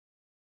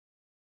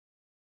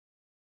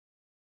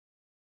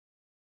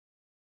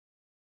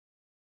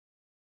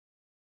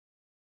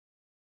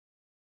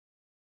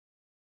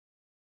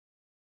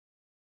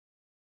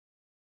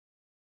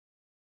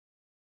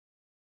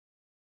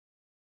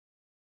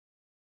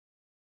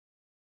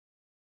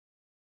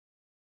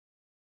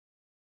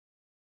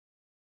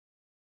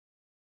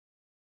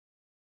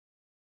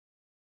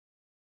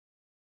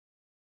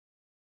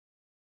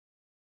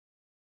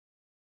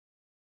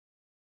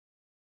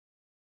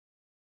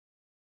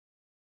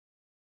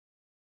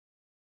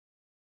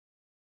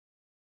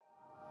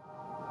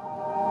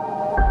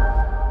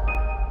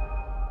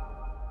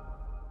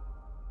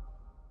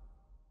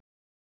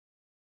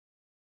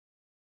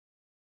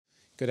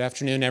Good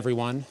afternoon,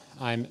 everyone.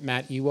 I'm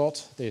Matt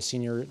Ewalt, the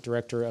Senior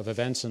Director of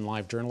Events and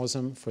Live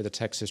Journalism for the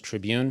Texas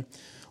Tribune.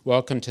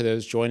 Welcome to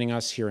those joining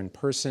us here in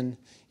person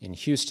in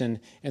Houston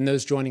and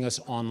those joining us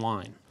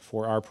online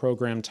for our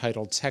program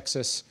titled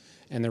Texas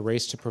and the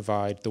Race to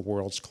Provide the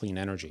World's Clean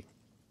Energy.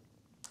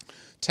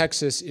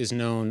 Texas is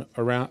known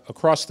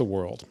across the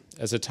world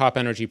as a top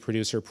energy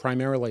producer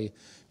primarily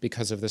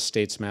because of the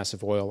state's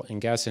massive oil and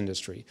gas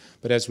industry.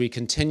 But as we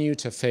continue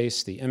to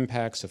face the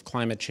impacts of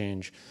climate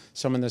change,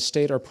 some in the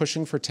state are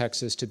pushing for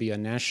Texas to be a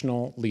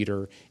national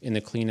leader in the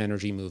clean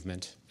energy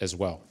movement as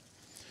well.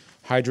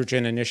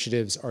 Hydrogen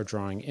initiatives are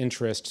drawing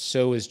interest,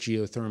 so is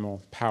geothermal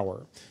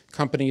power.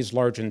 Companies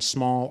large and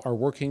small are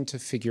working to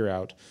figure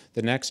out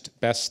the next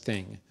best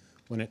thing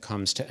when it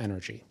comes to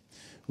energy.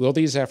 Will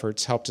these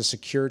efforts help to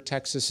secure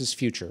Texas's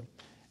future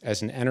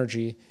as an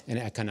energy and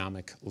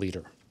economic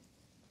leader?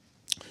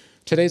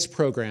 Today's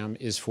program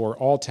is for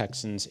all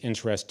Texans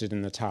interested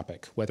in the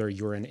topic, whether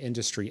you're an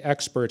industry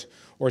expert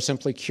or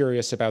simply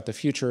curious about the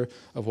future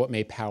of what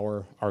may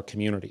power our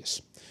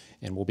communities.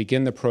 And we'll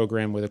begin the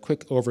program with a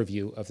quick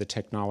overview of the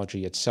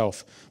technology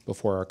itself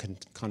before our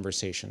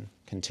conversation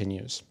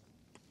continues.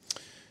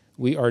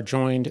 We are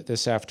joined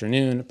this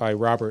afternoon by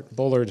Robert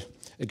Bullard,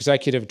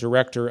 Executive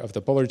Director of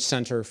the Bullard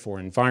Center for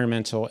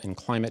Environmental and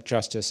Climate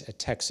Justice at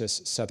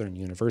Texas Southern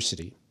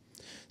University,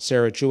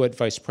 Sarah Jewett,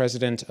 Vice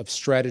President of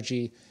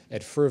Strategy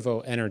at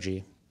Fervo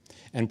Energy,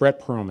 and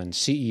Brett Perlman,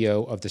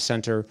 CEO of the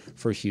Center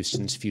for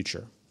Houston's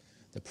Future.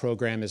 The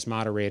program is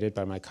moderated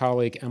by my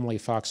colleague, Emily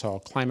Foxhall,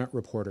 climate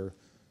reporter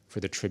for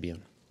the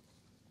Tribune.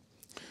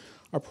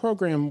 Our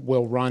program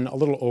will run a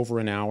little over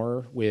an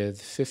hour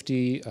with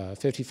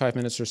 55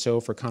 minutes or so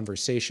for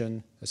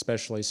conversation,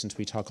 especially since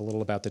we talk a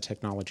little about the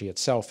technology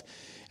itself,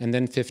 and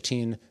then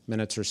 15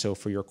 minutes or so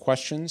for your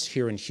questions.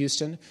 Here in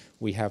Houston,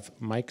 we have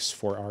mics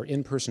for our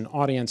in-person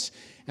audience,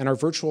 and our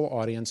virtual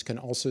audience can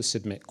also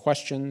submit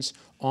questions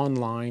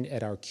online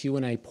at our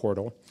Q&A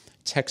portal,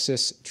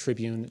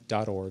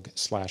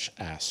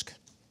 texastribune.org/ask.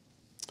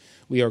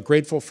 We are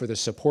grateful for the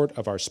support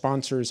of our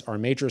sponsors. Our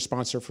major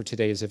sponsor for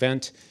today's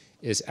event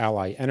is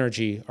Ally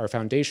Energy. Our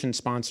foundation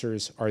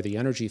sponsors are the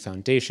Energy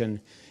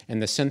Foundation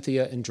and the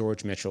Cynthia and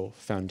George Mitchell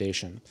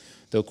Foundation.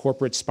 Though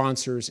corporate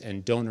sponsors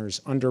and donors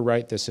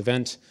underwrite this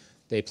event,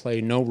 they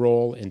play no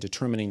role in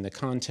determining the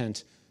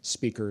content,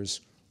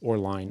 speakers, or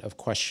line of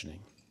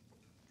questioning.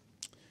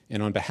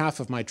 And on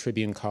behalf of my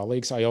Tribune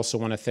colleagues, I also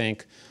want to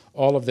thank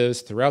all of those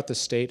throughout the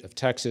state of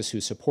Texas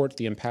who support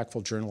the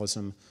impactful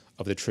journalism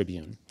of the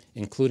Tribune,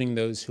 including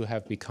those who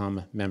have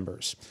become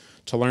members.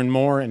 To learn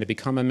more and to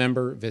become a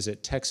member,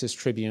 visit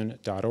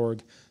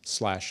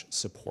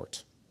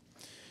texastribune.org/support.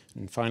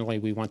 And finally,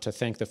 we want to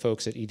thank the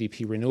folks at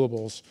EDP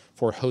Renewables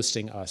for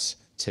hosting us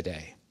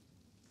today.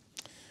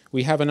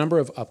 We have a number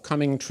of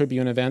upcoming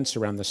Tribune events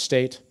around the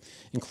state,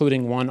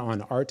 including one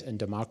on art and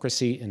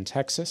democracy in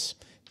Texas,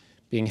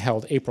 being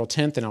held April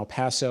 10th in El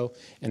Paso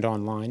and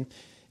online,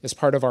 as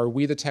part of our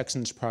We the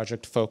Texans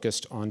project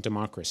focused on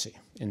democracy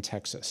in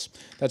Texas.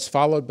 That's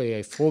followed by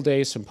a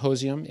full-day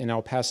symposium in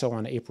El Paso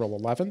on April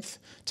 11th,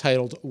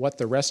 titled What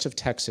the Rest of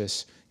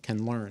Texas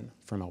Can Learn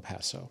from El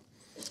Paso.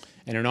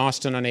 And in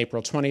Austin on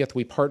April 20th,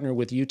 we partner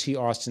with UT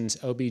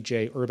Austin's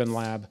OBJ Urban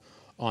Lab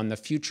on the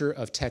future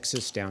of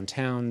Texas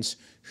downtowns.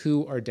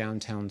 Who are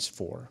downtowns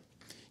for?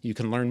 You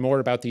can learn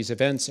more about these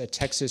events at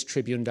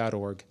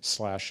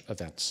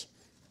texastribune.org/events.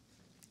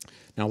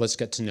 Now let's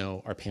get to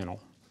know our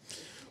panel.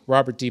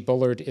 Robert D.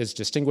 Bullard is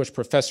Distinguished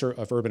Professor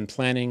of Urban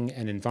Planning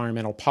and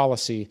Environmental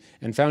Policy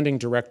and Founding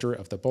Director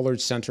of the Bullard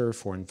Center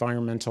for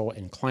Environmental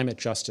and Climate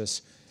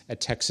Justice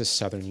at Texas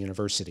Southern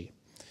University.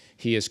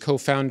 He is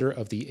co-founder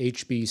of the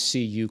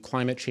HBCU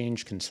Climate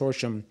Change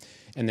Consortium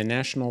and the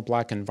National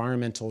Black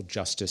Environmental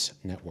Justice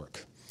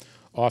Network.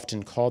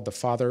 Often called the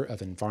father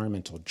of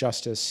environmental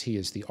justice, he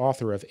is the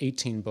author of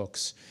 18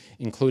 books,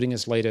 including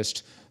his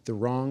latest, The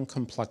Wrong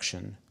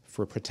Complexion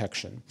for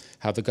Protection: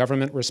 How the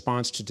Government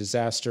Response to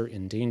Disaster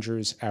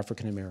Endangers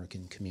African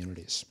American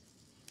Communities.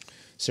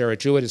 Sarah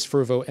Jewett is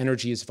Fervo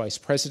Energy's Vice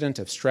President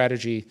of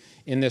Strategy.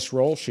 In this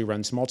role, she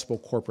runs multiple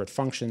corporate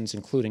functions,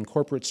 including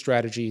corporate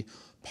strategy,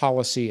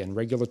 policy and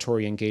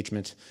regulatory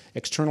engagement,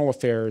 external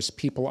affairs,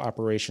 people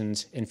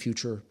operations, and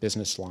future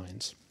business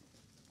lines.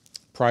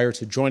 Prior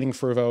to joining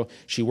Fervo,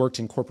 she worked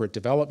in corporate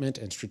development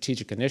and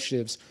strategic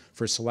initiatives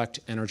for Select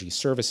Energy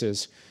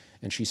Services,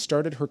 and she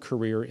started her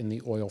career in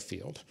the oil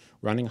field,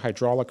 running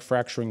hydraulic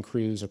fracturing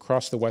crews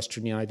across the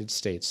western United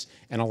States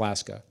and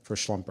Alaska for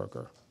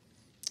Schlumberger.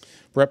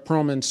 Brett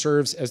Perlman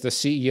serves as the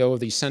CEO of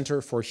the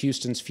Center for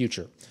Houston's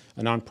Future,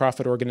 a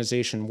nonprofit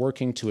organization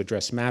working to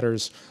address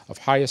matters of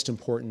highest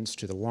importance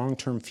to the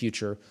long-term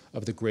future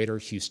of the greater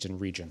Houston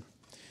region.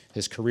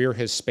 His career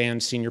has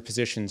spanned senior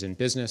positions in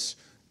business,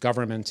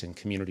 government, and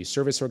community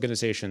service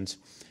organizations.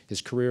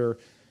 His career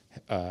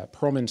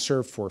Perlman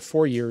served for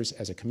 4 years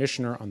as a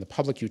commissioner on the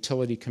Public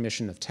Utility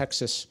Commission of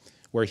Texas,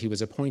 where he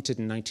was appointed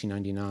in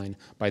 1999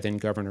 by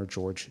then-Governor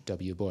George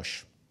W.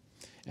 Bush.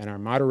 And our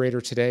moderator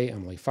today,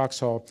 Emily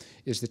Foxhall,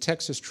 is the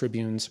Texas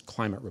Tribune's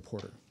climate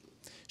reporter.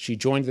 She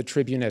joined the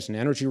Tribune as an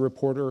energy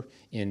reporter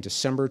in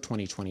December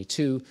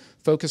 2022,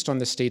 focused on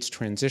the state's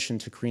transition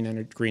to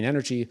green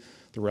energy,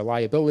 the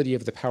reliability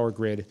of the power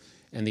grid,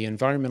 and the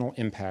environmental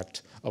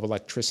impact of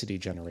electricity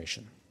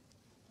generation.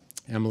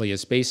 Emily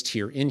is based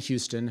here in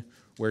Houston,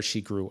 where she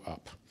grew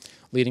up.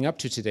 Leading up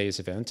to today's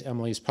event,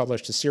 Emily's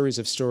published a series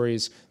of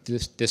stories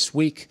this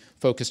week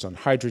focused on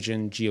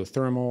hydrogen,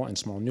 geothermal, and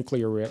small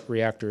nuclear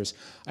reactors.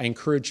 I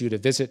encourage you to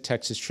visit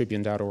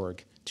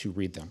texastribune.org to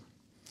read them.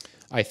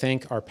 I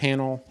thank our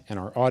panel and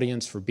our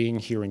audience for being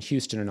here in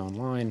Houston and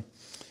online.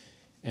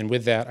 And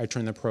with that, I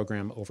turn the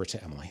program over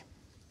to Emily.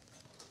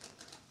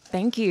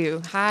 Thank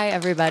you. Hi,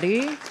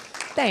 everybody.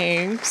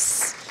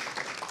 Thanks.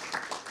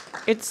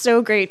 It's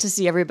so great to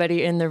see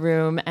everybody in the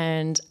room,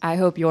 and I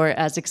hope you're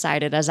as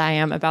excited as I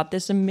am about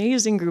this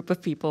amazing group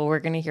of people we're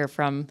going to hear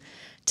from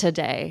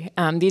today.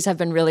 These have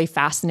been really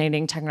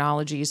fascinating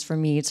technologies for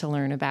me to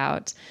learn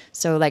about.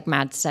 So like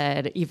Matt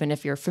said, even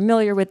if you're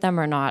familiar with them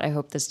or not, I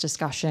hope this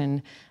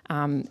discussion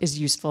is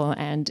useful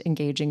and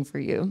engaging for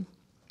you.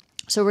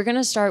 So we're going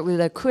to start with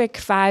a quick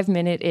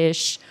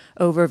 5-minute-ish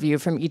overview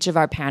from each of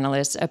our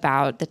panelists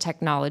about the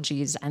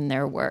technologies and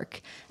their work.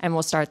 And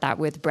we'll start that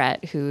with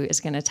Brett, who is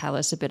going to tell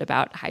us a bit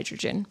about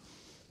hydrogen.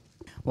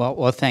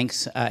 Well,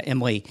 thanks,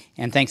 Emily,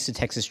 and thanks to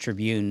Texas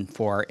Tribune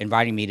for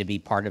inviting me to be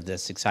part of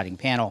this exciting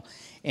panel.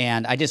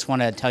 And I just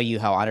want to tell you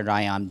how honored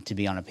I am to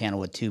be on a panel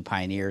with two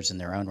pioneers in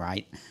their own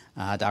right.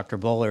 Dr.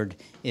 Bullard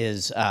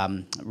is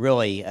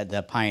really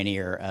the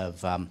pioneer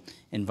of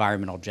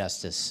environmental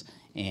justice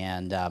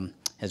and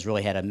has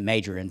really had a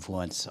major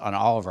influence on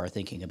all of our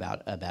thinking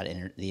about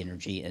the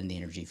energy and the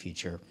energy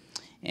future.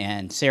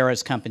 And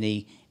Sarah's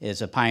company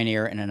is a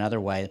pioneer in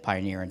another way, a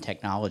pioneer in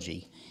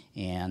technology,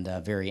 and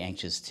very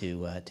anxious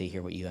to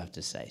hear what you have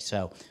to say.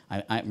 So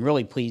I'm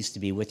really pleased to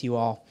be with you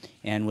all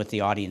and with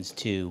the audience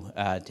too,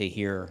 to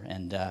hear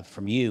and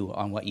from you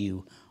on what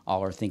you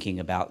all are thinking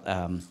about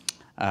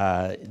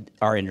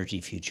our energy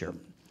future.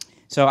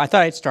 So I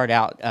thought I'd start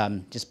out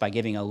just by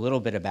giving a little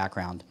bit of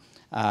background.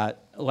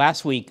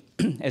 Last week,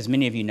 as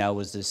many of you know,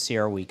 was the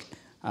Sierra Week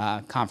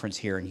conference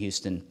here in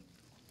Houston.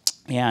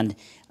 And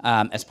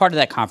as part of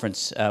that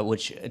conference,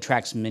 which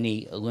attracts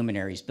many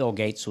luminaries, Bill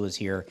Gates was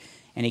here.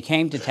 And he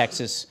came to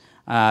Texas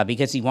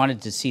because he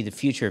wanted to see the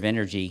future of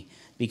energy,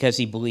 because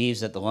he believes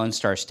that the Lone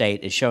Star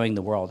State is showing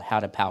the world how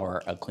to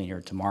power a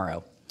cleaner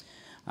tomorrow.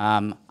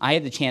 I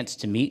had the chance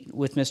to meet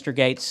with Mr.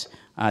 Gates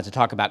to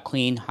talk about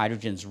clean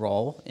hydrogen's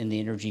role in the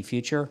energy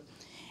future.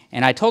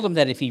 And I told him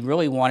that if he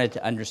really wanted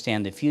to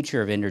understand the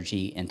future of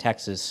energy in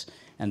Texas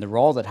and the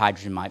role that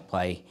hydrogen might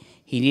play,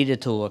 he needed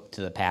to look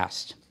to the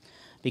past.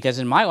 Because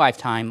in my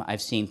lifetime,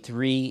 I've seen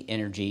 3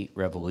 energy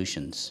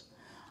revolutions.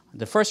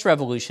 The first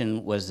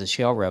revolution was the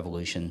shale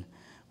revolution,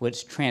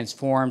 which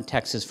transformed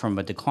Texas from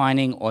a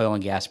declining oil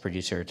and gas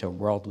producer to a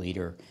world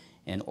leader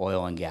in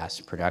oil and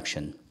gas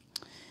production.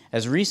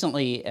 As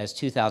recently as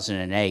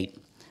 2008,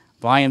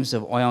 volumes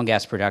of oil and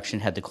gas production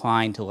had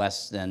declined to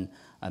less than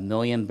 1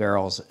 million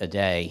barrels a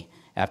day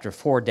after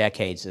 4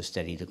 decades of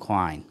steady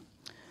decline.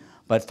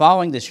 But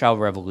following the shale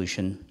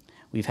revolution,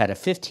 we've had a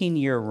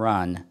 15-year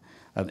run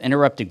of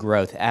interrupted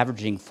growth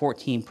averaging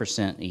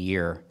 14% a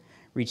year,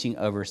 reaching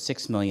over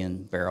 6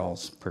 million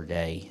barrels per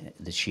day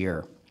this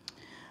year.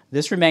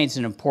 This remains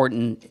an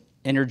important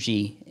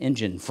energy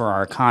engine for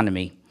our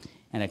economy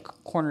and a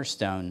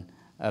cornerstone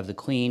of the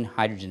clean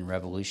hydrogen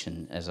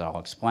revolution, as I'll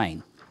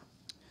explain.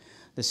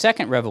 The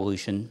second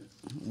revolution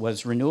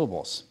was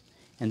renewables.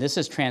 And this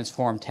has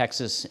transformed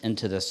Texas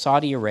into the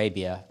Saudi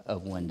Arabia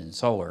of wind and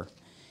solar.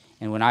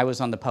 And when I was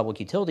on the Public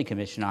Utility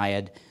Commission, I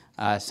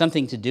had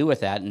something to do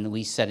with that, and at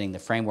least setting the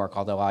framework,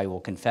 although I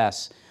will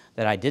confess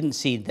that I didn't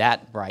see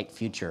that bright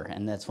future.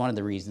 And that's one of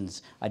the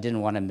reasons I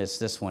didn't want to miss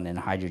this one in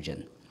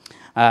hydrogen.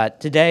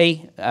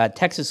 Today,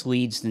 Texas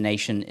leads the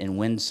nation in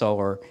wind,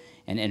 solar,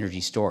 and energy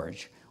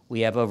storage.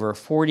 We have over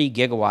 40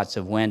 gigawatts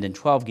of wind and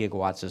 12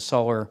 gigawatts of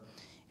solar,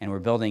 and we're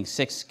building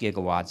 6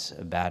 gigawatts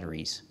of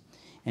batteries.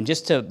 And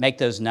just to make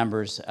those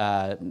numbers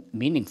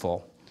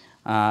meaningful,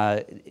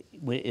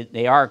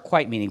 they are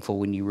quite meaningful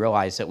when you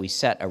realize that we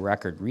set a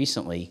record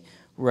recently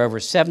where over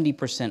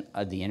 70%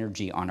 of the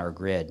energy on our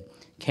grid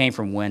came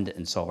from wind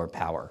and solar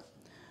power.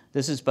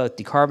 This is both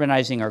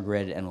decarbonizing our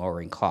grid and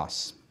lowering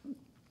costs.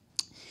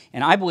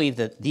 And I believe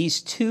that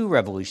these 2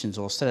 revolutions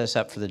will set us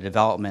up for the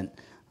development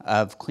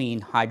of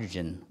clean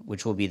hydrogen,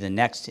 which will be the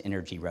next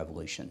energy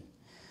revolution.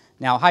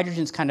 Now,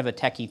 hydrogen's kind of a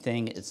techie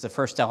thing. It's the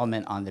first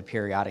element on the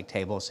periodic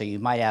table, so you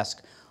might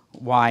ask,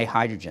 why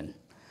hydrogen?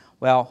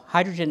 Well,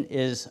 hydrogen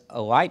is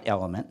a light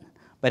element,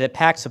 but it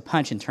packs a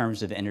punch in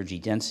terms of energy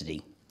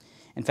density.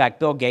 In fact,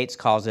 Bill Gates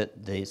calls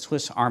it the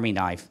Swiss Army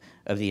knife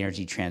of the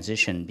energy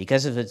transition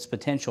because of its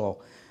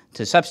potential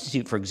to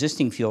substitute for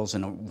existing fuels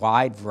in a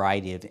wide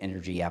variety of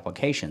energy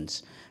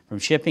applications, from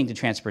shipping to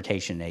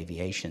transportation and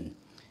aviation.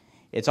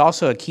 It's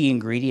also a key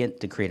ingredient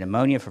to create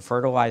ammonia for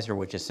fertilizer,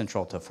 which is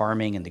central to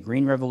farming and the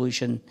green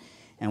revolution,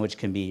 and which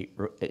can be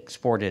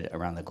exported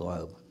around the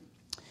globe.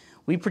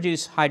 We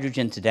produce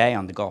hydrogen today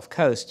on the Gulf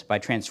Coast by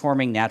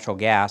transforming natural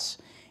gas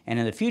And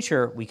in the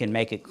future, we can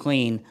make it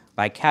clean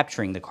by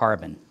capturing the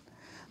carbon.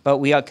 But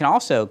we can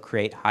also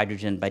create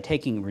hydrogen by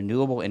taking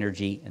renewable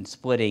energy and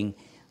splitting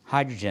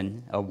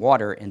hydrogen,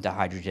 water, into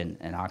hydrogen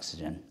and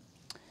oxygen.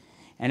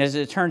 And as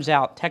it turns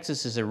out,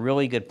 Texas is a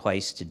really good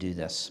place to do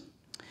this.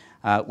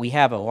 We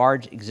have a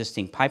large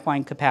existing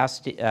pipeline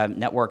capacity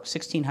network,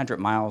 1,600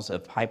 miles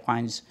of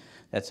pipelines.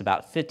 That's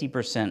about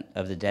 50%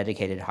 of the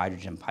dedicated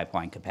hydrogen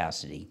pipeline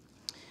capacity.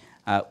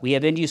 We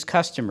have end-use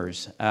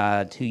customers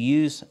who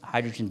use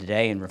hydrogen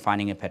today in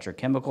refining and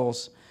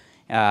petrochemicals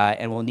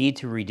and will need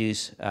to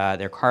reduce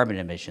their carbon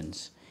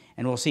emissions.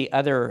 And we'll see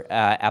other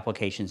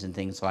applications in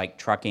things like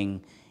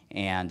trucking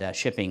and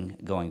shipping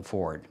going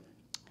forward.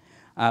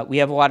 We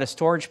have a lot of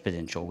storage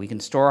potential. We can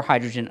store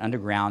hydrogen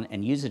underground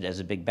and use it as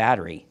a big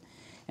battery.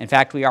 In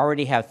fact, we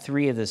already have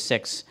 3 of the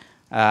 6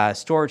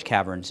 storage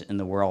caverns in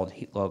the world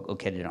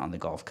located on the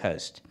Gulf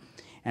Coast.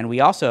 And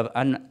we also have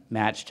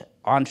unmatched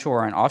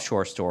onshore and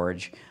offshore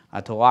storage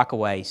to lock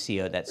away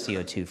that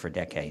CO2 for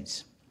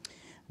decades.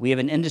 We have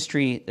an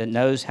industry that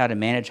knows how to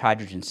manage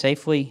hydrogen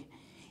safely.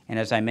 And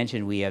as I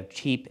mentioned, we have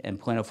cheap and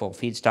plentiful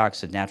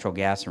feedstocks of natural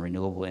gas and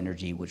renewable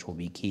energy, which will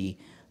be key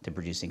to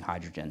producing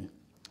hydrogen.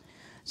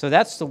 So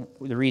that's the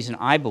reason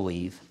I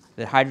believe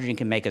that hydrogen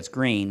can make us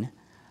green,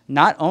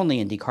 not only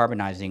in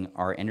decarbonizing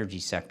our energy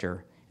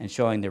sector and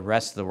showing the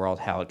rest of the world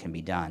how it can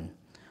be done,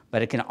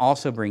 but it can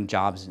also bring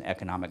jobs and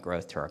economic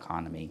growth to our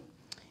economy.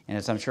 And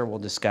as I'm sure we'll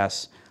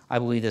discuss, I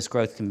believe this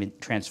growth can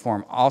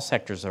transform all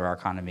sectors of our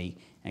economy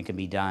and can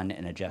be done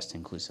in a just,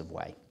 inclusive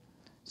way.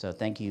 So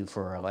thank you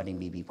for letting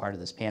me be part of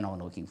this panel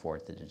and looking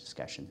forward to the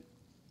discussion.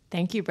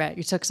 Thank you, Brett.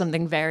 You took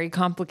something very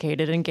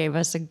complicated and gave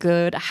us a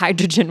good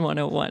hydrogen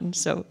 101,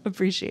 so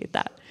appreciate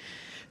that.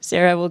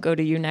 Sarah, we'll go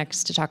to you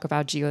next to talk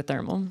about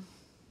geothermal.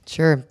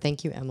 Sure.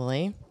 Thank you,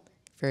 Emily.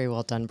 Very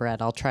well done,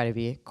 Brett. I'll try to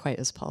be quite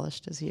as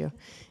polished as you.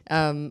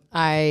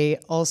 I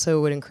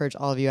also would encourage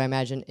all of you, I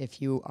imagine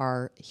if you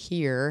are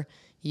here,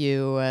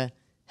 you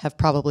have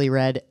probably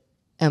read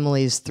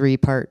Emily's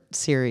 3-part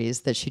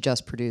series that she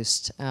just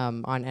produced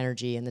on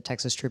energy in the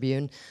Texas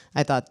Tribune.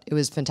 I thought it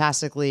was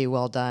fantastically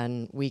well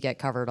done. We get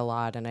covered a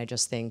lot, and I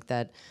just think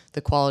that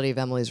the quality of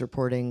Emily's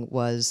reporting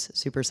was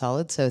super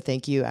solid. So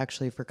thank you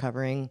actually for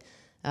covering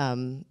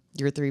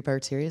your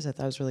 3-part series. I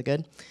thought it was really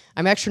good.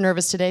 I'm extra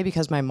nervous today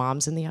because my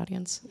mom's in the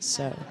audience.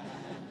 So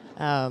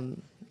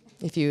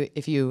if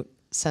you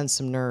sense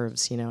some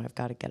nerves, I've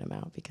got to get them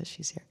out because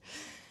she's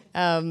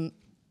here.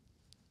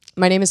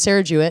 My name is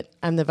Sarah Jewett.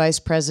 I'm the Vice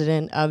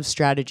President of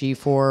Strategy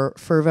for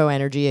Fervo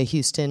Energy, a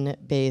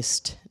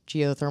Houston-based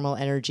geothermal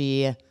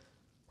energy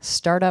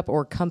startup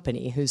or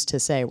company. Who's to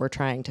say? We're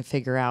trying to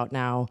figure out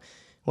now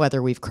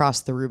whether we've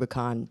crossed the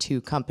Rubicon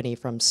to company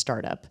from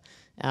startup.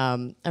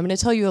 I'm going to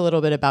tell you a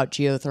little bit about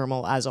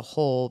geothermal as a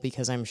whole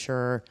because I'm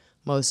sure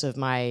most of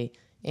my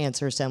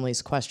answers to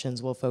Emily's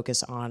questions will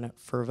focus on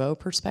Fervo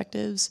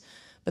perspectives.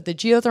 But the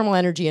geothermal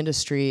energy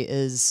industry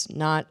is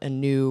not a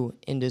new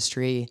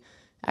industry.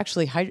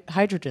 Actually,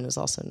 hydrogen is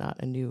also not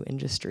a new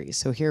industry.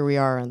 So here we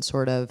are on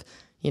sort of,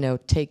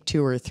 take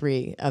 2 or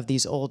 3 of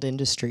these old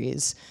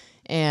industries.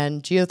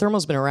 And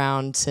geothermal's been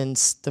around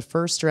since the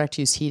first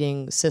direct-use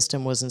heating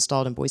system was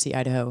installed in Boise,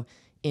 Idaho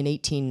in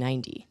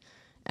 1890.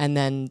 And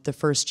then the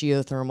first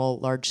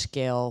geothermal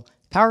large-scale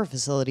power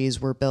facilities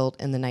were built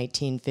in the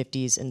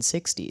 1950s and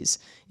 60s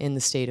in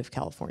the state of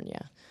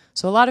California.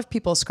 So a lot of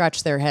people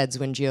scratch their heads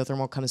when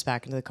geothermal comes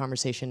back into the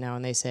conversation now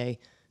and they say,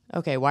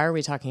 okay, why are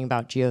we talking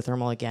about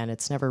geothermal again?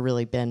 It's never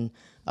really been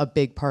a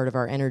big part of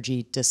our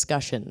energy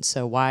discussion.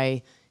 So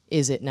why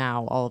is it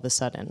now all of a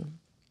sudden?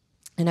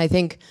 And I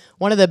think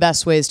one of the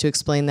best ways to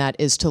explain that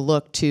is to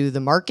look to the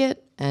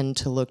market and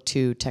to look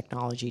to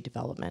technology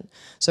development.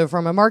 So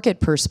from a market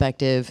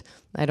perspective,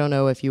 I don't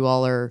know if you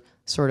all are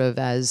sort of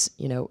as,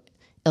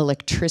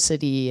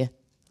 electricity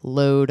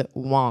load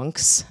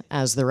wonks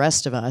as the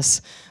rest of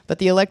us, but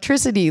the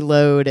electricity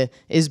load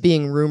is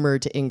being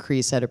rumored to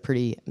increase at a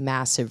pretty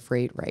massive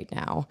rate right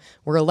now.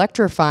 We're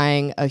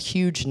electrifying a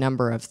huge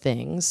number of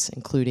things,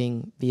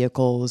 including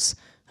vehicles,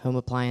 home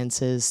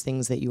appliances,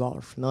 things that you all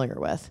are familiar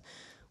with.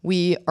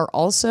 We are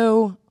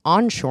also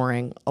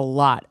onshoring a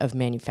lot of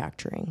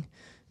manufacturing.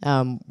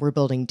 We're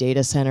building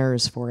data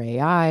centers for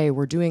AI.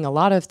 We're doing a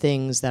lot of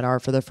things that are,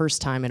 for the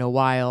first time in a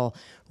while,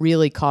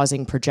 really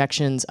causing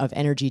projections of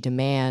energy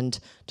demand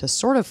to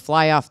sort of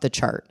fly off the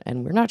chart.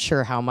 And we're not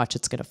sure how much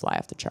it's going to fly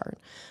off the chart.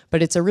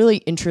 But it's a really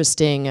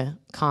interesting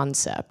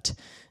concept.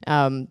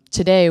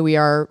 Today, we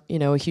are,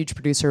 a huge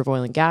producer of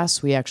oil and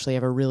gas. We actually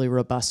have a really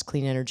robust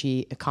clean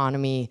energy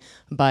economy.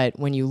 But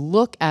when you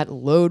look at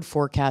load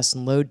forecasts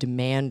and load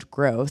demand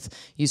growth,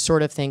 you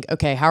sort of think,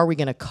 okay, how are we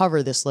going to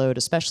cover this load,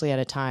 especially at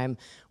a time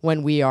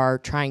when we are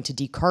trying to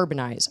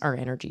decarbonize our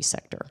energy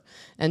sector?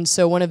 And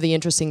so one of the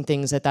interesting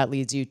things that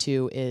leads you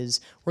to is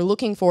we're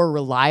looking for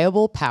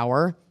reliable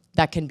power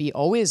that can be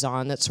always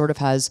on, that sort of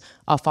has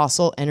a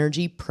fossil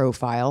energy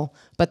profile,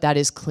 but that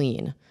is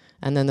clean.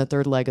 And then the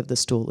third leg of the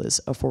stool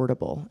is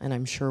affordable, and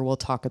I'm sure we'll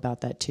talk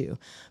about that too.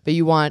 But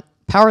you want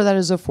power that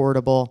is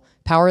affordable,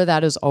 power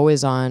that is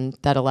always on,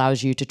 that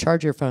allows you to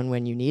charge your phone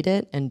when you need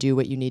it and do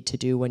what you need to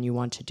do when you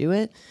want to do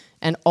it.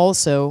 And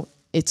also,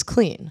 it's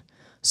clean.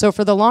 So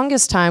for the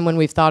longest time when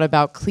we've thought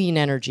about clean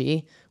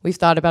energy, we've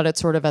thought about it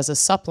sort of as a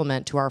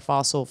supplement to our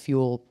fossil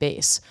fuel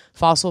base.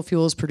 Fossil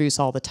fuels produce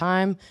all the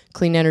time.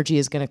 Clean energy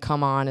is going to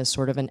come on as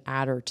sort of an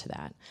adder to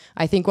that.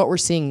 I think what we're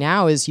seeing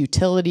now is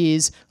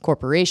utilities,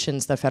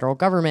 corporations, the federal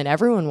government,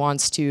 everyone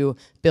wants to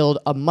build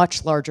a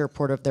much larger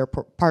part of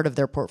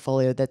their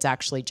portfolio that's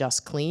actually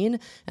just clean.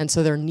 And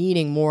so they're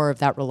needing more of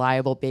that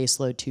reliable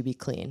baseload to be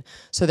clean.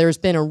 So there's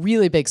been a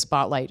really big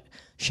spotlight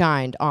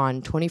shined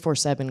on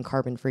 24/7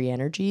 carbon-free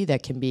energy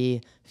that can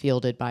be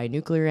fielded by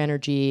nuclear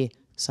energy,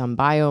 some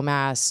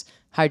biomass,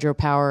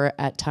 hydropower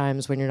at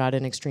times when you're not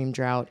in extreme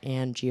drought,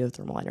 and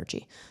geothermal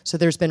energy. So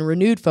there's been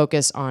renewed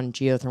focus on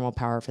geothermal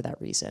power for that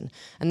reason.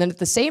 And then at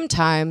the same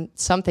time,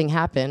 something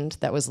happened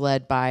that was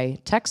led by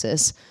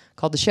Texas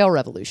called the shale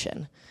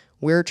revolution.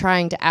 We're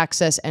trying to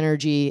access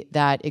energy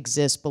that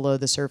exists below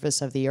the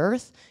surface of the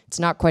earth. It's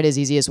not quite as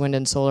easy as wind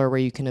and solar where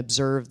you can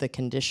observe the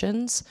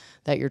conditions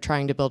that you're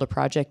trying to build a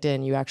project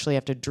in. You actually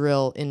have to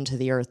drill into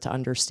the earth to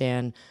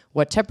understand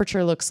what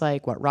temperature looks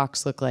like, what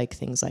rocks look like,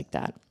 things like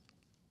that.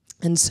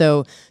 And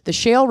so the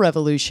shale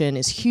revolution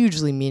is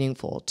hugely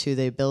meaningful to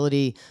the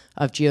ability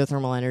of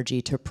geothermal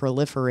energy to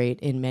proliferate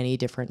in many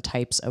different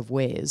types of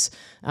ways.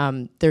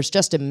 There's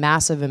just a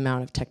massive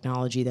amount of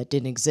technology that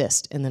didn't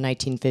exist in the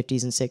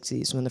 1950s and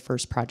 60s when the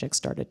first projects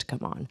started to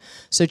come on.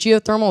 So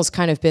geothermal has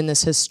kind of been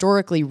this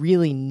historically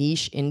really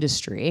niche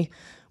industry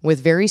with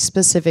very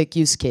specific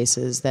use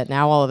cases that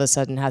now all of a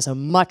sudden has a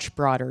much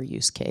broader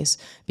use case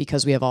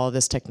because we have all of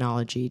this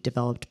technology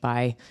developed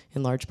by,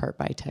 in large part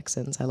by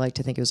Texans. I like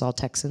to think it was all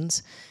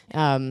Texans,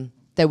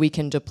 that we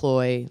can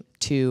deploy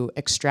to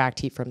extract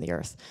heat from the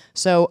earth.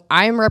 So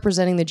I'm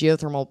representing the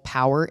geothermal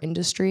power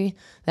industry.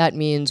 That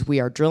means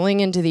we are drilling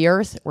into the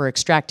earth, we're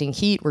extracting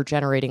heat, we're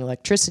generating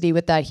electricity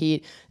with that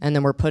heat, and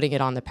then we're putting it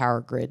on the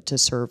power grid to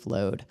serve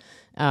load.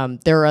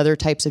 There are other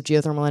types of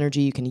geothermal energy.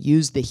 You can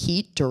use the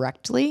heat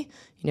directly.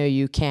 You know,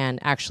 you can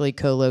actually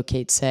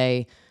co-locate,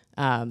 say,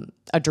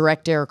 a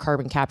direct air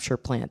carbon capture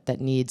plant that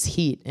needs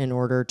heat in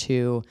order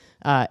to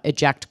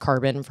eject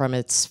carbon from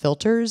its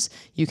filters.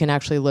 You can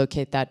actually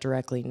locate that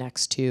directly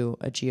next to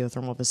a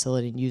geothermal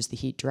facility and use the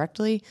heat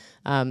directly.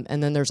 And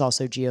then there's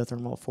also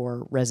geothermal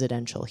for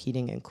residential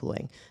heating and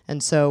cooling.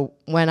 And so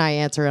when I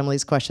answer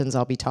Emily's questions,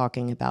 I'll be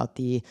talking about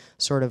the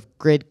sort of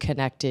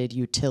grid-connected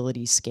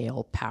utility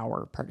scale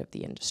power part of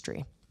the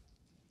industry.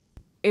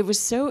 It was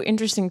so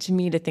interesting to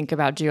me to think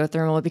about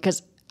geothermal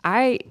because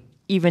I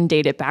even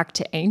date it back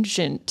to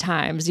ancient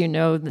times, you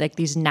know, like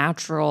these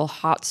natural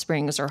hot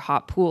springs or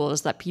hot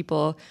pools that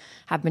people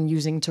have been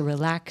using to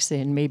relax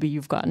in. Maybe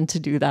you've gotten to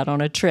do that on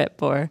a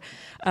trip or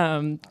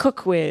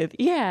cook with.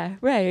 Yeah,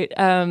 right.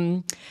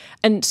 And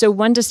so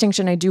one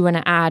distinction I do want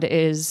to add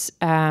is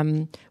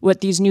what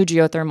these new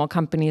geothermal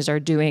companies are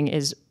doing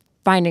is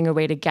finding a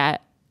way to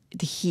get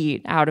the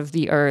heat out of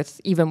the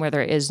earth, even where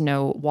there is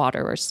no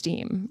water or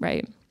steam,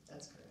 right?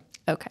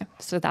 Okay,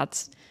 so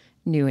that's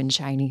new and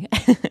shiny.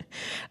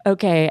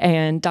 Okay,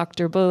 and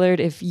Dr. Bullard,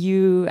 if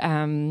you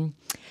can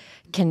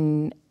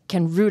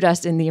root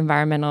us in the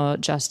environmental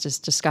justice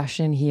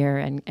discussion here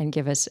and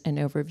give us an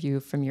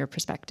overview from your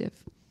perspective.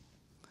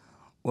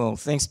 Well,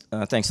 thanks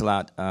a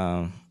lot,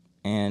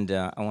 and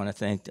I want to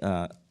thank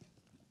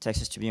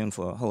Texas Tribune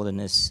for holding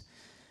this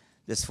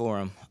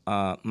forum.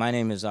 My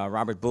name is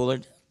Robert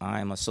Bullard.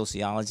 I'm a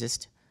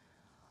sociologist.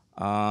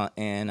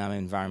 And I'm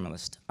an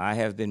environmentalist. I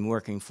have been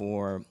working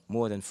for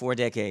more than 4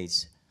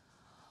 decades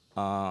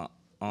on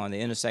the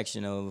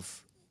intersection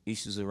of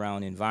issues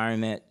around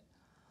environment,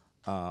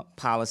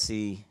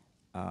 policy,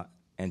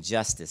 and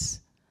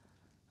justice.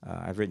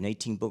 I've written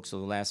 18 books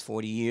over the last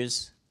 40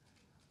 years,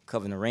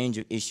 covering a range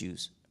of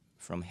issues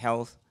from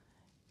health,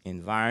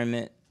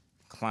 environment,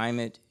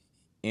 climate,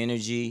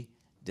 energy,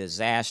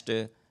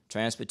 disaster,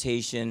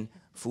 transportation,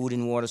 food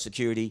and water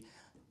security, ...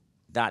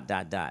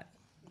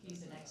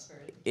 He's an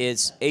expert.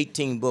 It's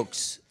 18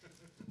 books,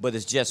 but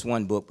it's just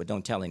one book, but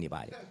don't tell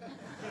anybody.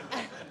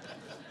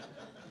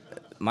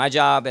 My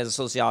job as a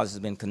sociologist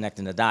has been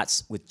connecting the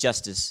dots with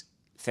justice,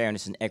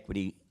 fairness, and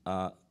equity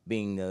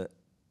being the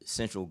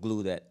central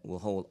glue that will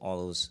hold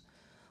all those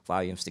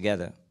volumes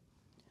together.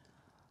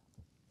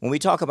 When we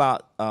talk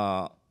about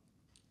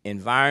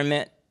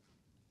environment,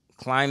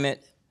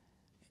 climate,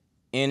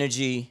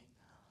 energy,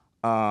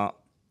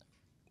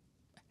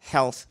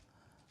 health,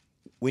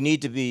 we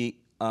need to be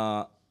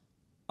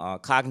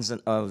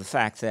cognizant of the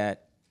fact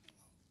that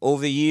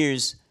over the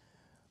years,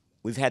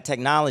 we've had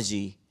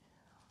technology,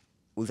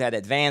 we've had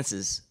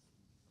advances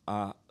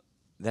that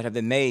have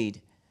been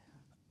made,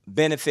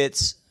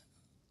 benefits,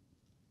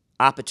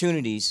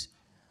 opportunities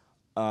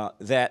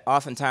that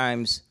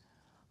oftentimes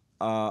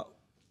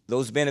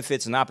those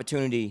benefits and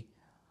opportunity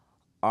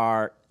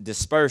are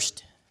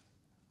dispersed,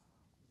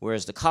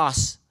 whereas the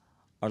costs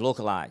are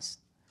localized.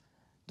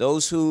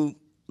 Those who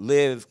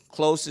live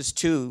closest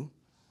to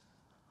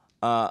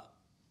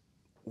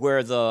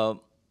where the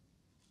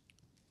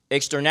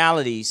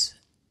externalities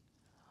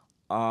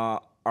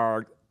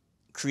are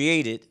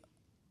created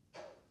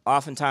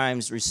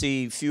oftentimes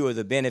receive fewer of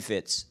the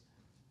benefits.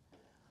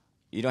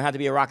 You don't have to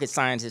be a rocket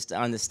scientist to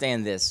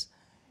understand this.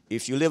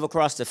 If you live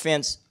across the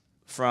fence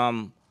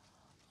from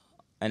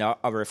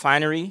a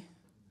refinery,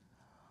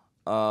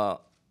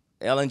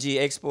 LNG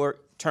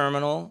export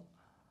terminal,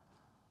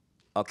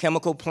 a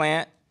chemical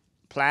plant,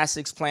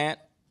 plastics plant,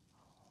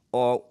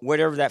 or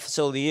whatever that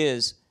facility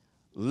is,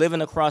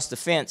 living across the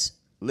fence,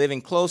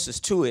 living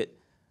closest to it,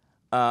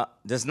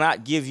 does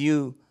not give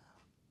you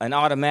an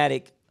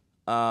automatic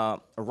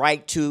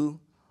right to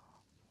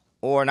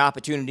or an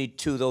opportunity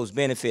to those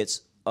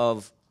benefits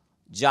of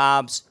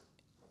jobs,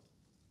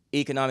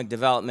 economic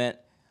development,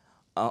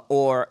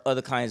 or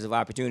other kinds of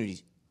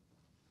opportunities.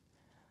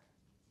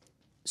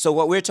 So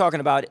what we're talking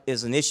about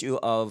is an issue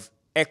of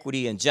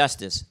equity and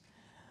justice.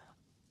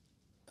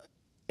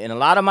 In a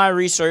lot of my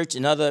research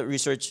and other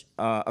research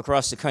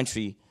across the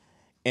country,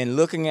 in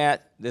looking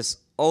at this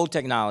old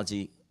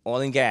technology,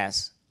 oil and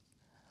gas,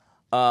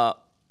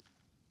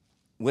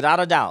 without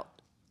a doubt,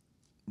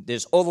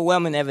 there's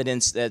overwhelming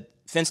evidence that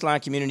fence line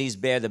communities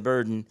bear the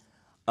burden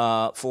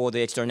for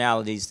the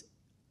externalities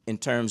in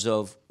terms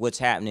of what's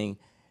happening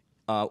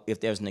if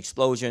there's an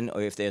explosion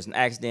or if there's an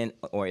accident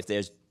or if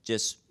there's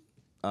just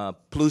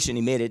pollution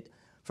emitted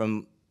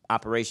from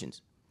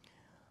operations.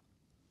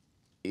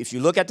 If you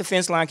look at the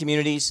fence line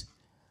communities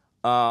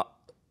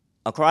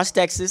across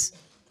Texas,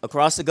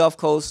 across the Gulf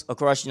Coast,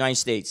 across the United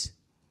States,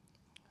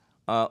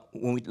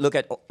 when we look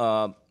at,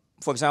 for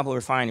example,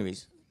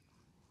 refineries,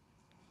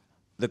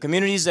 the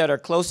communities that are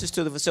closest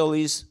to the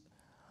facilities,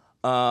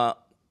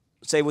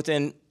 say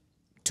within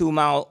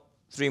 2-mile,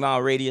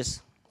 3-mile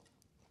radius,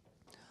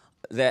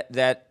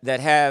 that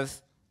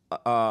have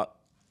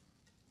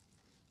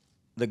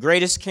the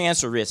greatest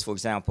cancer risk, for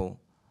example,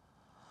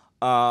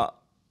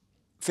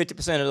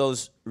 50% of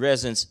those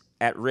residents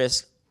at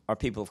risk are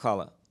people of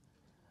color.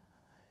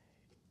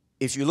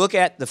 If you look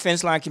at the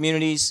fence line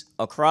communities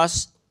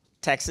across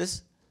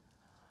Texas,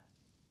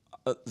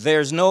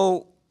 there's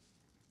no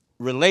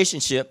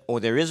relationship, or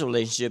there is a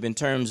relationship in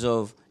terms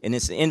of, and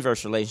it's an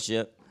inverse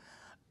relationship,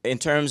 in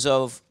terms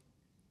of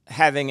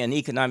having an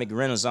economic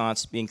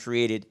renaissance being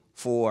created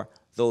for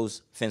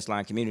those fence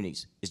line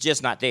communities. It's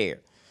just not there.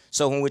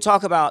 So when we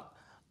talk about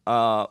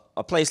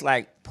a place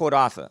like Port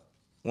Arthur,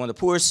 one of the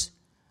poorest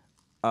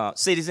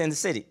cities in the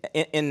city,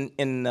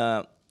 in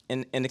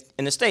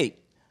the state,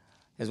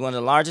 has one of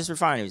the largest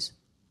refineries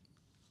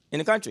in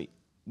the country,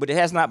 but it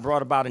has not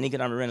brought about an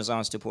economic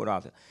renaissance to Port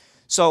Arthur.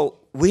 So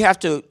we have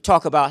to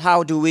talk about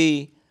how do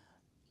we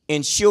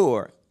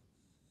ensure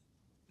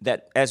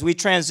that as we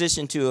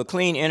transition to a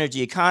clean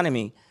energy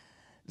economy,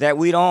 that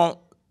we don't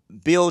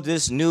build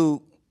this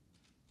new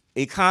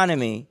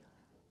economy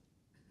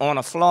on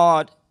a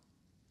flawed,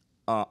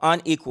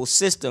 unequal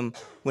system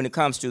when it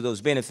comes to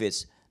those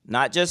benefits,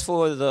 not just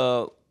for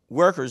the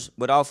workers,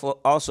 but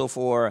also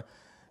for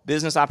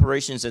business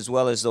operations as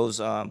well as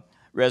those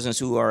residents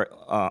who are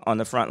on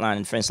the front line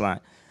and fence line.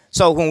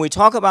 So when we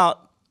talk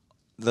about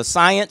the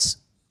science,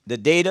 the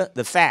data,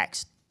 the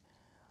facts,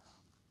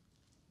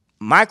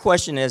 my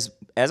question is,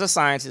 as a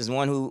scientist and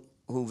one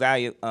who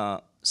value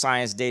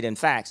science, data, and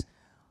facts,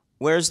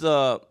 where's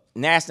the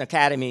National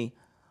Academy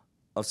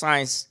of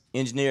Science,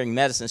 Engineering,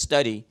 Medicine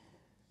study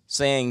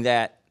saying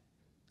that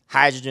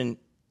hydrogen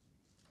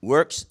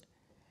works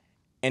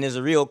and is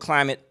a real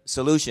climate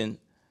solution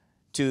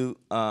to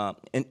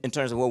in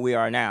terms of where we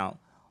are now?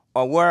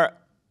 Or where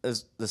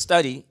is the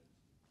study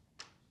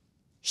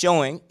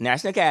showing,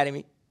 National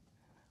Academy,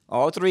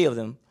 all three of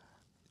them,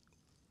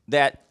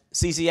 that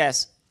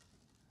CCS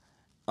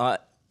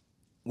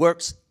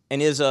works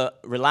and is a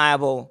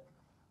reliable,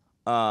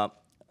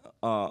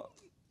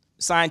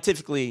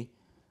 scientifically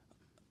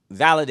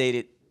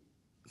validated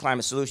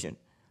climate solution?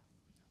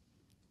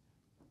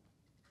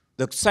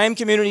 The same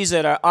communities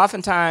that are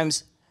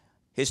oftentimes,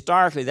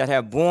 historically, that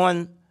have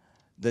borne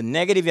the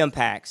negative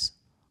impacts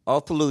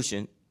of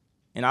pollution,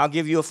 and I'll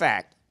give you a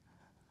fact,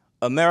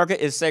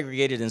 America is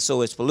segregated and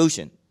so is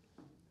pollution.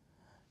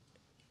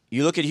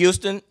 You look at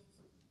Houston,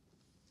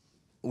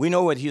 we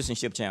know where the Houston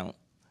Ship Channel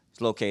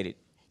is located.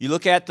 You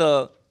look at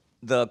the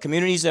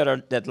communities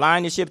that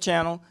line the Ship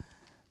Channel,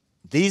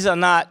 these are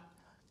not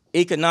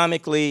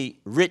economically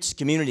rich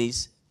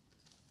communities.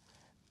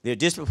 They're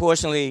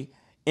disproportionately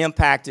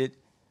impacted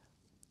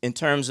in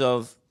terms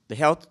of the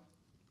health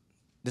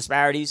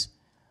disparities,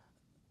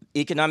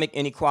 economic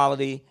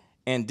inequality,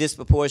 and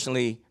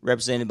disproportionately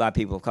represented by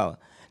people of color.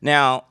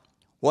 Now,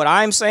 what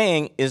I'm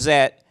saying is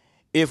that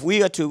if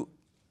we are to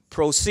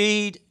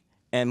proceed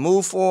and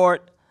move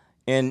forward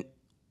in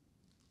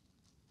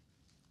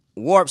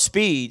warp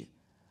speed,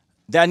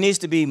 there needs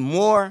to be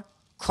more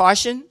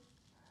caution,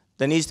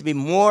 there needs to be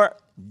more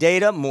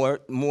data,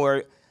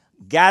 more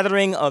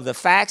gathering of the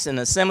facts and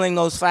assembling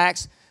those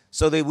facts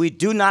so that we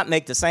do not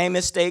make the same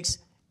mistakes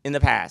in the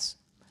past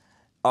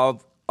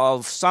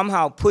of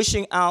somehow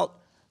pushing out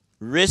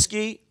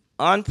risky,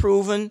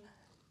 unproven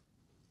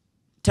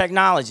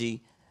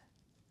technology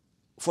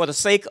for the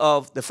sake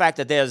of the fact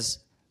that there's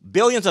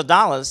billions of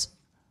dollars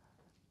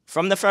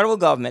from the federal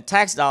government,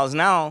 tax dollars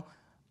now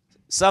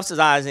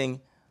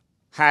subsidizing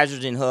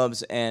hydrogen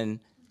hubs and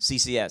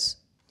CCS.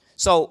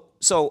 So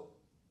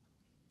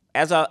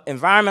as an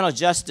environmental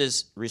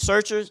justice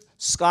researcher,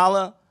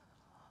 scholar,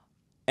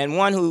 and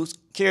one who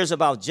cares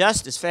about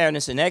justice,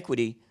 fairness, and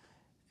equity,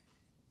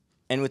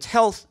 and with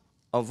health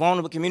of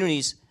vulnerable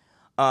communities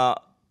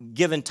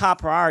given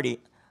top priority,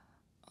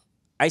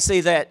 I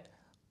say that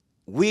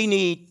we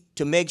need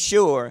to make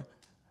sure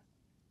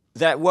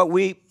that what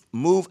we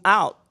move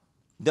out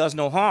does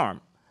no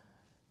harm.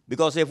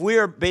 Because if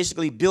we're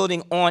basically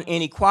building on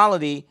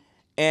inequality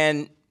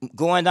and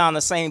going down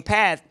the same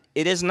path,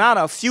 it is not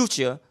a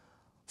future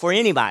for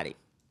anybody.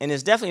 And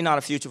it's definitely not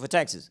a future for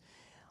Texas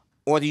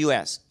or the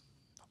US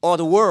or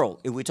the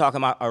world if we're talking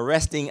about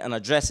arresting and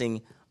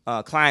addressing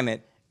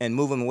climate and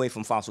moving away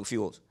from fossil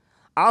fuels.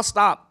 I'll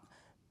stop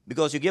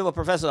because you give a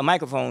professor a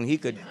microphone, he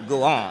could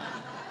go on.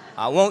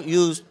 I won't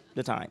use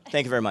the time.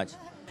 Thank you very much.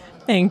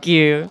 Thank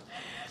you.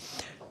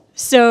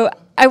 So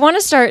I want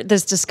to start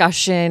this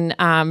discussion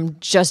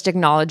just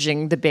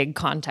acknowledging the big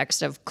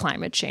context of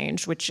climate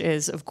change, which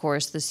is, of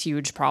course, this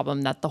huge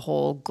problem that the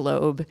whole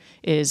globe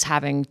is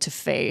having to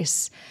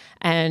face.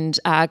 And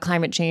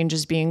climate change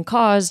is being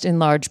caused in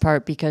large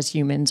part because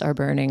humans are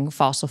burning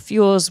fossil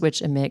fuels,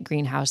 which emit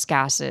greenhouse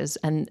gases.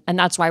 And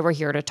that's why we're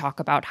here to talk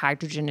about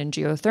hydrogen and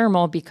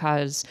geothermal,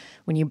 because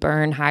when you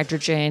burn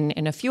hydrogen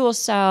in a fuel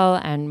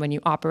cell and when you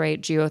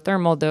operate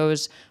geothermal,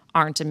 those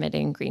aren't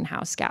emitting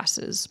greenhouse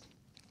gases.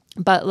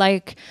 But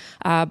like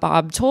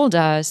Bob told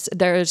us,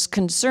 there's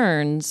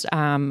concerns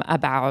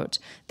about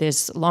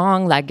this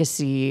long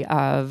legacy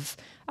of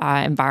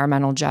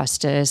environmental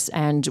justice.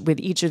 And with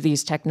each of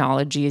these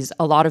technologies,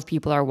 a lot of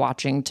people are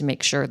watching to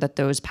make sure that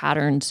those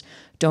patterns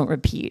don't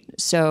repeat.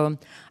 So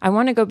I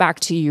want to go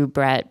back to you,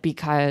 Brett,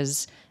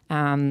 because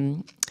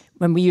when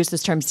we use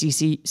this term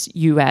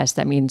CCUS,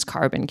 that means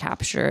carbon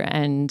capture.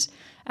 And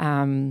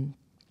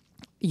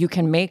you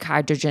can make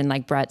hydrogen,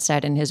 like Brett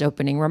said in his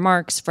opening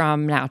remarks,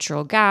 from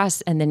natural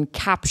gas and then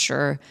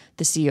capture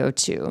the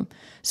CO2.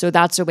 So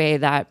that's a way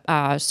that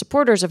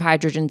supporters of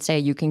hydrogen say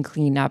you can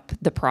clean up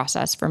the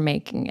process for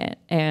making it.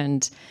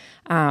 And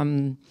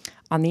on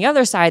the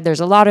other side, there's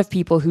a lot of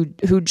people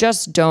who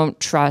just don't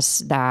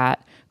trust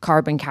that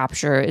carbon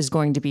capture is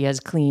going to be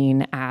as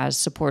clean as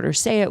supporters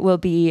say it will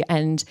be.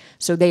 And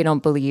so they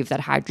don't believe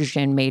that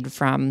hydrogen made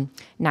from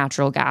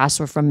natural gas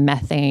or from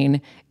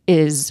methane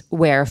is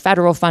where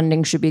federal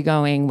funding should be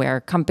going,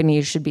 where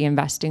companies should be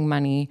investing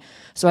money.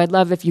 So I'd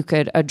love if you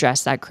could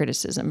address that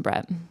criticism,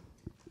 Brett.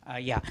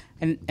 Yeah,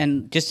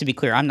 and just to be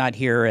clear, I'm not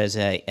here as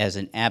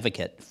an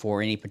advocate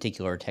for any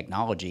particular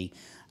technology,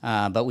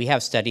 but we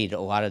have studied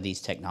a lot of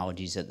these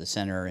technologies at the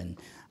center. And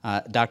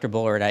Dr.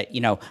 Bullard,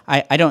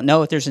 I don't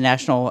know if there's a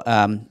National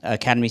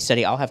Academy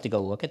study. I'll have to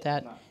go look at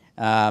that.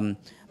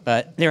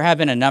 But there have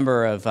been a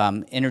number of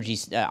energy,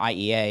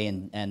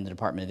 IEA and the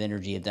Department of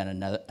Energy have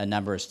done a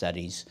number of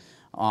studies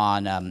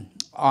on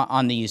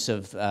the use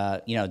of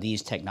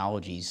these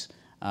technologies,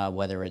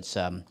 whether it's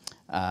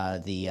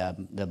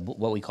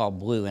what we call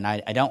blue, and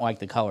I don't like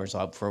the colors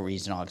for a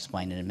reason I'll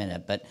explain in a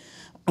minute. But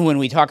when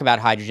we talk about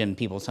hydrogen,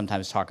 people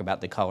sometimes talk about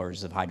the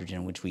colors of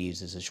hydrogen, which we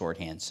use as a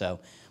shorthand. So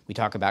we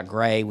talk about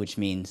gray, which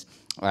means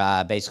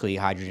basically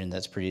hydrogen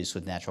that's produced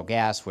with natural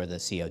gas, where the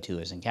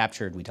CO2 isn't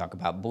captured. We talk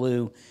about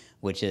blue,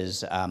 which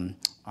is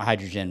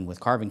hydrogen with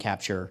carbon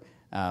capture,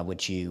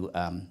 which you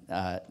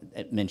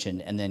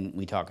mentioned, and then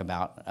we talk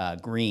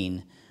about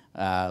green,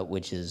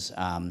 which is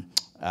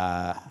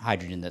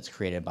hydrogen that's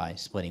created by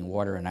splitting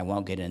water, and I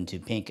won't get into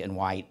pink and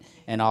white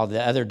and all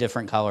the other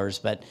different colors,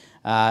 but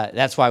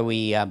that's why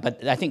we,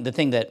 but I think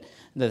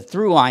the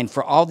through line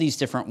for all these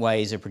different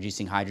ways of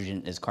producing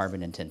hydrogen is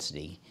carbon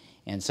intensity.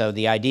 And so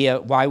the idea,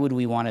 why would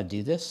we want to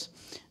do this?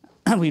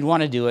 We'd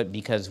want to do it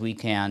because we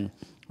can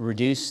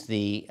reduce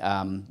the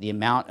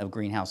amount of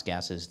greenhouse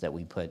gases that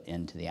we put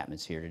into the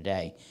atmosphere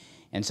today.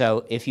 And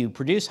so if you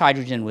produce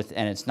hydrogen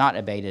and it's not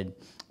abated,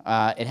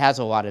 it has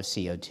a lot of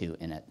CO2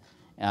 in it.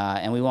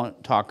 And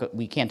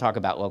we can't talk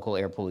about local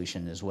air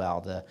pollution as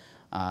well.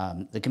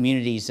 The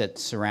communities that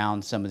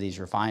surround some of these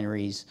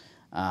refineries,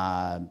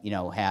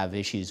 have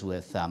issues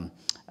with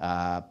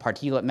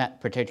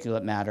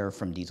particulate matter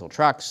from diesel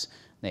trucks.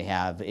 They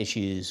have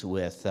issues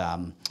with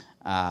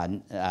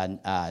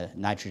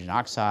nitrogen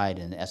oxide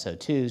and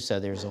SO2, so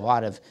there's a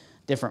lot of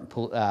different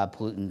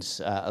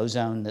pollutants,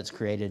 ozone that's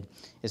created.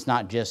 It's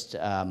not just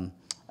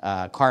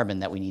carbon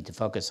that we need to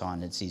focus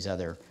on, it's these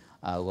other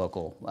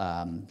local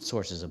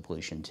sources of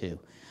pollution too.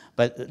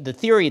 But the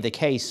theory of the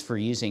case for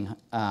using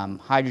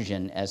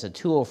hydrogen as a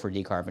tool for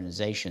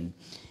decarbonization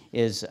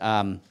is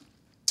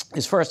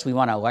first we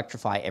want to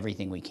electrify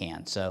everything we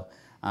can. So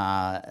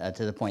to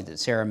the point that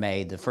Sarah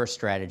made, the first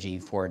strategy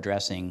for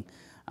addressing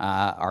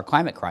our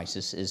climate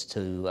crisis is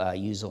to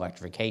use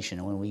electrification.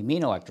 And when we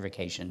mean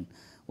electrification,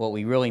 what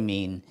we really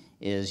mean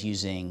is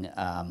using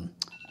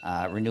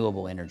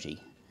renewable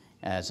energy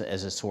as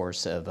a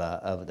source of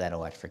that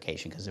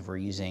electrification. Because if we're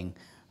using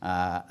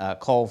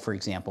coal, for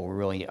example,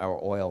 or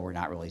oil, we're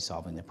not really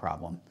solving the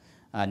problem.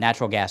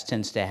 Natural gas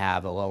tends to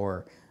have a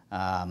lower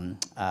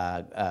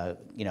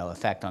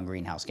effect on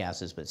greenhouse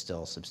gases, but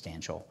still a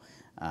substantial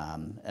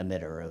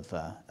emitter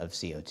of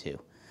CO2.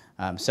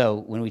 So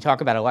when we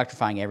talk about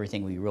electrifying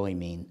everything, we really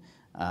mean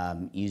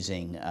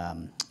using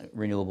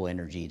renewable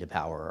energy to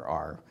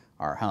power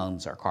our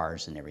homes, our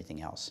cars, and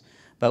everything else.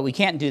 But we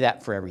can't do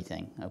that for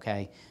everything,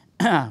 okay?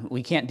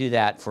 We can't do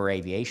that for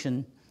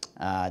aviation.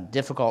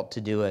 Difficult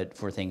to do it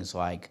for things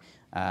like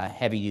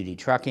heavy-duty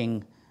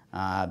trucking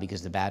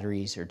because the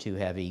batteries are too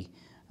heavy.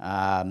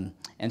 And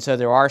so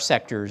there are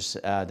sectors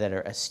that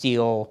are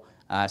steel,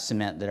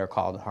 cement, that are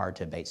called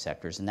hard-to-abate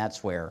sectors, and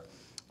that's where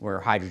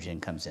hydrogen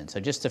comes in. So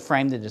just to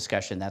frame the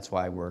discussion, that's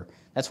why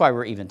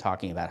we're even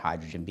talking about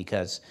hydrogen,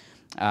 because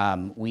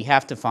we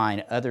have to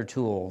find other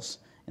tools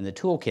in the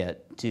toolkit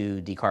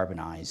to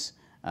decarbonize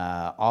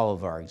all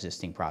of our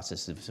existing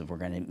processes if we're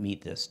going to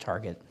meet this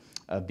target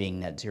of being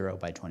net zero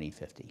by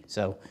 2050.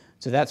 So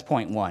that's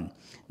point one.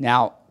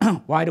 Now,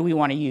 why do we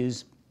want to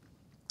use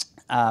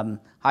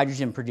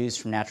hydrogen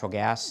produced from natural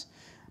gas?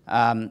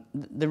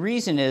 The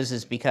reason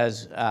is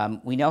because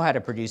we know how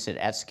to produce it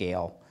at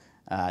scale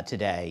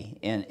today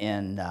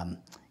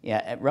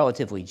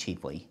relatively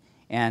cheaply.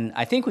 And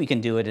I think we can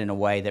do it in a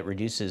way that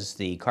reduces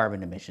the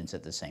carbon emissions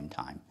at the same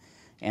time.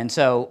 And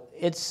so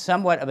it's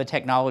somewhat of a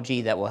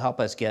technology that will help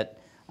us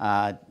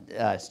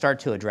start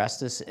to address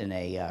this in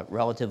a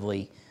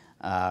relatively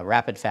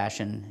rapid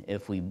fashion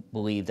if we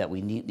believe that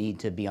we need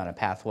to be on a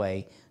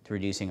pathway to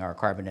reducing our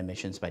carbon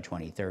emissions by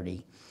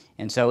 2030.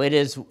 And so it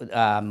is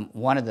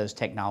one of those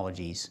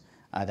technologies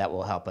that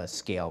will help us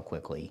scale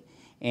quickly.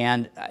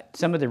 And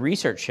some of the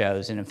research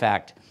shows, and in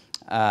fact,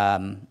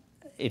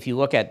 if you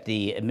look at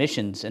the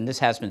emissions, and this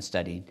has been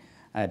studied,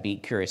 I'd be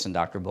curious on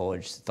Dr.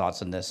 Bullard's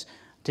thoughts on this.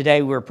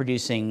 Today we're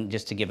producing,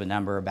 just to give a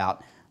number,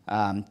 about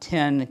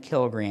 10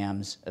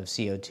 kilograms of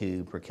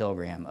CO2 per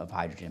kilogram of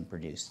hydrogen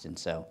produced. And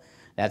so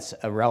that's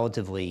a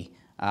relatively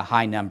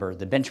high number.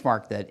 The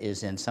benchmark that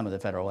is in some of the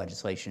federal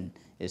legislation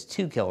is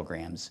 2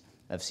 kilograms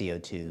of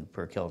CO2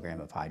 per kilogram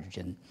of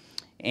hydrogen.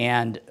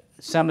 And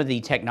some of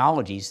the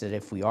technologies that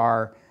if we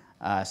are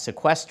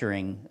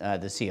sequestering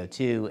the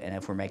CO2, and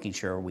if we're making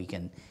sure we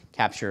can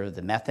capture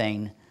the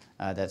methane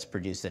that's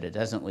produced, that it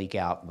doesn't leak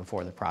out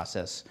before the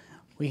process,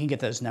 we can get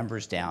those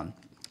numbers down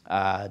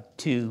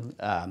to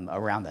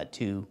around that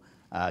 2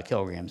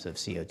 kilograms of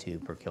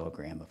CO2 per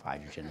kilogram of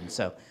hydrogen. And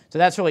so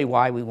that's really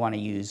why we want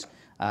to use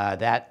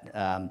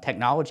that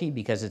technology,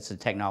 because it's a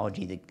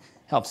technology that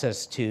helps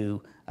us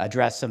to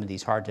address some of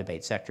these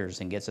hard-to-abate sectors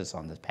and gets us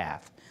on this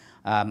path.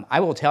 I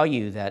will tell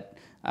you that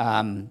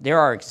there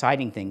are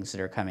exciting things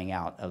that are coming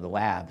out of the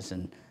labs,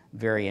 and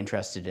very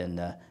interested in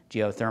the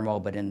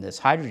geothermal, but in this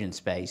hydrogen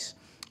space.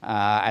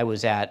 I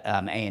was at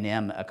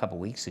A&M a couple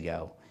weeks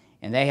ago,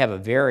 and they have a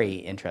very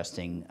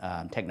interesting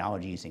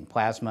technology using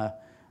plasma,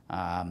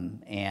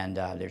 and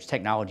there's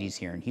technologies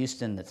here in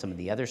Houston that some of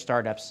the other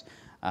startups.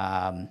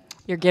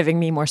 You're giving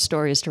me more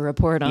stories to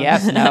report on.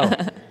 Yes, no.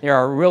 There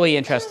are really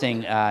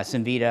interesting,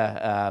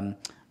 Cemvita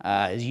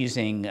is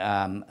using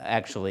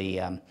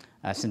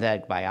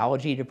synthetic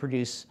biology to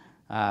produce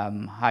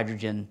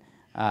hydrogen.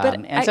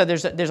 So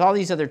there's all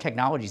these other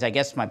technologies. I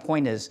guess my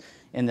point is,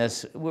 in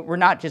this, we're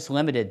not just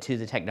limited to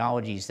the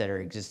technologies that are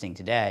existing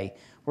today.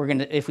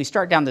 If we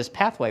start down this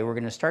pathway, we're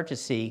going to start to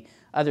see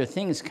other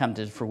things come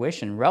to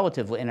fruition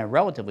in a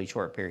relatively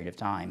short period of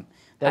time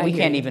that we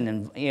can't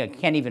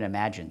even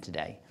imagine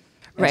today.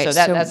 And right. So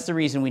that's the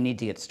reason we need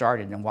to get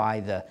started, and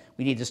why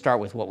we need to start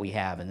with what we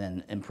have and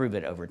then improve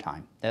it over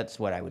time. That's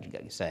what I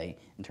would say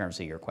in terms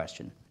of your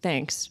question.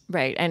 Thanks.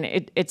 Right. And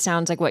it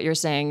sounds like what you're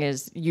saying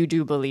is you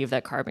do believe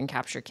that carbon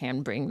capture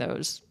can bring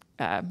those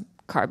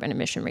carbon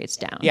emission rates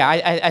down. Yeah,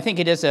 I think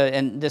it is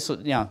it's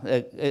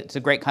a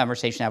great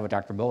conversation to have with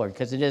Dr. Bullard,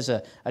 because it is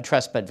a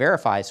trust but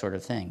verify sort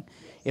of thing.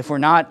 If we're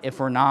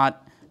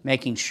not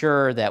making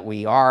sure that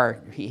we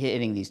are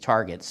hitting these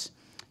targets,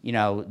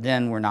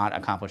 then we're not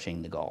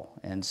accomplishing the goal.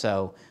 And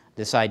so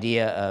this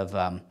idea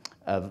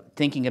of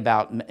thinking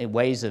about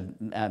ways of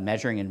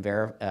measuring and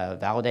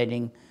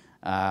validating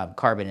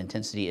carbon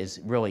intensity is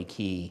really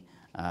key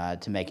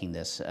to making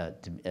this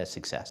a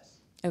success.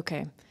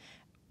 Okay.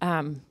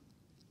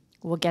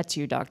 We'll get to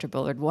you, Dr.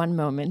 Bullard. One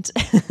moment.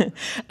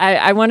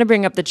 I want to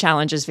bring up the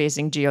challenges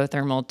facing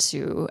geothermal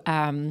too,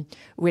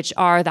 which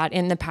are that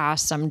in the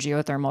past, some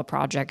geothermal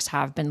projects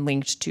have been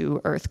linked to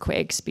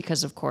earthquakes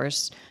because, of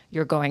course,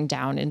 you're going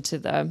down into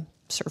the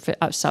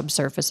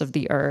subsurface of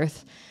the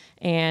earth.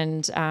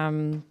 And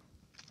some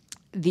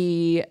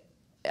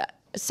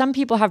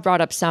people have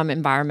brought up some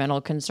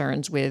environmental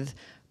concerns with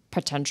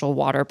potential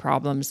water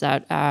problems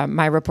that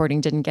my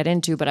reporting didn't get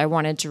into, but I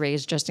wanted to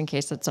raise just in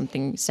case that's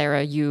something,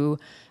 Sarah, you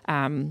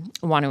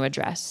want to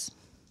address.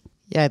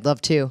 Yeah, I'd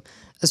love to,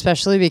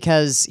 especially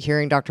because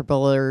hearing Dr.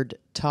 Bullard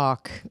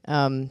talk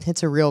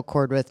hits a real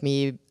chord with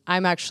me.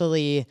 I'm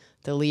actually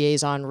the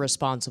liaison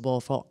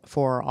responsible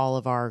for all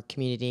of our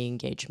community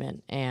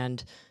engagement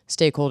and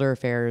stakeholder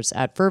affairs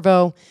at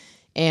Fervo.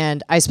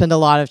 And I spend a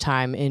lot of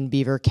time in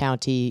Beaver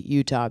County,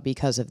 Utah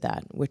because of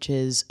that, which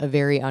is a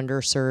very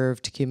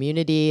underserved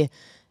community.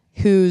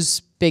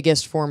 whose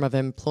biggest form of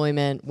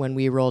employment when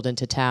we rolled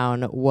into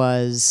town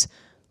was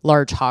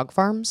large hog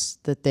farms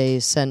that they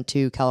sent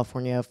to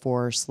California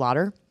for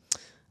slaughter.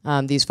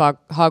 These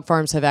hog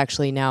farms have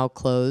actually now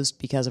closed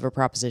because of a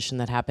proposition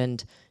that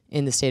happened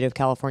in the state of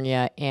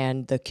California,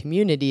 and the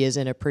community is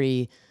in a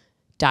pretty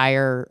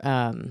dire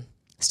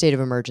state of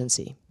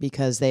emergency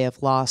because they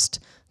have lost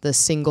the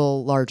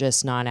single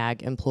largest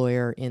non-ag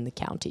employer in the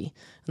county.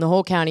 And the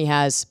whole county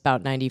has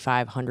about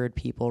 9,500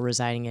 people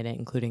residing in it,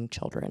 including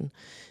children.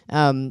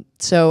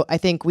 So I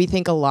think we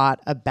think a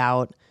lot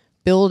about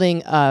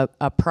building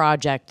a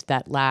project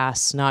that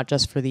lasts not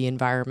just for the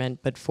environment,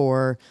 but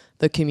for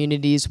the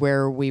communities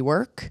where we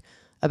work.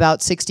 About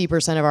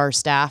 60% of our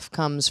staff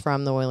comes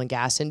from the oil and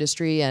gas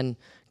industry, and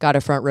got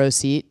a front row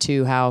seat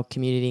to how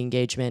community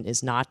engagement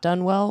is not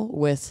done well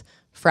with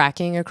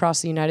fracking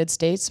across the United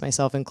States,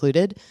 myself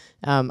included.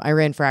 I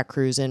ran frack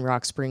crews in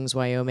Rock Springs,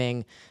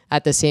 Wyoming.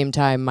 At the same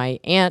time, my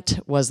aunt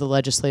was the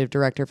legislative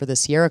director for the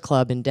Sierra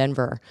Club in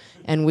Denver,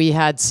 and we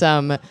had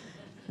some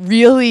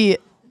really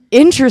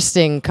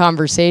interesting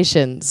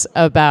conversations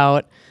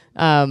about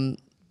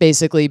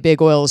basically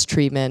big oil's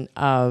treatment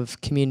of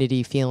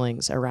community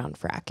feelings around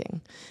fracking.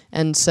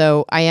 And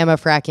so I am a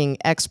fracking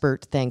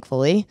expert,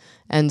 thankfully,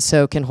 and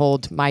so can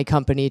hold my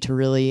company to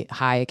really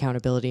high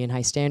accountability and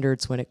high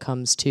standards when it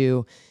comes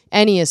to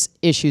any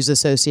issues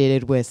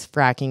associated with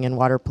fracking and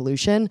water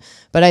pollution.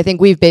 But I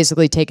think we've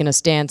basically taken a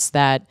stance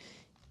that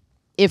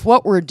if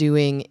what we're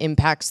doing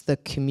impacts the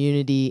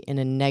community in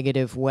a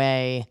negative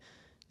way,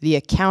 the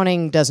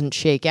accounting doesn't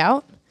shake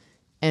out.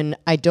 And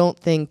I don't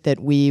think that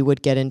we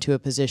would get into a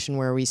position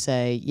where we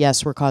say,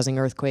 yes, we're causing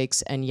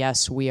earthquakes, and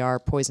yes, we are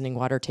poisoning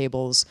water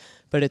tables,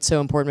 but it's so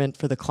important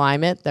for the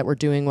climate that we're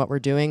doing what we're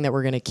doing that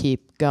we're going to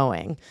keep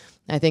going.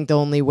 I think the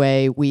only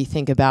way we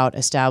think about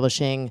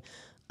establishing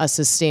a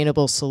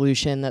sustainable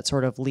solution that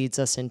sort of leads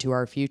us into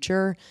our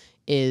future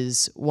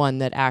is one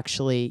that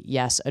actually,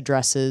 yes,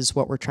 addresses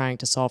what we're trying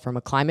to solve from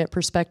a climate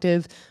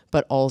perspective,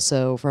 but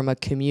also from a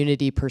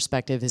community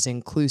perspective is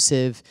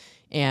inclusive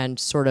and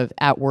sort of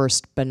at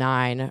worst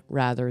benign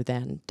rather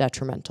than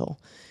detrimental.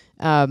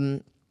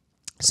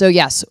 So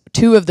yes,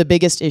 two of the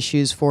biggest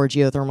issues for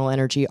geothermal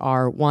energy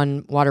are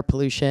one, water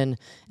pollution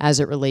as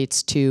it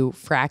relates to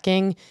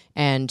fracking,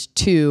 and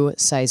two,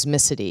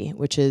 seismicity,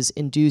 which is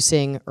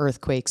inducing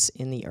earthquakes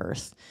in the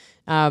earth.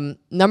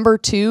 Number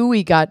two,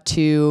 we got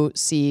to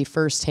see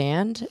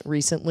firsthand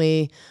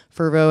recently.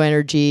 Fervo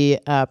Energy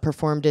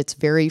performed its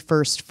very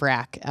first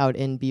frack out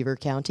in Beaver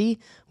County.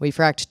 We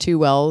fracked 2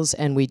 wells,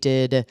 and we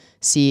did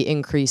see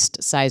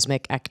increased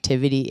seismic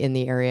activity in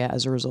the area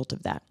as a result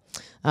of that.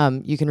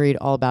 You can read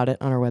all about it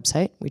on our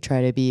website. We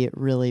try to be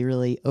really,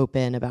 really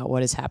open about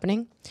what is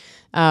happening.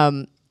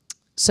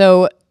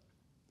 So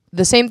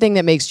the same thing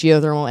that makes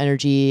geothermal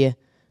energy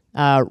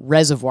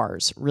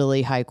reservoirs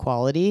really high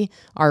quality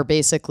are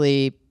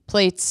basically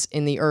plates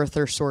in the earth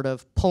are sort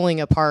of pulling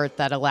apart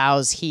that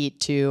allows heat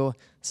to,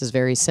 this is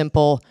very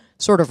simple,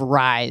 sort of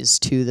rise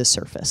to the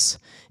surface.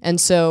 And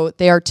so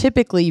they are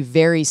typically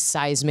very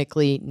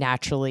seismically,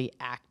 naturally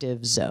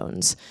active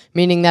zones,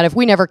 meaning that if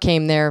we never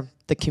came there,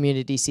 the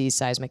community sees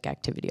seismic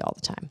activity all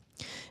the time.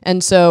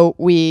 And so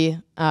we,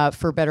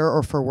 for better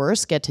or for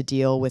worse, get to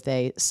deal with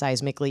a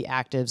seismically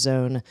active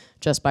zone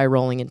just by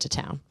rolling into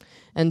town.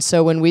 And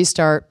so when we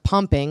start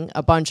pumping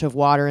a bunch of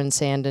water and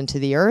sand into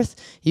the earth,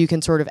 you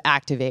can sort of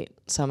activate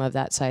some of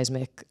that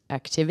seismic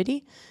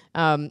activity.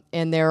 And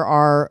there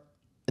are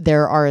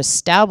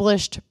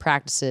established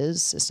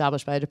practices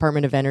established by the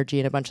Department of Energy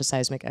and a bunch of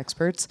seismic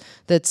experts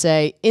that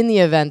say in the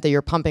event that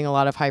you're pumping a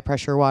lot of high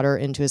pressure water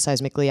into a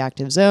seismically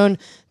active zone,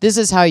 this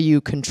is how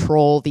you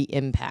control the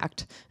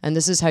impact. And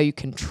this is how you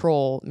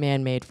control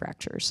man-made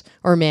fractures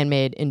or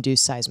man-made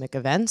induced seismic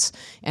events.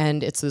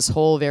 And it's this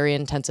whole very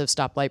intensive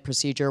stoplight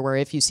procedure where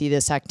if you see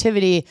this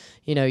activity,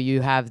 you know,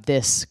 you have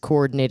this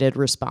coordinated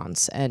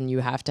response, and you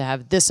have to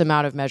have this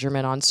amount of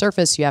measurement on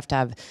surface. You have to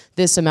have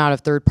this amount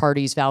of third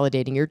parties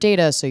validating your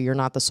data, so you're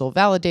not the sole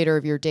validator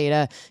of your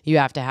data. You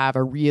have to have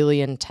a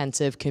really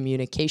intensive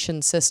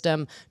communication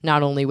system,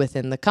 not only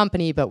within the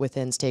company, but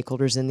within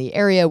stakeholders in the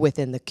area,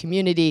 within the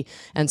community.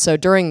 And so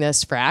during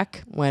this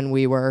frack, when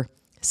we were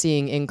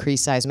seeing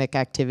increased seismic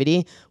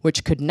activity,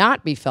 which could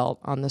not be felt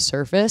on the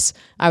surface,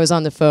 I was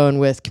on the phone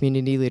with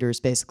community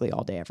leaders basically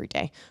all day, every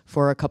day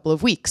for a couple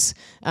of weeks,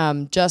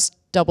 just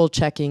double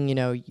checking, you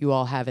know, you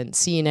all haven't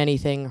seen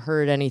anything,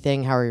 heard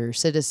anything. How are your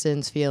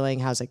citizens feeling?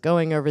 How's it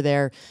going over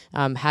there?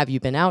 Have you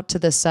been out to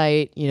the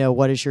site? You know,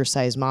 what is your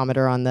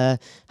seismometer on the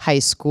high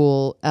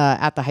school,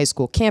 at the high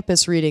school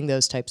campus reading,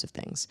 those types of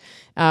things.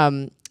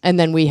 And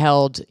then we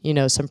held, you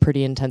know, some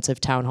pretty intensive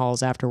town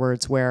halls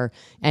afterwards where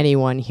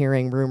anyone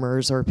hearing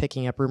rumors or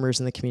picking up rumors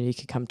in the community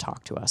could come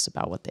talk to us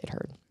about what they'd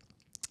heard.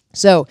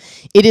 So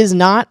it is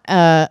not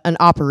an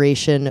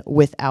operation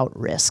without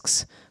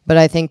risks. But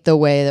I think the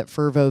way that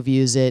Fervo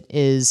views it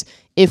is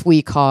if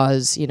we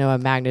cause, you know, a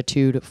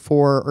magnitude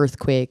 4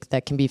 earthquake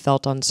that can be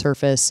felt on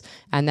surface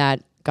and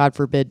that God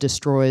forbid,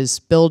 destroys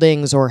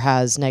buildings or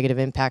has negative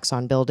impacts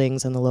on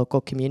buildings and the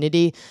local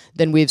community,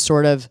 then we've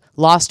sort of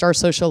lost our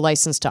social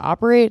license to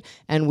operate,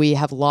 and we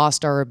have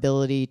lost our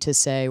ability to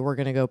say we're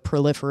going to go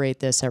proliferate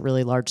this at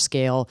really large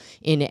scale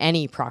in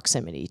any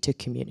proximity to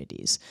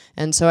communities.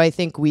 And so I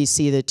think we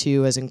see the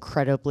two as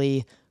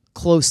incredibly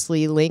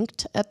closely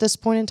linked at this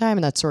point in time,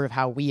 and that's sort of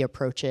how we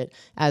approach it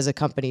as a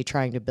company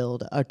trying to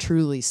build a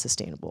truly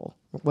sustainable,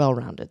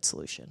 well-rounded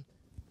solution.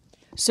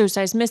 So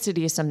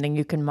seismicity is something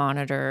you can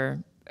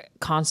monitor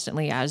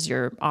constantly as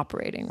you're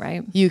operating,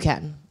 right? You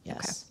can,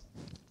 yes.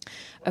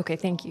 Okay,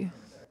 thank you.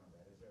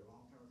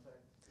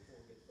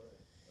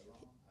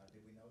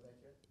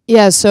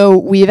 Yeah, so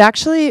we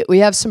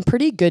have some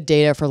pretty good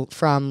data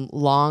from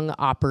long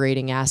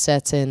operating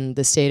assets in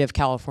the state of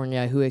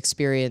California who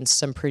experienced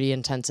some pretty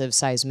intensive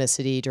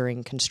seismicity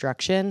during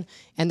construction,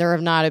 and there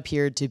have not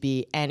appeared to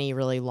be any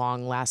really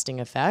long-lasting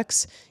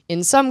effects.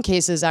 In some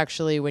cases,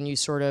 actually, when you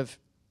sort of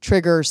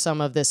trigger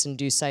some of this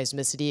induced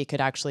seismicity, it could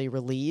actually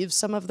relieve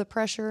some of the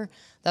pressure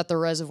that the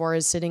reservoir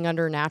is sitting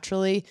under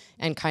naturally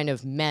and kind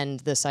of mend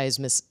the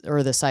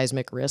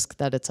seismic risk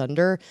that it's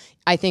under.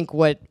 I think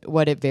what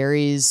it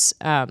varies,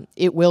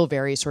 it will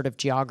vary sort of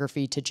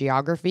geography to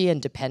geography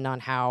and depend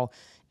on how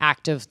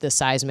active the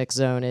seismic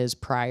zone is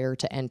prior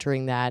to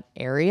entering that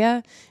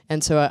area.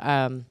 And so,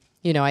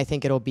 I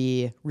think it'll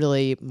be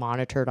really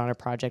monitored on a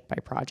project by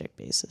project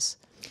basis.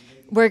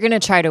 We're going to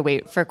try to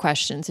wait for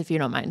questions, if you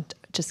don't mind.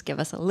 Just give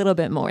us a little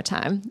bit more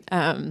time.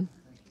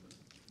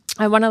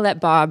 I want to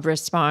let Bob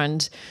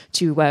respond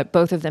to what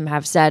both of them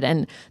have said.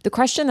 And the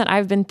question that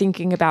I've been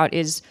thinking about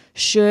is,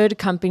 should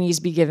companies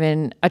be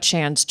given a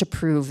chance to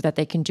prove that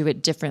they can do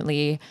it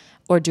differently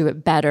or do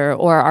it better?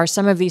 Or are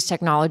some of these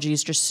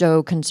technologies just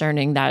so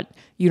concerning that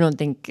you don't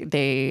think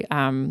they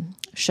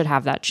should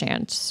have that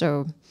chance?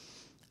 So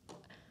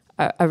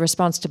a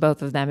response to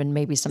both of them and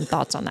maybe some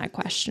thoughts on that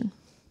question.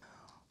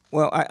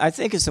 Well, I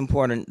think it's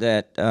important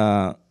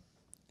that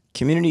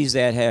communities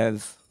that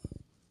have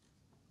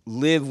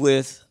lived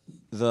with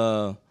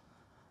the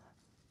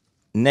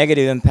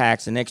negative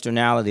impacts and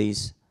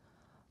externalities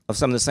of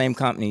some of the same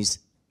companies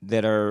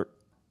that are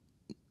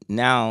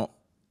now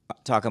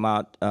talking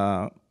about,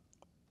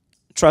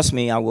 trust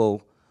me, I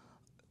will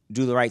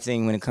do the right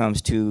thing when it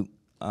comes to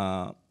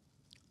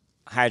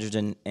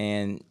hydrogen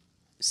and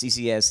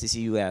CCS,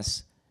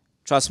 CCUS.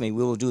 Trust me,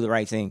 we will do the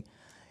right thing.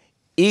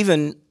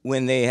 Even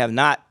when they have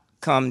not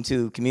come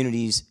to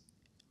communities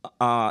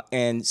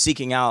and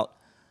seeking out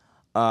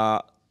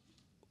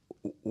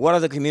what are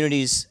the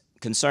community's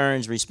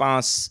concerns,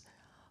 response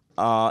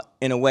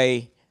in a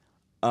way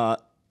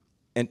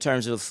in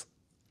terms of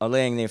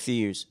allaying their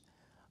fears.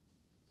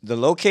 The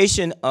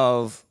location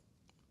of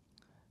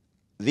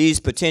these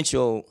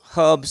potential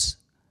hubs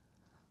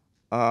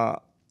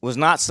was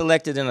not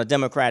selected in a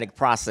democratic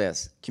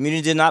process.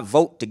 Community did not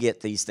vote to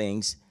get these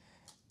things.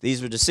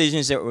 These were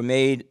decisions that were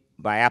made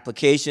by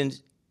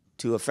applications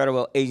to a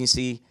federal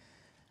agency,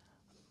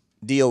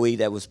 DOE,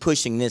 that was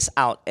pushing this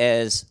out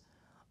as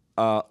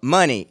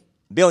money,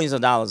 billions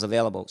of dollars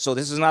available. So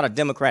this is not a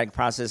democratic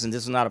process, and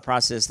this is not a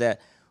process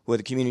where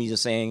the communities are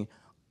saying,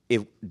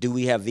 do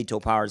we have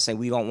veto power to say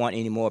we don't want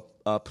any more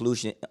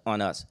pollution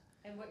on us?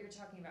 And what you're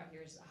talking about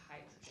here is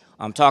hydrogen.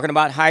 I'm talking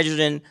about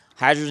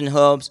hydrogen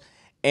hubs,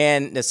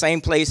 and the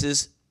same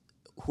places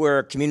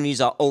where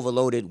communities are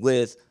overloaded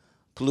with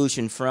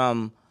pollution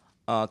from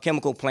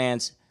chemical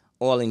plants,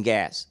 oil and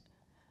gas.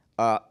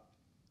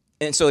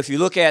 And so if you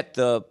look at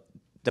the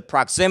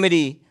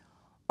proximity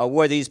of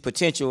where these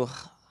potential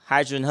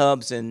hydrogen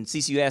hubs and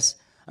CCUS,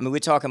 I mean, we're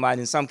talking about,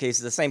 in some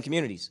cases, the same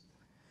communities.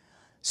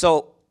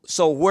 So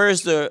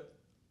where's the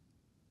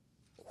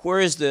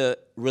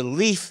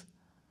relief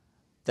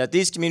that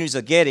these communities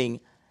are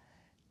getting?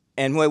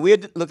 And when we're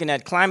looking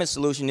at climate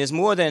solution, there's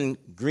more than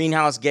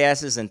greenhouse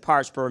gases and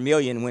parts per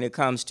million when it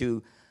comes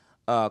to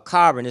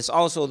carbon. It's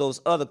also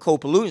those other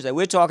co-pollutants that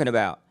we're talking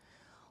about.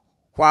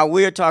 While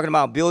we're talking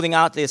about building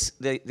out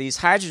these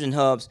hydrogen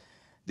hubs,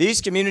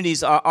 these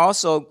communities are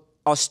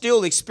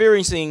still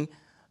experiencing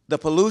the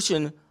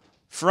pollution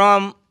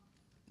from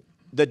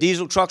the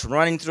diesel trucks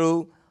running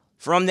through,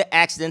 from the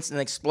accidents and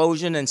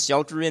explosion and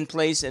shelter in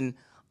place and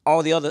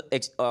all the other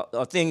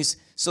things,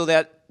 so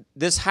that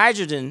this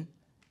hydrogen,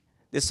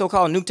 this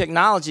so-called new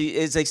technology,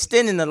 is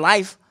extending the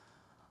life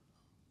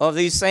of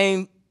these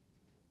same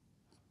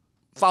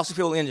fossil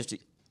fuel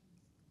industry,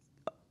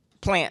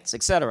 plants,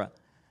 et cetera.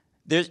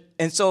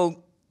 And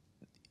so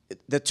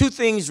the two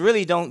things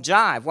really don't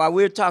jive. While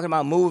we're talking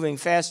about moving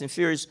fast and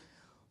furious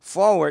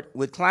forward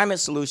with climate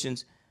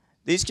solutions,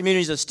 these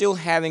communities are still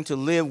having to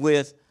live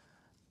with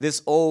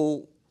this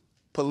old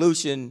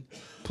polluting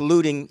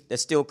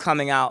that's still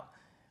coming out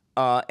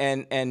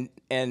and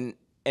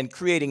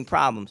creating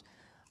problems.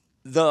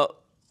 The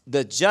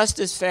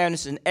justice,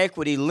 fairness, and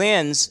equity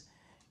lens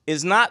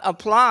is not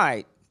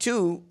applied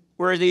to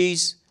where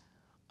these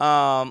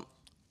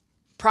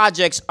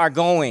projects are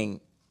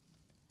going.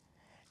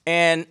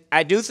 And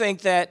I do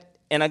think that,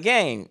 and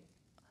again,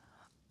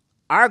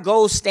 our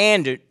gold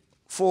standard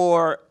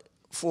for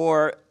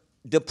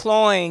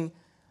deploying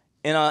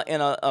in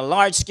a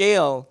large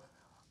scale,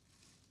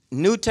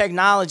 new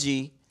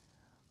technology,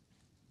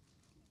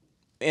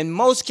 in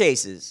most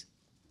cases,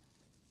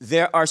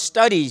 there are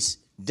studies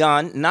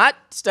done, not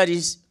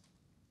studies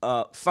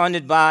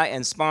funded by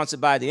and sponsored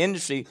by the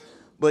industry,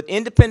 but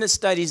independent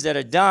studies that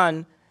are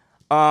done,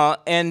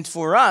 and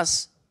for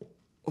us,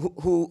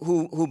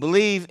 who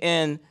believe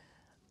in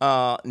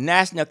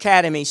National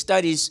Academy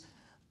studies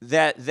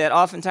that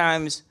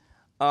oftentimes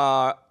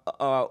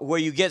where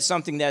you get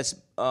something that's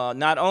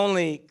not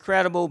only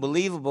credible,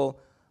 believable,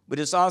 but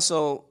it's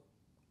also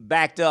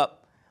backed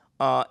up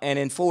and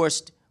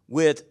enforced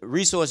with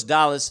resource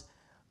dollars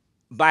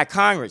by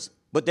Congress.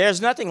 But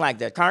there's nothing like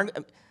that.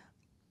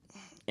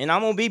 And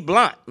I'm going to be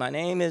blunt. My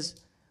name is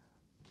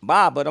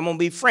Bob, but I'm going to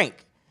be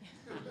frank.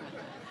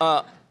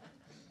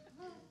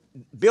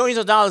 Billions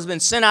of dollars have been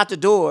sent out the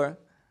door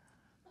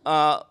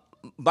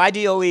by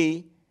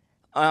DOE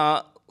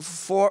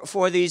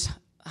for these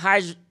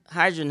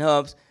hydrogen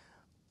hubs,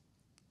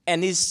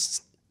 and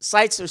these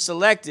sites are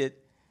selected,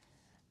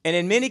 and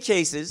in many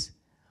cases,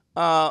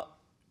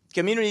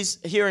 communities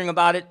hearing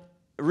about it,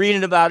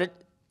 reading about it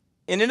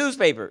in the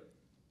newspaper.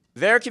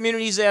 There are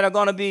communities that are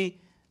going to be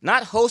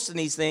not hosting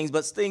these things,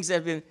 but things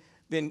that have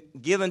been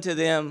given to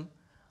them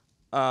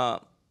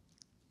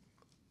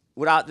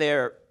without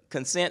their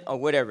consent or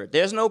whatever.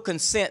 There's no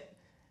consent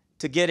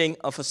to getting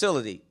a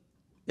facility.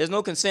 There's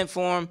no consent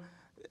form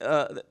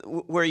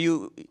where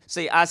you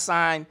say, I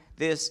sign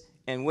this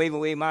and waive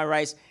away my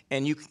rights,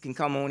 and you can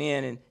come on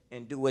in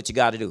and do what you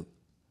got to do.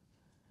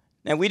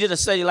 Now, we did a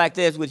study like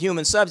this with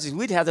human subjects.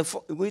 We'd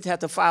have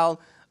to file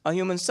a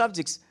human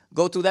subjects,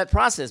 go through that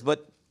process.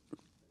 But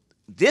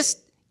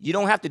this, you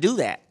don't have to do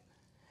that.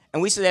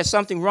 And we say there's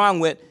something wrong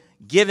with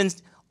giving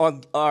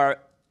or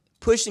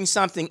pushing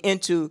something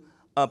into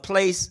a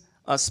place,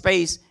 a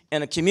space,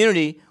 and a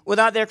community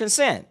without their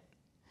consent.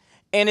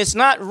 And it's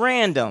not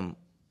random.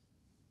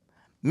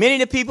 Many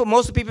of the people,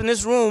 most of the people in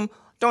this room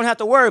don't have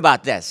to worry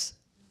about this,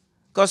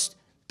 because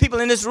people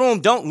in this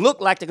room don't look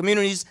like the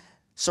communities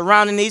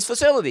surrounding these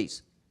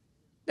facilities.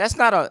 That's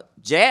not a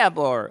jab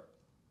or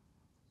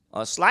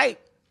a slight.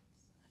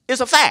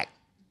 It's a fact.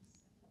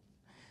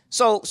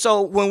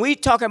 So when we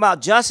talk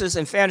about justice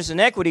and fairness and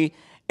equity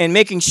and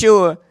making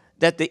sure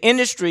that the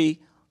industry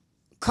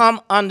come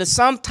under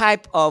some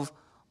type of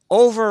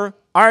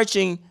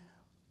overarching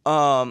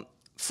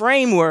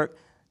framework,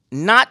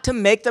 not to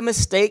make the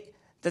mistake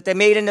that they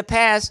made in the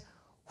past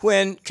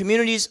when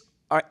communities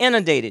are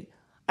inundated.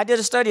 I did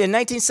a study in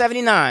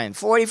 1979,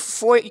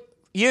 44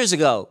 years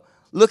ago,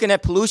 looking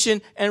at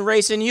pollution and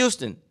race in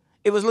Houston.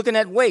 It was looking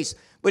at waste.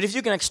 But if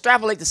you can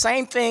extrapolate the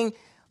same thing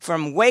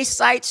from waste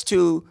sites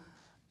to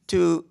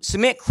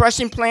cement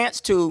crushing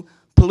plants, to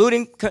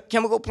polluting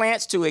chemical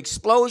plants, to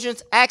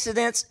explosions,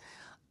 accidents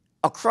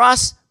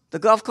across the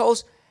Gulf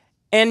Coast,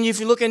 and if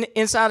you look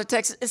inside of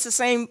Texas, it's the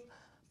same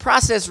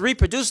process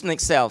reproducing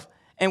itself.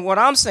 And what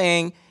I'm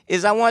saying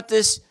is I want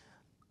this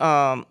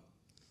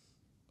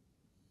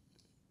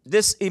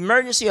this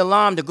emergency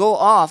alarm to go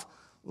off.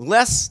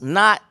 Let's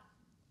not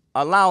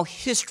allow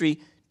history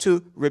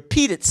to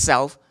repeat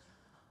itself,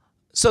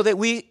 so that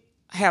we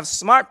have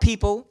smart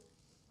people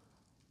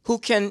who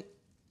can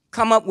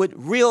come up with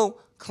real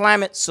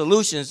climate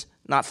solutions,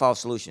 not false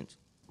solutions.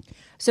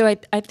 So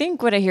I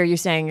think what I hear you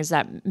saying is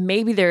that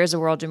maybe there is a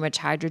world in which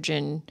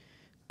hydrogen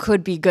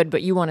could be good,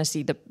 but you want to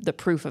see the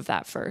proof of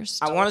that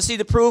first. I want to see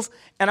the proof,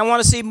 and I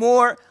want to see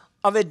more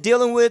of it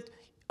dealing with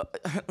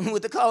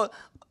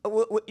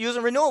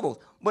using renewables.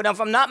 But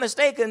if I'm not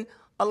mistaken,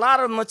 a lot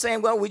of them are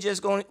saying, well, we're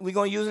going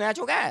to use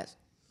natural gas.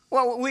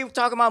 Well, we were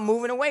talking about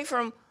moving away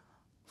from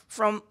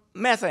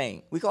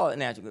methane. We call it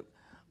natural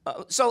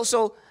gas.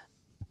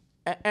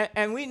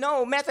 And we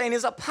know methane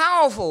is a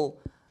powerful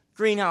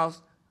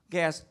greenhouse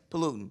gas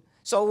pollutant.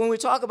 So when we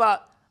talk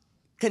about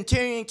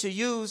continuing to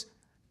use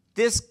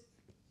this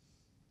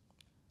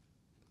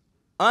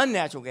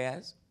unnatural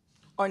gas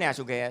or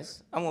natural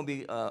gas, I won't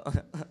be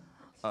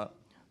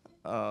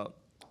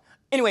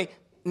anyway,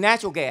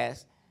 natural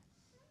gas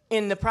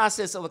in the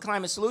process of a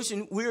climate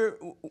solution,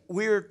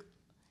 we're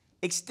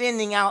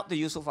extending out the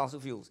use of fossil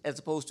fuels as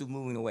opposed to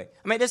moving away.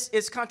 I mean,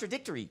 it's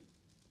contradictory.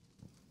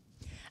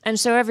 And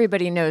so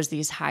everybody knows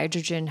these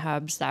hydrogen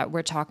hubs that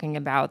we're talking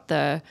about.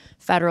 The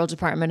Federal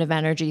Department of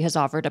Energy has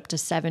offered up to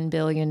 $7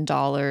 billion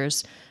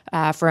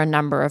for a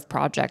number of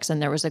projects.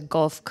 And there was a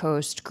Gulf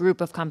Coast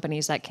group of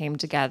companies that came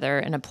together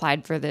and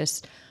applied for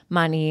this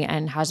money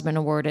and has been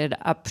awarded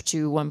up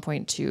to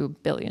 $1.2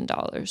 billion.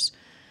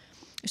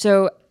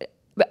 So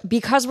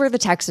because we're the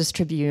Texas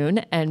Tribune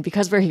and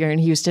because we're here in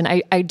Houston,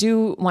 I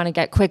do want to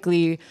get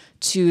quickly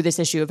to this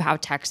issue of how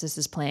Texas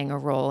is playing a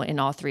role in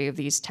all three of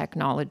these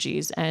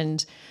technologies.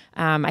 And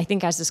I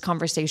think as this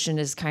conversation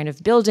is kind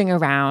of building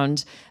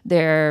around,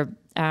 there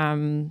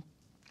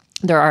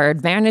are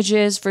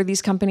advantages for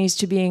these companies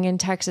to being in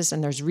Texas,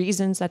 and there's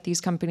reasons that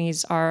these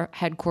companies are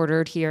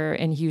headquartered here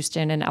in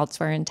Houston and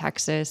elsewhere in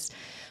Texas.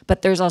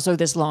 But there's also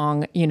this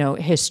long,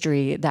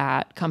 history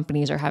that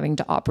companies are having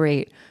to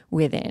operate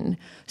within.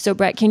 So,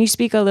 Brett, can you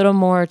speak a little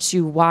more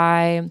to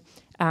why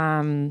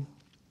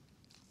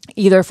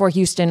either for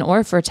Houston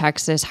or for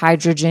Texas,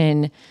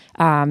 hydrogen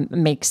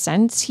makes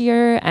sense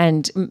here,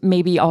 and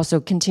maybe also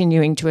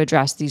continuing to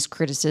address these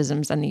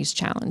criticisms and these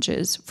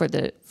challenges for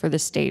the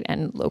state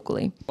and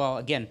locally. Well,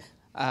 again,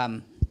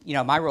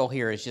 my role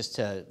here is just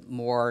to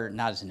more,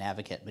 not as an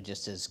advocate, but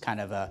just as kind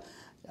of a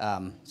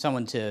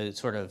someone to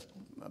sort of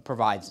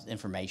provide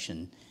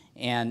information.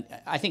 And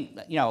I think,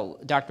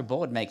 Dr.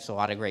 Bullard makes a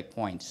lot of great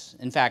points.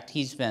 In fact,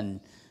 he's been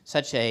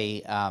such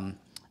an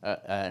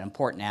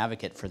important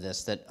advocate for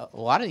this that a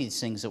lot of these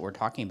things that we're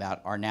talking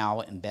about are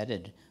now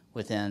embedded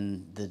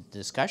within the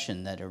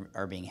discussion that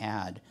are being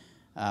had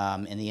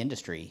in the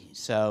industry.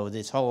 So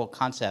this whole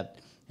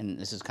concept, and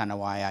this is kind of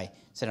why I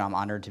said I'm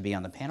honored to be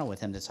on the panel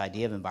with him, this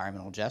idea of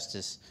environmental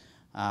justice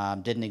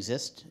didn't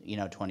exist,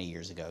 20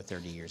 years ago,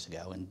 30 years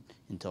ago,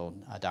 until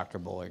Dr.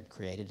 Bullard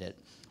created it.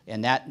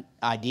 And that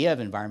idea of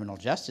environmental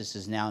justice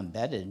is now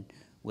embedded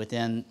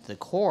within the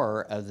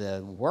core of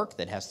the work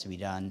that has to be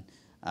done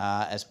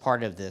as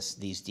part of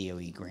these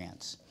DOE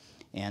grants.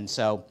 And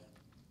so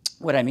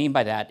what I mean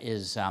by that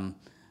is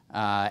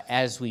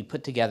as we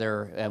put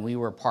together, we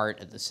were part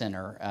at the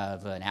center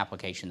of an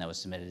application that was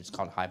submitted. It's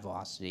called High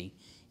Velocity.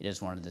 It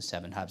is one of the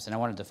 7 hubs. And I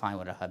want to define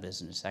what a hub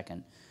is in a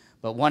second.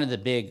 But one of the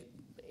big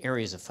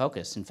areas of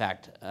focus, in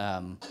fact,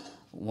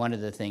 one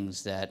of the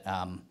things that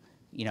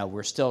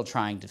we're still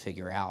trying to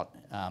figure out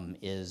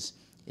is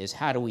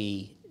how do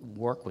we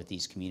work with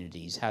these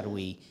communities? How do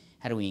we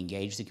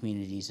engage the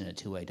communities in a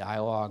two-way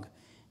dialogue?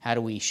 How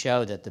do we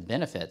show that the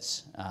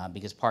benefits,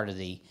 because part of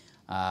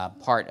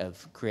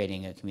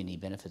creating a community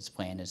benefits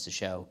plan is to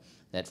show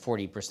that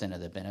 40% of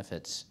the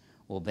benefits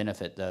will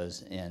benefit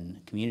those in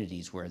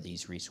communities where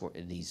these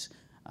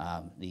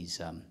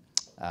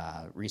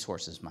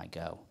resources might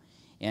go.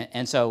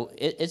 And so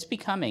it's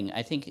becoming,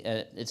 I think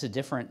it's a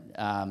different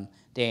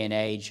day and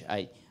age.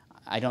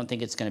 I don't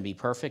think it's going to be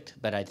perfect,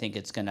 but I think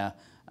it's going to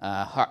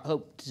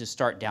hope to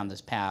start down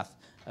this path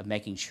of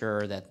making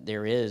sure that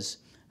there is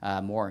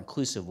a more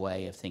inclusive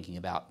way of thinking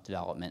about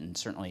development, and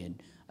certainly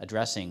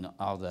addressing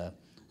all the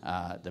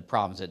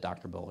problems that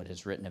Dr. Bullard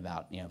has written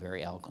about,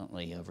 very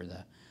eloquently over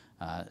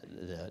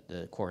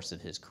the course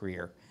of his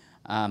career.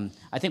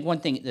 I think one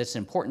thing that's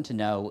important to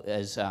know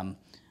is,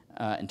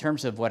 in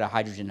terms of what a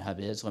hydrogen hub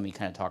is, let me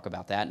kind of talk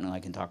about that, and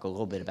I can talk a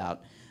little bit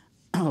about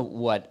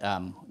what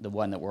the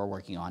one that we're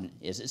working on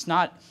is. It's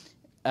not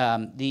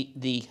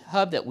the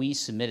hub that we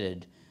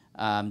submitted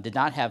did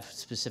not have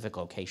specific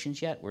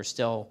locations yet. We're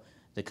still,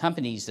 the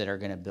companies that are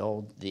going to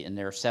build, and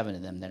there are 7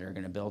 of them that are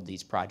going to build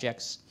these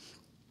projects,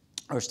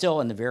 are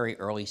still in the very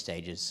early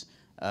stages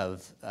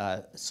of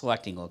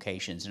selecting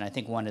locations. And I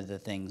think one of the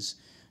things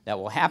that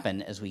will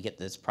happen as we get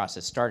this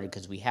process started,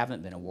 because we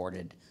haven't been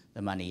awarded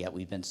the money yet,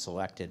 we've been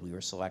selected. We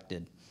were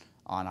selected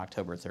on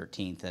October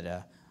 13th at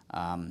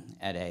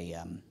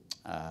an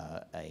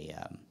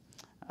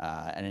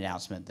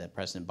announcement that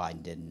President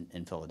Biden did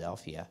in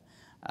Philadelphia.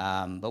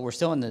 But we're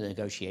still in the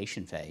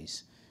negotiation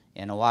phase.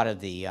 And a lot of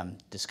the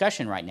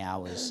discussion right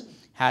now is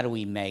how do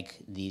we make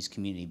these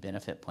community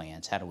benefit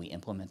plans? How do we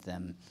implement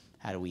them?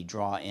 How do we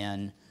draw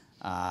in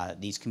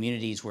these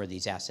communities where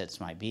these assets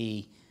might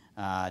be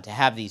to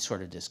have these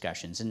sort of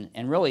discussions?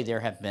 And really there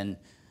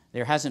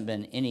hasn't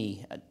been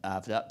any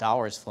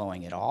dollars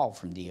flowing at all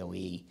from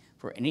DOE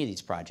for any of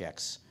these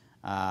projects,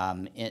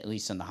 at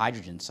least on the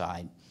hydrogen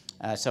side.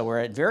 So we're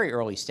at very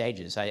early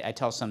stages. I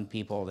tell some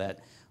people that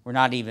we're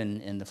not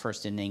even in the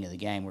first inning of the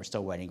game. We're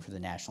still waiting for the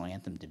national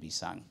anthem to be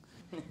sung.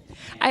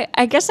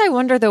 I guess I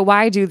wonder, though,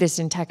 why do this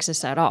in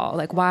Texas at all?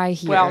 Like, why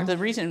here? Well, the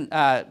reason,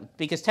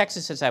 because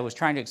Texas, as I was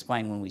trying to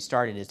explain when we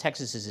started, is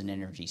Texas is an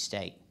energy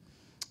state.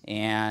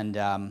 And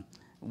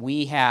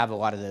we have a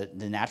lot of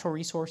the natural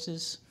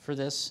resources for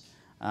this,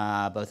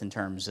 both in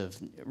terms of,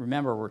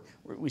 remember,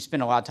 we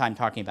spend a lot of time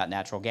talking about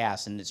natural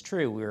gas, and it's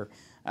true,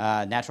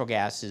 natural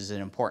gas is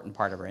an important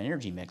part of our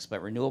energy mix,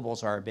 but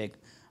renewables are a big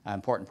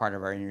important part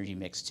of our energy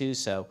mix too.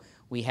 So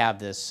we have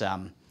this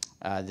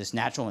this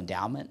natural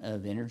endowment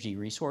of energy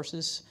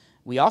resources.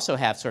 We also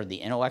have sort of the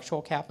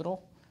intellectual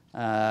capital.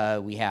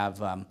 We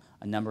have a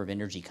number of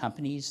energy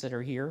companies that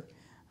are here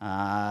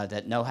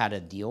that know how to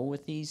deal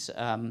with these.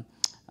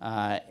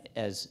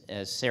 As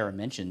Sarah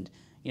mentioned,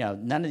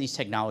 none of these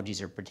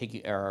technologies are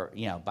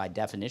by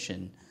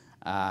definition,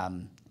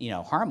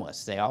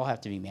 harmless. They all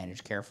have to be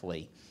managed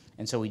carefully,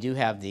 and so we do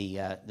have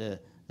the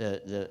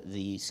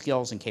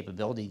skills and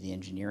capability, the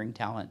engineering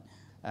talent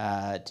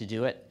to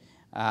do it.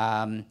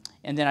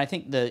 And then I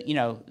think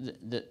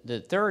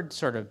the third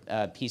sort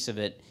of piece of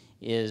it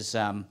is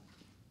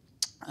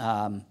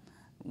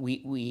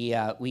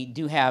we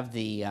do have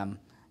the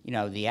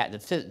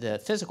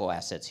physical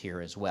assets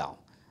here as well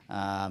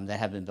that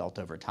have been built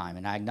over time,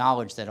 and I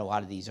acknowledge that a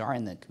lot of these are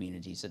in the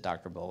communities that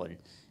Dr. Bullard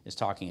is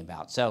talking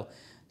about. So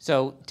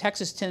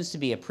Texas tends to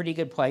be a pretty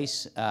good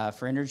place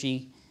for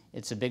energy.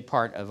 It's a big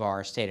part of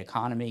our state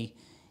economy,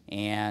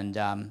 and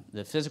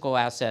the physical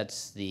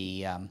assets,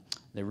 the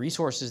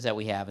resources that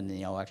we have, and the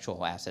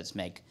intellectual assets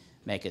make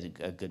it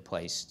a good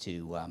place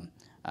to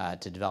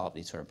develop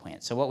these sort of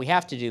plants. So what we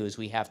have to do is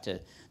we have to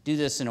do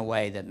this in a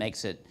way that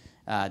makes it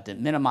that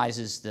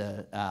minimizes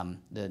the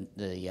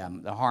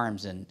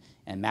harms and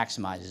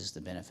maximizes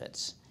the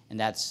benefits. And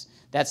that's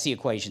the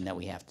equation that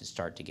we have to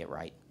start to get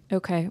right.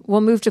 Okay,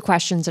 we'll move to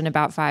questions in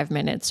about 5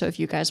 minutes, so if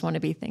you guys want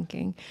to be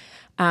thinking.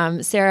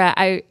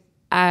 Sarah,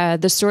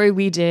 the story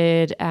we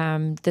did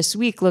this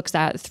week looks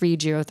at 3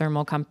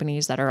 geothermal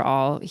companies that are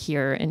all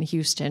here in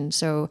Houston.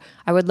 So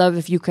I would love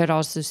if you could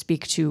also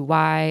speak to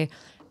why,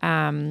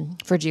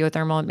 for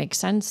geothermal, it makes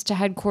sense to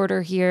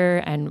headquarter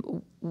here,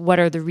 and what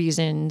are the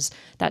reasons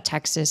that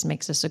Texas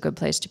makes this a good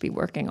place to be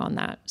working on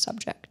that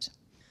subject?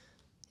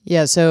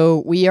 Yeah,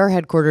 so we are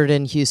headquartered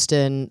in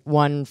Houston,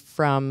 one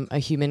from a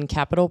human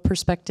capital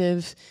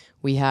perspective.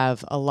 We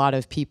have a lot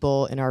of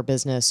people in our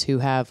business who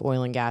have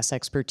oil and gas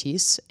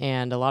expertise,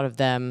 and a lot of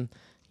them,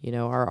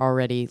 are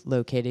already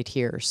located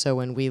here. So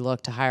when we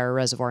look to hire a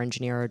reservoir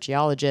engineer or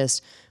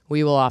geologist,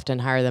 we will often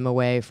hire them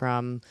away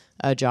from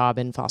a job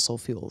in fossil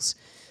fuels.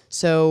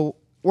 So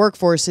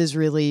workforce is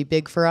really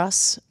big for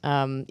us,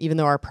 even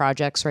though our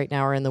projects right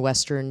now are in the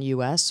western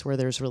U.S., where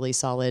there's really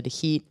solid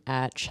heat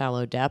at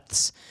shallow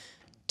depths.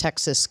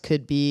 Texas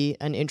could be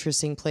an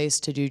interesting place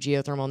to do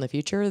geothermal in the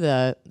future.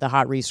 The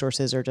hot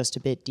resources are just a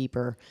bit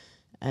deeper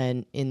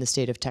and in the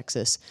state of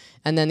Texas.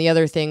 And then the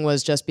other thing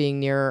was just being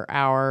near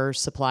our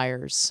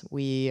suppliers.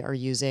 We are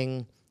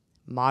using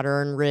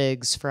modern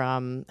rigs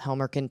from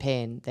Helmerich &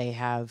 Payne. They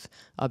have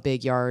a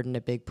big yard and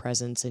a big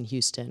presence in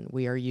Houston.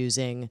 We are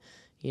using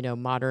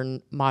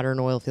modern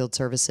oil field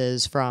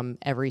services from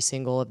every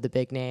single of the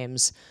big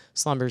names,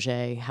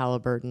 Schlumberger,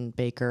 Halliburton,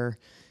 Baker,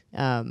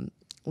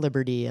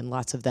 Liberty, and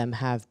lots of them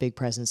have big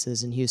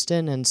presences in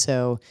Houston. And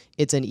so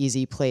it's an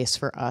easy place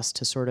for us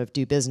to sort of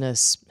do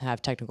business,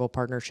 have technical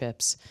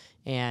partnerships,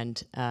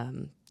 and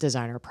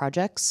design our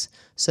projects.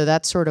 So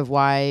that's sort of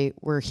why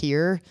we're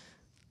here.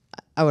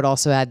 I would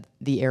also add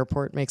the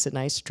airport makes it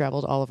nice to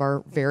travel to all of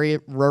our very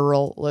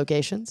rural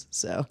locations.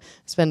 So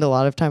spend a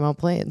lot of time on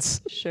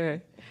planes.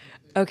 Sure.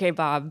 Okay,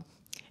 Bob,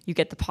 you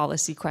get the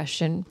policy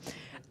question.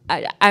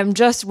 I'm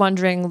just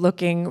wondering,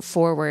 looking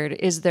forward,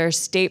 is there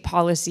state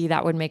policy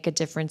that would make a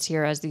difference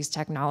here as these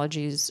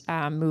technologies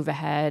move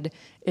ahead?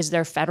 Is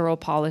there federal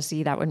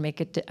policy that would make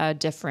a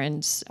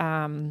difference?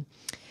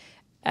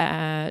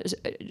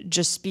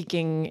 Just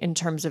speaking in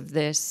terms of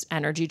this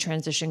energy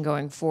transition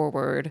going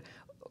forward,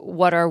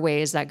 what are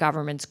ways that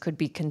governments could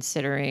be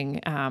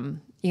considering,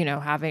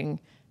 having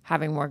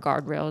more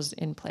guardrails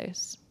in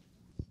place?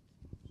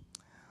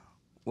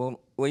 Well,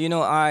 let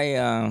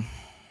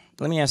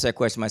me answer that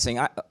question by saying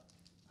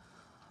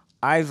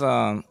I've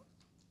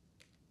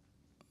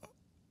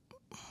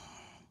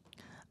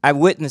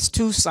witnessed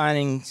 2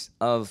 signings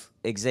of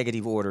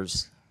executive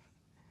orders,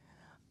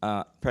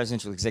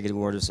 presidential executive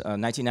orders.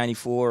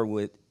 1994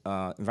 with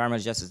Environmental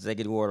Justice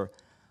Executive Order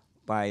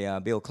by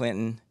Bill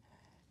Clinton.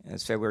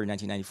 It's February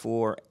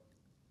 1994,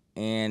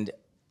 and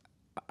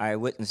I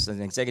witnessed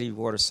an executive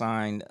order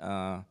signed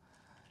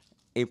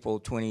April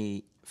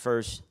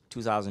 21st,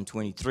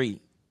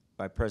 2023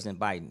 by President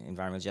Biden,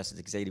 Environmental Justice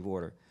Executive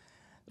Order.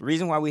 The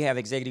reason why we have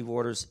executive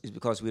orders is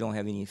because we don't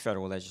have any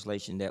federal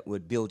legislation that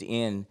would build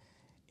in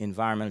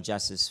environmental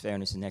justice,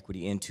 fairness, and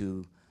equity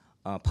into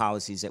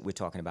policies that we're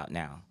talking about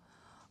now.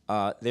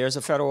 There's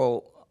a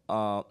federal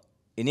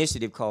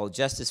initiative called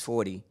Justice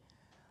 40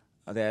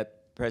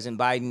 that President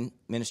Biden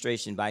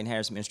administration,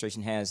 Biden-Harris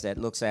administration has, that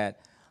looks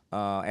at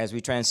as we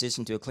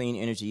transition to a clean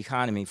energy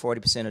economy,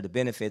 40% of the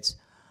benefits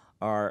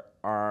are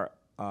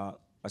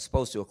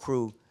supposed to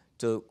accrue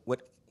to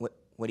what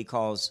he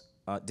calls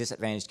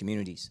disadvantaged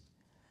communities.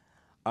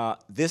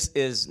 This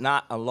is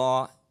not a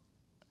law.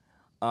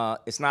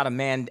 It's not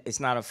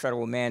a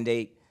federal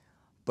mandate,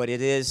 but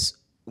it is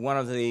one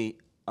of the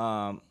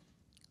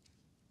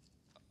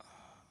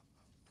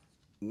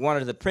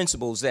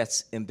principles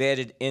that's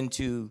embedded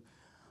into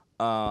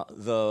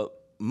the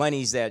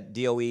monies that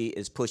DOE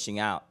is pushing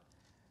out.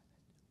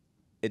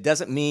 It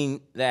doesn't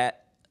mean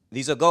that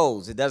these are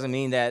goals. It doesn't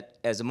mean that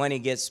as the money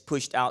gets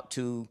pushed out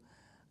to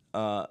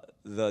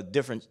the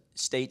different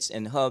states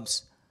and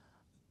hubs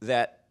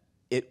that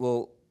it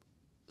will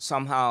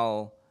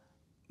somehow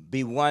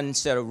be one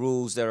set of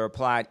rules that are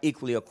applied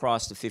equally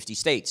across the 50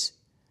 states.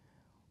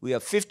 We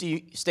have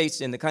 50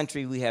 states in the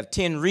country. We have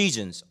 10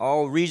 regions.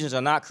 All regions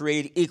are not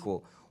created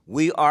equal.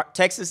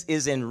 Texas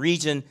is in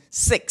Region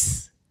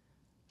 6.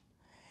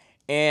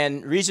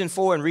 And Region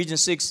 4 and Region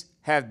 6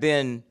 have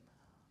been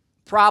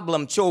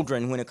problem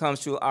children when it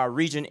comes to our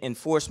region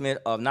enforcement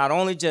of not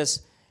only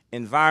just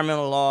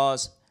environmental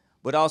laws,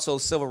 but also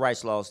civil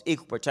rights laws,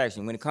 equal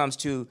protection, when it comes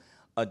to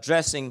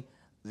addressing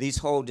these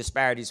whole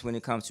disparities when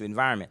it comes to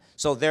environment.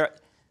 So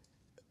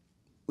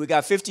we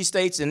got 50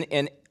 states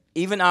and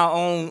even our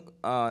own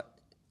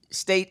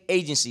state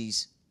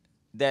agencies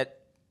that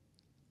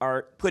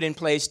are put in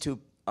place to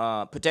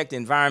protect the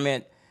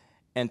environment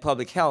and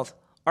public health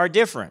are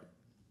different.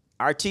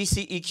 Our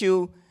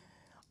TCEQ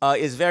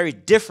is very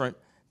different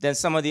than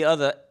some of the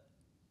other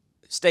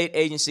state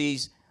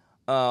agencies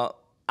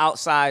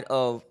outside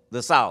of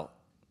the South.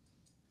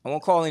 I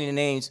won't call any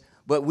names,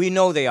 but we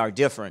know they are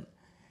different.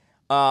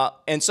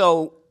 And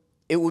so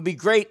it would be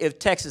great if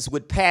Texas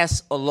would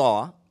pass a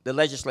law, the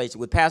legislature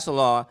would pass a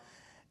law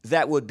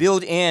that would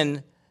build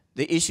in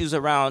the issues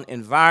around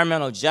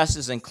environmental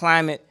justice and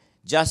climate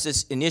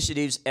justice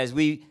initiatives as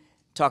we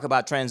talk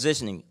about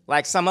transitioning,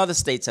 like some other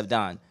states have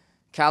done.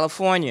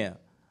 California,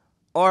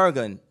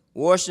 Oregon,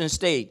 Washington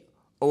State,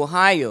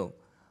 Ohio,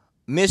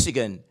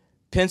 Michigan,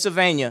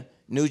 Pennsylvania,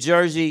 New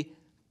Jersey,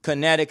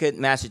 Connecticut,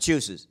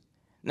 Massachusetts.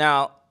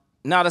 Now,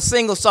 not a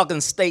single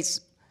southern state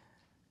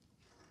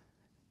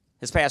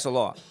has passed a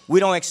law. We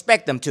don't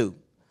expect them to.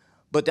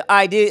 But the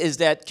idea is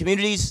that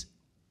communities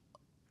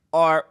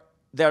that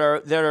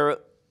are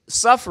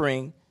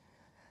suffering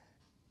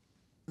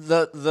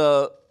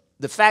the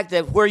fact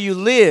that where you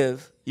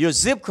live, your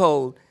zip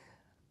code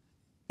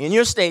in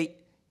your state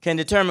can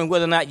determine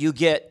whether or not you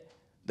get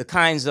the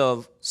kinds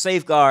of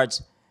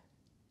safeguards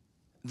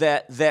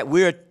that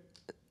we're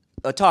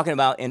talking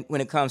about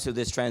when it comes to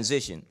this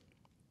transition.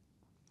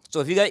 So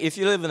if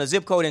you live in a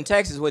zip code in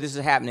Texas where this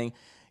is happening,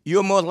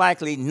 you're more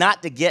likely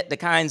not to get the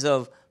kinds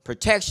of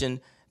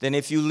protection than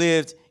if you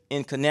lived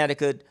in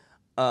Connecticut,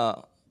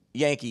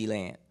 Yankee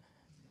land.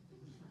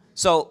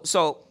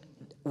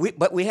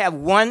 But we have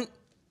one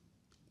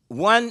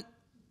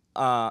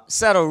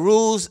set of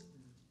rules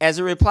as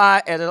it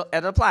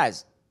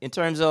applies in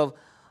terms of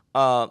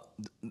the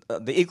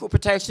Equal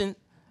Protection,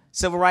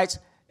 Civil Rights,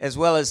 as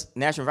well as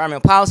National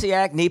Environmental Policy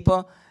Act,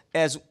 NEPA,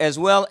 as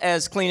well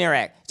as Clean Air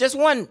Act. Just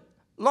one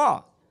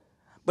law.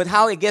 But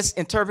how it gets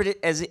interpreted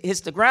as it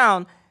hits the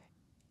ground,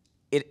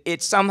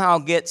 it somehow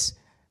gets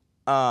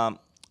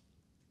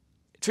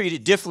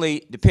treated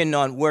differently depending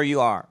on where you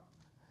are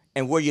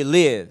and where you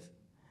live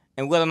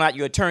and whether or not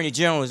your attorney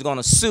general is going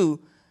to sue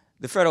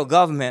the federal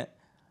government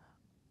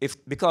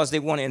because they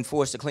want to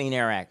enforce the Clean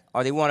Air Act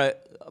or they want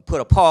to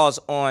put a pause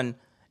on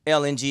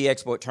LNG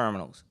export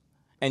terminals.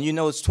 And you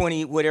know it's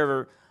 20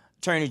 whatever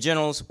attorney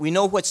generals. We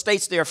know what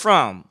states they're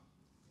from.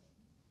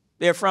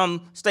 They're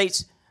from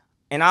states,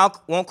 and I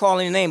won't call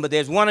any name, but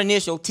there's one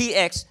initial,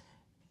 TX.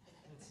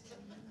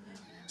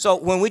 So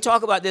when we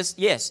talk about this,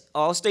 yes,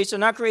 all states are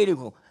not created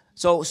equal.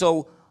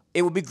 So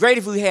it would be great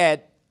if we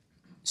had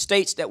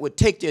states that would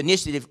take the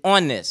initiative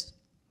on this.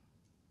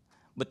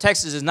 But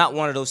Texas is not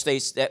one of those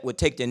states that would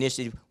take the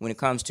initiative when it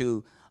comes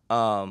to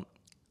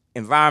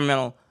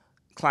environmental,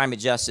 climate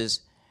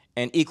justice,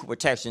 and equal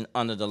protection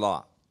under the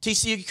law.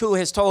 TCEQ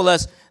has told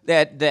us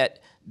that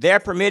their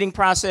permitting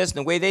process and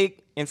the way they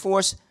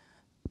enforce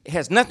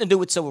has nothing to do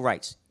with civil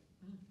rights.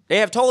 They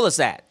have told us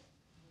that.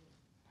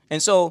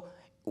 And so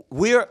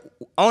we're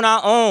on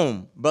our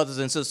own, brothers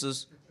and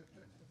sisters.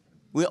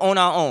 We're on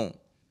our own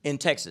in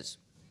Texas.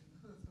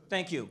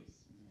 Thank you.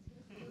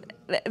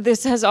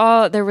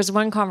 There was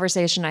one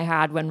conversation I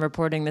had when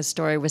reporting this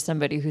story with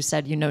somebody who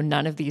said,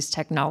 none of these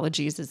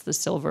technologies is the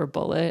silver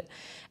bullet.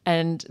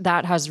 And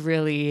that has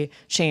really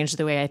changed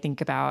the way I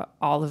think about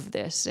all of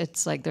this.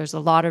 It's like there's a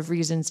lot of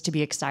reasons to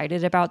be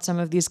excited about some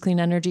of these clean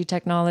energy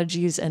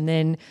technologies. And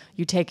then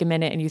you take a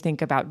minute and you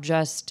think about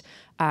just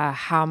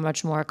how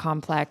much more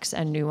complex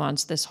and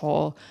nuanced this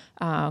whole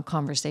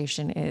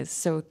conversation is.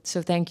 So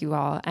thank you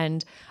all.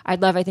 And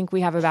I think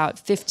we have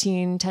about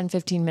 10,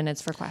 15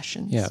 minutes for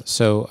questions. Yeah,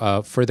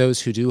 so for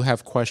those who do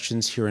have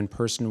questions here in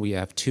person, we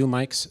have 2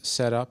 mics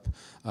set up.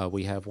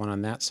 We have one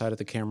on that side of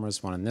the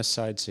cameras, one on this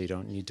side, so you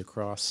don't need to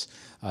cross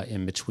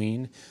in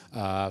between.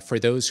 For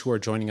those who are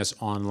joining us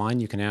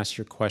online, you can ask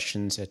your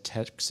questions at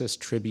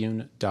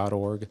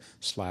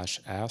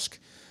texastribune.org/ask.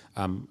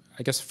 I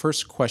guess the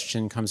first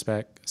question comes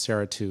back,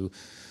 Sarah, to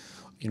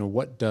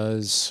what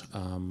does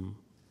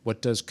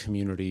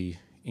community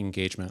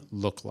engagement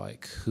look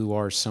like? Who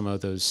are some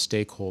of those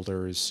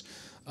stakeholders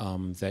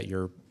that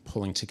you're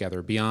pulling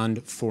together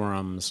beyond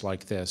forums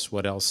like this?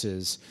 What else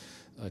is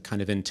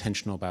kind of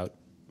intentional about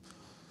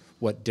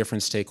what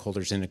different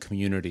stakeholders in a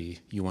community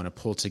you want to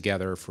pull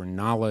together for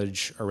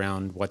knowledge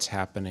around what's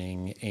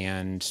happening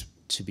and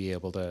to be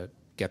able to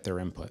get their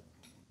input?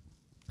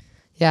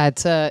 Yeah,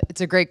 it's a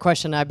great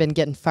question. I've been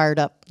getting fired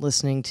up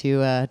listening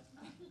to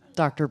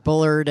Dr.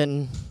 Bullard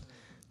and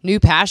new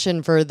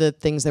passion for the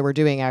things that we're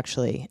doing,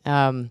 actually.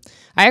 I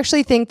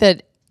actually think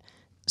that,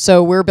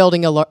 so we're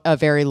building a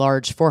very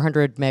large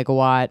 400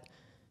 megawatt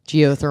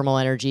geothermal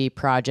energy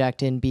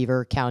project in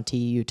Beaver County,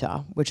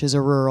 Utah, which is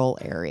a rural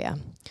area.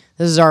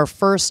 This is our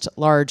first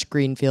large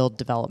greenfield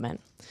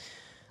development.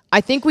 I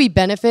think we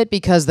benefit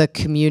because the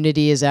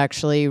community is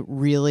actually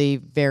really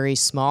very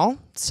small.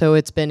 So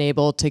I've been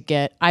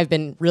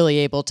really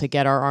able to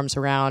get our arms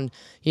around,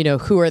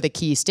 who are the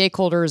key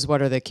stakeholders, what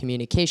are the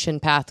communication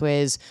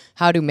pathways,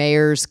 how do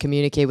mayors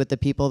communicate with the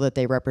people that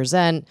they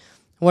represent,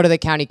 what are the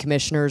county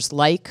commissioners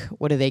like,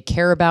 what do they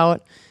care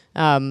about,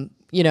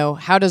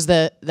 how does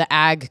the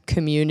ag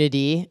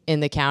community in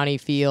the county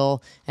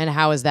feel, and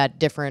how is that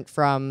different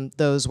from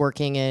those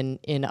working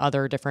in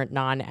other different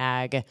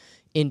non-ag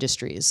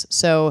industries?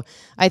 So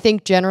I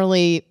think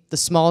generally the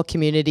small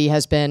community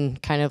has been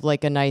kind of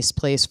like a nice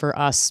place for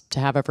us to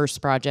have a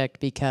first project,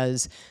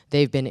 because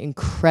they've been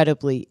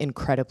incredibly,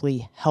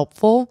 incredibly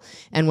helpful.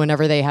 And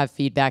whenever they have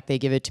feedback, they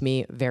give it to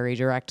me very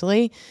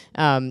directly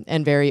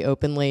and very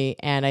openly.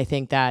 And I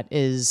think that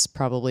is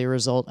probably a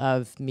result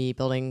of me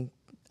building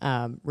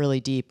really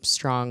deep,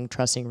 strong,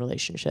 trusting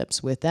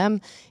relationships with them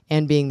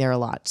and being there a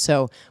lot.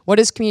 So what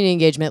does community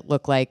engagement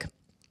look like?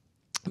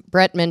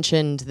 Brett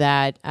mentioned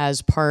that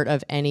as part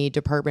of any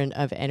Department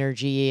of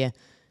Energy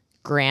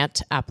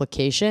grant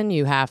application,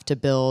 you have to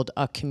build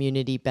a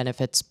community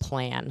benefits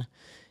plan.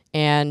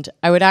 And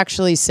I would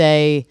actually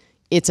say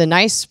it's a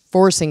nice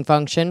forcing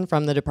function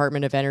from the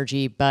Department of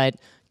Energy, but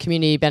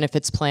community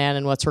benefits plan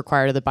and what's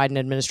required of the Biden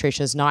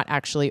administration is not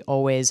actually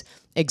always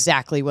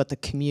exactly what the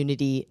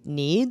community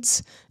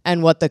needs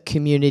and what the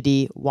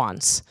community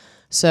wants.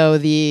 So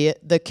the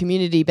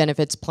community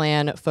benefits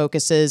plan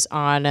focuses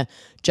on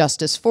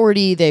Justice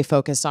 40. They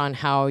focus on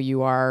how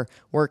you are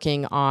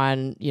working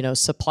on,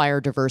 supplier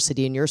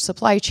diversity in your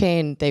supply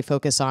chain. They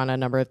focus on a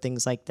number of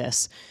things like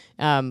this.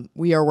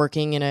 We are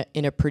working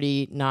in a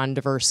pretty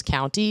non-diverse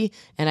county,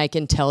 and I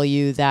can tell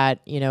you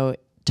that,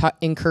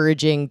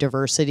 encouraging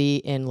diversity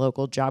in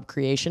local job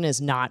creation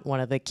is not one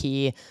of the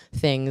key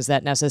things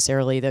that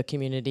necessarily the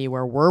community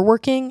where we're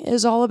working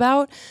is all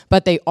about,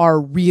 but they are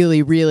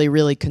really, really,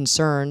 really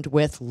concerned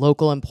with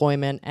local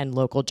employment and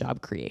local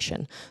job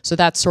creation. So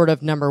that's sort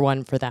of number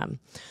one for them.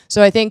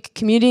 So I think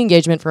community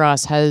engagement for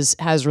us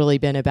has really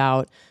been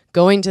about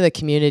going to the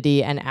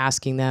community and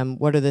asking them,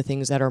 what are the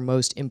things that are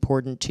most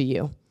important to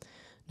you?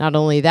 Not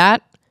only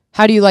that,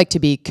 how do you like to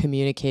be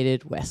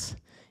communicated with?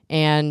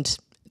 And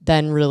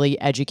then really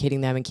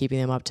educating them and keeping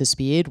them up to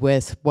speed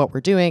with what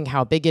we're doing,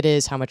 how big it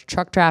is, how much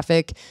truck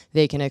traffic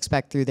they can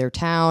expect through their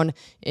town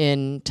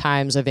in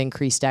times of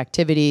increased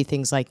activity,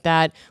 things like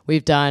that.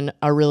 We've done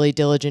a really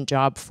diligent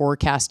job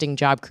forecasting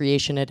job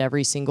creation at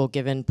every single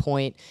given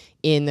point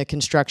in the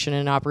construction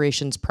and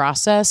operations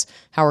process,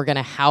 how we're going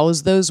to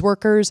house those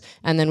workers.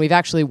 And then we've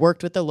actually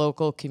worked with the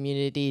local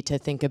community to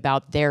think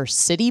about their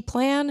city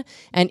plan.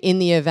 And in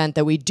the event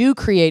that we do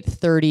create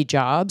 30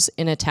 jobs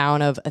in a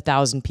town of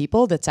 1,000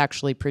 people, that's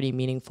actually pretty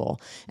meaningful.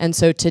 And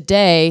so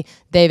today,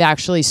 they've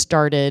actually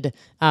started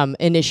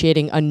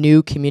initiating a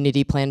new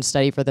community plan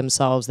study for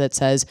themselves that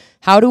says,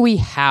 how do we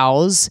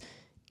house,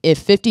 if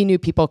 50 new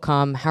people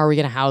come, how are we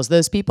going to house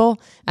those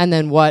people? And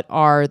then what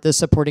are the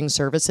supporting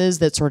services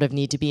that sort of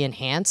need to be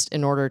enhanced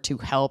in order to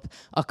help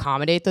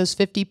accommodate those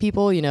 50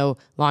 people,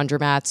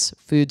 laundromats,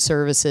 food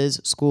services,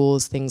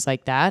 schools, things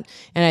like that.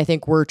 And I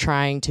think we're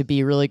trying to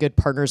be really good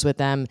partners with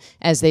them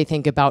as they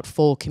think about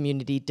full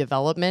community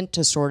development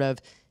to sort of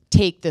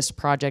take this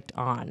project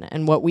on.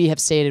 And what we have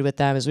stated with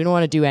them is we don't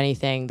want to do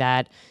anything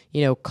that,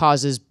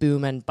 causes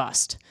boom and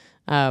bust.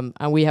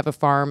 And we have a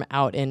farm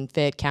out in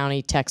Fayette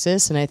County,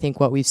 Texas, and I think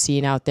what we've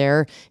seen out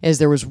there is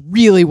there was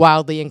really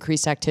wildly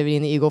increased activity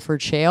in the Eagle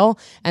Ford Shale,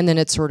 and then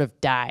it sort of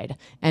died.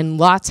 And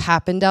lots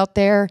happened out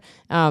there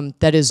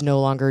that is no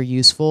longer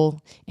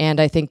useful, and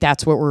I think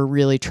that's what we're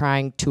really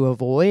trying to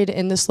avoid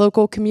in this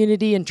local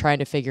community and trying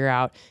to figure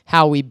out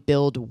how we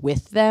build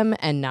with them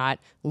and not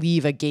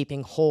leave a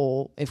gaping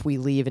hole if we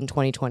leave in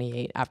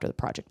 2028 after the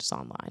project is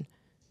online.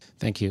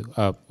 Thank you.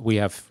 We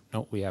have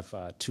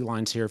two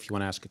lines here. If you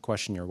want to ask a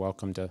question, you're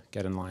welcome to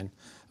get in line.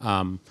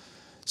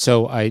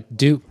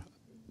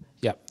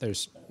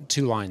 There's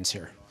two lines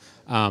here.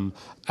 Out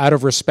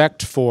of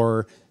respect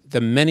for the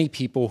many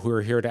people who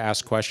are here to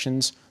ask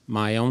questions,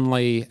 my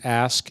only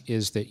ask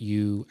is that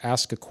you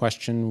ask a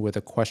question with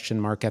a question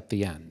mark at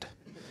the end.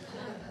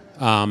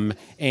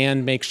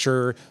 And make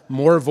sure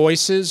more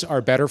voices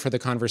are better for the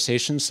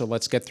conversation, so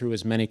let's get through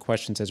as many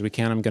questions as we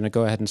can. I'm going to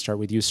go ahead and start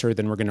with you, sir,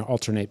 then we're going to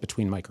alternate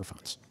between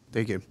microphones.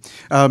 Thank you.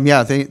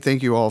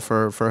 Thank you all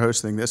for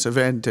hosting this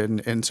event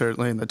and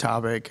certainly in the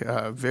topic,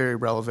 very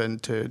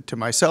relevant to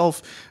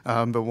myself,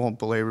 but won't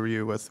belabor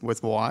you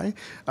with why.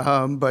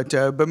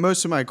 But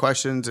most of my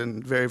questions,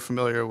 and very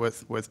familiar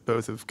with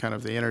both of kind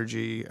of the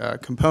energy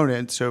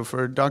component. So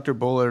for Dr.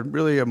 Bullard,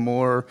 really a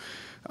more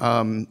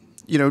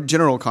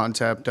general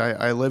concept.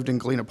 I lived in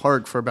Galena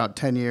Park for about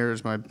 10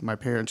 years. My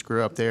parents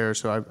grew up there,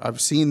 so I've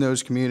seen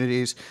those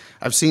communities.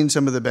 I've seen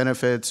some of the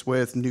benefits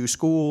with new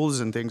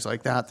schools and things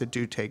like that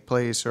do take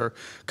place or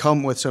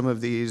come with some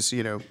of these,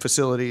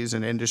 facilities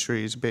and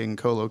industries being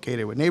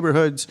co-located with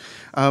neighborhoods.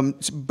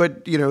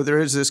 But there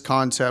is this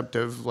concept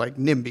of like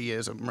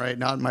NIMBYism, right?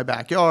 Not in my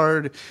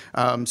backyard.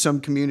 Some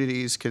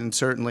communities can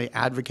certainly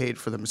advocate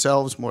for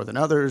themselves more than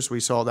others.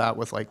 We saw that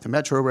with like the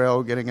Metro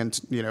Rail getting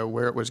into,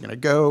 where it was going to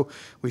go.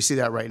 We see see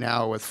that right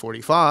now with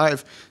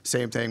 45,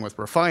 same thing with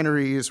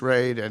refineries,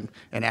 right? And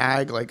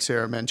ag, like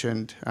Sarah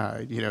mentioned,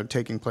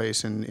 taking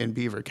place in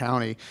Beaver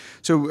County.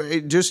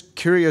 So just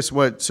curious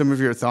what some of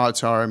your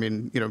thoughts are. I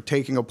mean,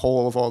 taking a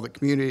poll of all the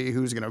community,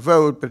 who's going to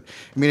vote, but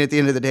I mean, at the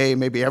end of the day,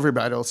 maybe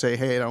everybody will say,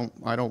 hey,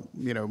 I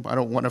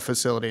don't want a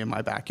facility in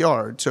my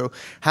backyard. So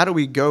how do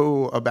we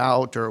go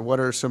about, or what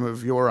are some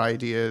of your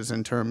ideas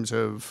in terms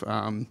of,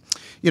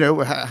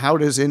 how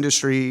does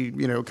industry,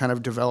 kind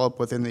of develop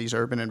within these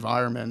urban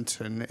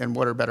environments, and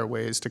what are better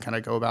ways to kind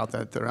of go about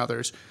that than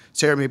others?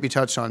 Sarah maybe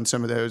touched on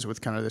some of those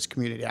with kind of this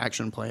community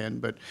action plan,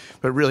 but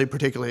really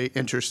particularly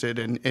interested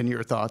in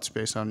your thoughts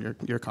based on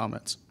your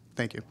comments.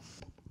 Thank you.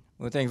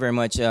 Well, thank you very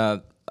much.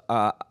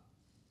 I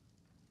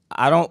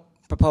don't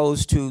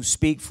propose to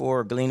speak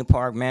for Galena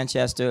Park,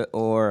 Manchester,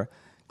 or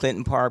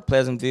Clinton Park,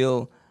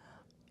 Pleasantville,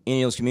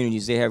 any of those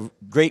communities. They have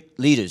great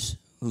leaders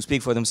who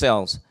speak for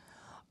themselves.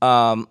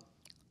 The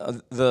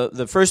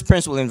first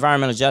principle of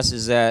environmental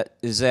justice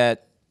is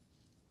that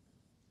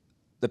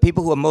the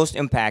people who are most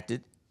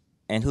impacted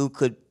and who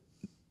could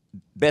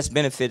best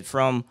benefit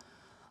from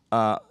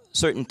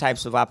certain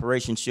types of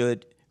operations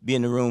should be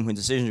in the room when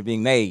decisions are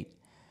being made,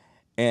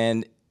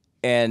 and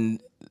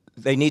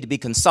they need to be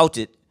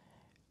consulted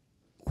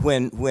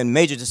when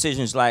major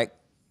decisions like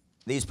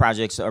these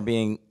projects are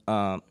being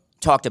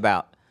talked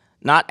about,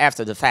 not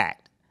after the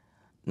fact,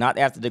 not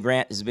after the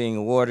grant is being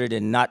awarded,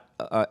 and not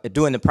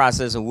during the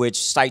process of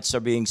which sites are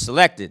being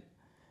selected.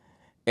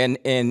 And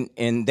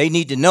they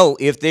need to know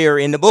if they're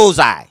in the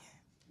bullseye.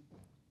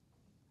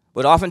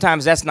 But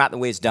oftentimes that's not the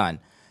way it's done.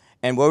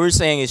 And what we're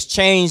saying is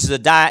change the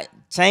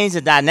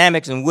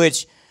dynamics in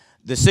which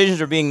decisions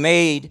are being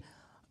made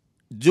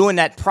during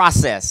that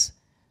process,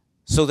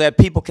 so that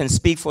people can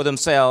speak for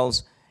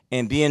themselves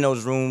and be in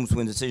those rooms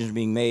when decisions are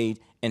being made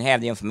and have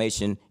the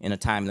information in a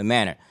timely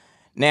manner.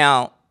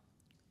 Now,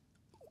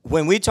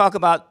 when we talk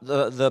about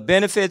the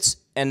benefits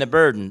and the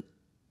burden,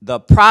 the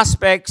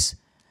prospects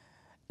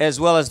as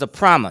well as the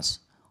promise,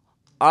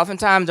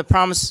 oftentimes the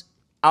promise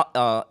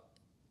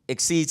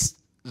exceeds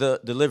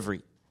the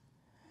delivery.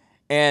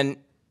 And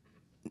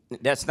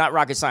that's not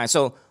rocket science.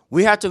 So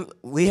we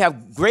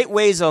have great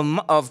ways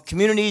of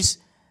communities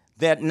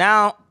that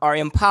now are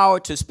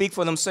empowered to speak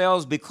for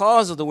themselves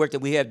because of the work that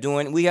we have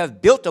doing. We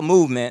have built a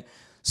movement.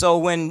 So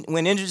when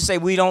individuals say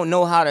we don't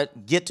know how to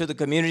get to the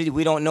community,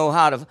 we don't know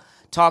how to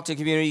talk to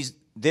communities,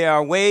 there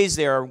are ways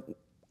of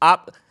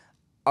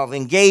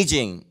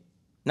engaging,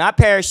 not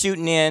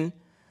parachuting in,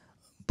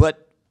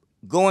 but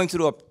going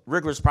through a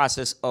rigorous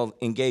process of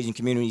engaging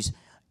communities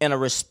in a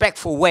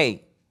respectful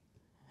way.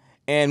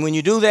 And when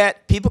you do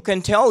that, people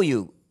can tell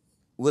you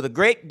with a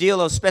great deal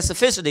of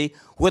specificity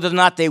whether or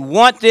not they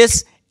want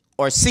this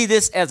or see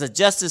this as a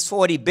Justice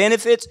 40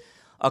 benefits,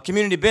 a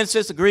community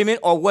benefits agreement,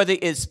 or whether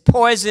it's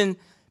poison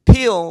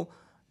pill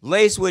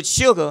laced with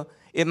sugar.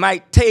 It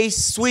might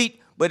taste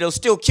sweet, but it'll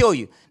still kill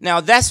you.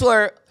 Now, that's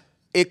where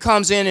it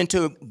comes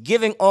into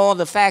giving all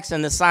the facts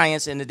and the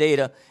science and the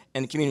data,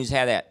 and the communities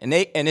have that. And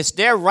it's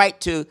their right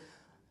to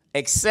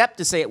accept,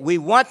 to say, we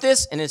want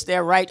this, and it's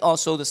their right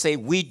also to say,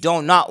 we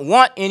do not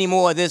want any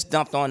more of this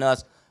dumped on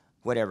us,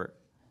 whatever.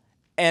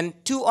 And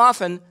too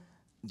often,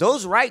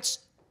 those rights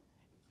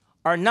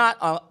are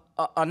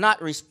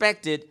not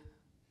respected.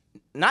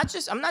 I'm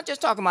not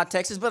just talking about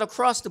Texas, but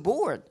across the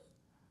board,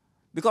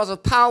 because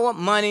of power,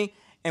 money,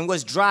 and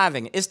what's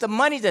driving it. It's the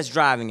money that's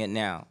driving it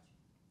now.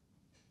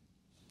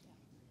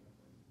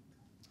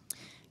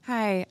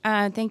 Hi,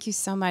 thank you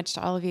so much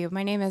to all of you.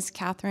 My name is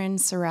Catherine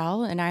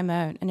Sorrell, and I'm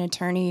an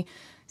attorney,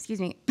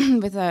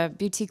 with a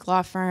boutique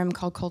law firm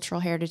called Cultural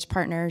Heritage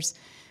Partners.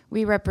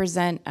 We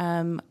represent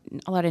a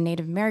lot of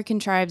Native American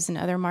tribes and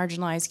other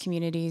marginalized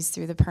communities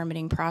through the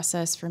permitting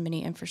process for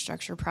many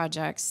infrastructure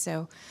projects.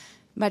 So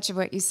much of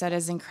what you said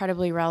is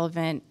incredibly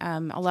relevant.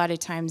 A lot of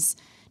times,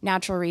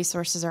 natural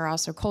resources are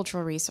also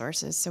cultural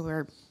resources, so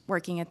we're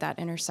working at that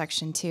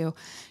intersection too.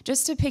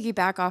 Just to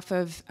piggyback off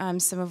of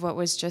some of what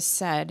was just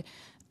said,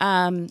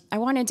 I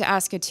wanted to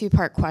ask a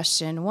two-part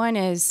question. One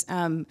is,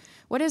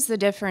 what is the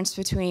difference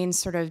between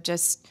sort of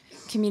just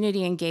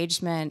community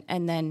engagement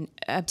and then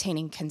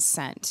obtaining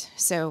consent?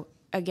 So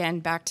again,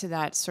 back to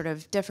that sort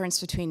of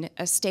difference between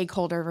a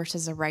stakeholder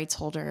versus a rights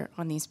holder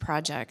on these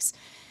projects.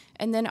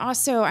 And then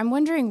also, I'm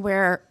wondering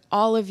where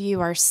all of you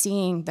are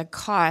seeing the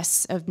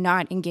costs of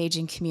not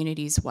engaging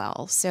communities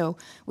well. So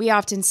we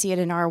often see it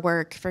in our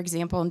work, for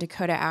example, in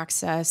Dakota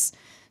Access.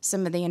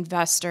 Some of the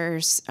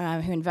investors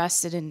who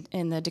invested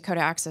in the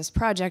Dakota Access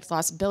project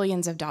lost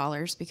billions of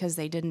dollars because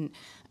they didn't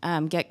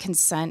get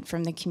consent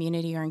from the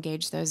community or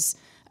engage those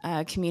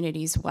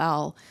communities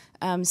well.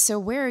 So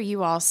where are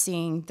you all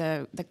seeing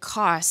the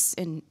costs,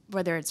 and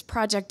whether it's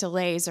project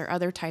delays or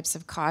other types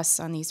of costs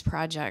on these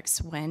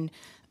projects when,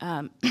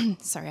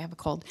 sorry, I have a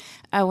cold,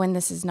 when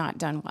this is not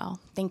done well?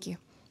 Thank you.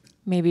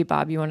 Maybe,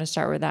 Bob, you want to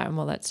start with that, and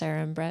we'll let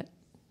Sarah and Brett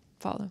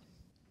follow.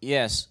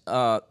 Yes.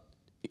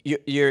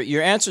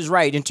 Your answer is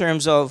right in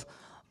terms of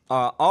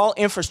all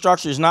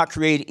infrastructure is not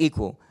created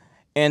equal,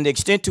 and the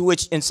extent to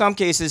which, in some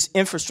cases,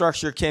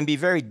 infrastructure can be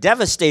very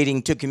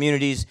devastating to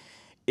communities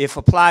if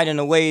applied in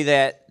a way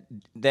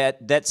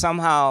that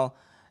somehow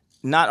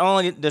not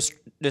only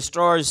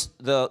destroys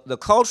the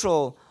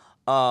cultural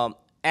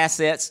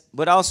assets,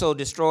 but also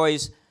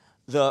destroys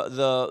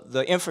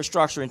the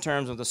infrastructure in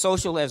terms of the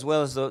social as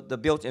well as the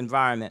built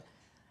environment.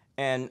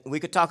 And we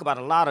could talk about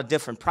a lot of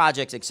different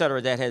projects, et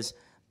cetera, that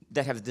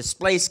have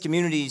displaced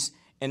communities,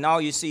 and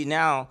all you see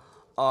now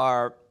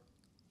are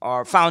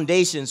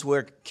foundations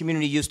where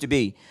community used to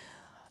be.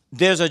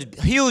 There's a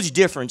huge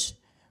difference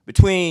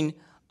between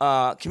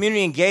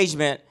community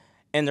engagement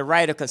and the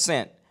right of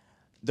consent.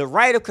 The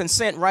right of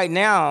consent right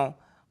now,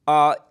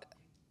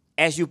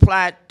 as you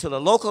apply it to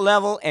the local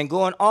level and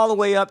going all the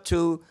way up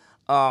to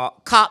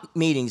COP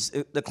meetings,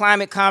 the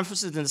climate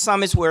conferences and the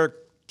summits where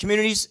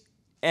communities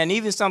and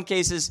even some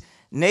cases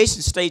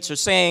nation states are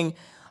saying,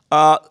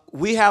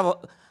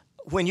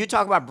 when you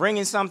talk about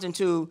bringing something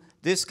to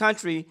this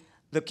country,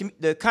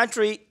 the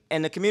country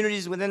and the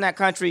communities within that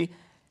country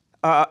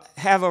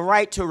have a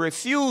right to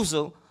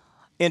refusal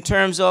in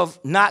terms of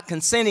not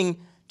consenting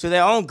to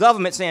their own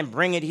government saying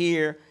bring it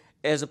here,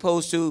 as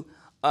opposed to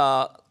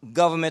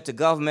government to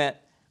government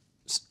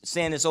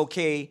saying it's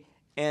okay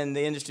and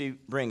the industry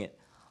bring it.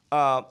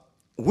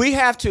 We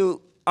have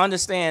to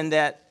understand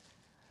that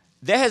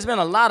there has been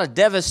a lot of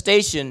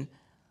devastation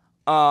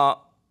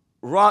wrought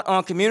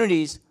on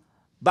communities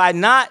by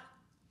not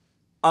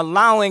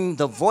allowing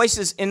the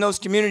voices in those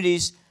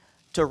communities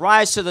to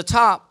rise to the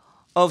top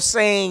of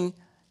saying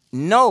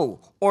no,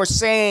 or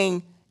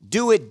saying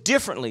do it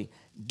differently.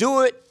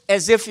 Do it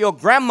as if your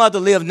grandmother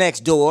lived next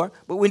door,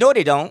 but we know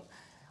they don't.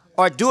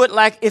 Or do it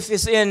like if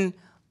it's in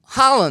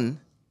Holland,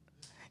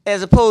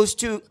 as opposed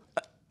to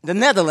the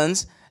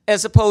Netherlands,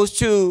 as opposed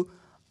to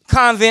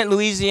Convent,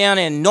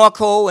 Louisiana, and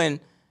Norco,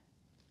 and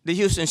the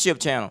Houston Ship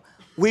Channel.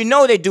 We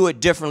know they do it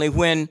differently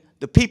when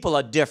the people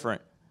are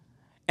different.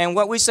 And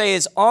what we say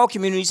is all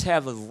communities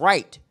have a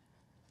right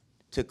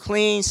to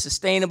clean,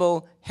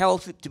 sustainable,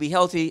 to be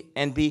healthy,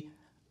 and be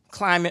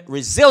climate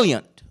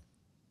resilient.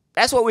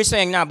 That's what we're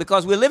saying now,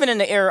 because we're living in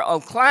the era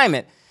of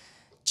climate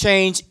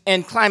change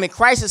and climate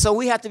crisis, so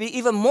we have to be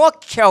even more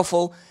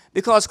careful,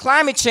 because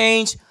climate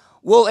change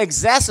will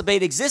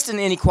exacerbate existing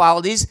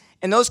inequalities,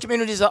 and those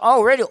communities are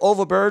already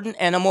overburdened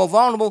and are more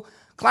vulnerable.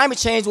 Climate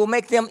change will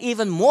make them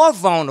even more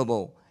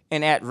vulnerable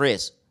and at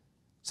risk.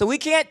 So we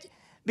can't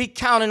be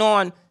counting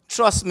on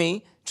trust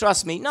me.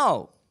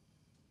 No,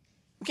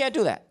 we can't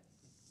do that.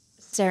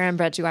 Sarah and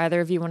Brett, do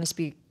either of you want to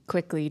speak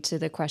quickly to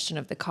the question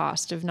of the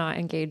cost of not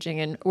engaging?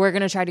 And we're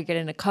going to try to get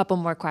in a couple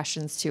more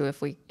questions too,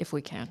 if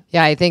we can.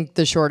 Yeah, I think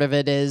the short of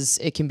it is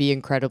it can be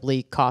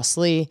incredibly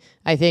costly.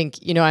 I think,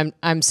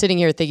 I'm sitting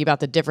here thinking about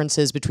the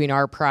differences between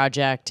our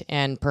project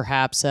and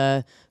perhaps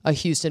a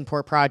Houston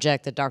Port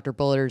project that Dr.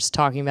 Bullard is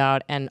talking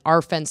about, and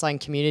our fence line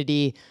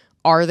community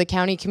are the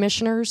county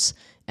commissioners.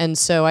 And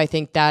so I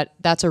think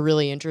that's a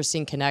really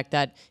interesting connect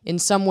that in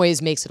some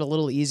ways makes it a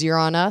little easier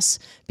on us,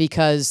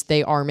 because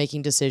they are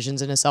making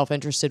decisions in a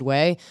self-interested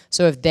way.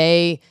 So if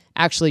they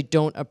actually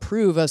don't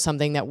approve of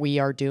something that we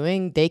are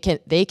doing, they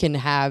can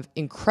have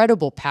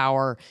incredible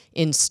power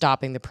in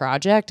stopping the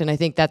project. And I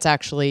think that's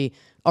actually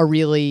a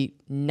really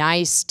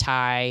nice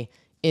tie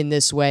in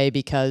this way,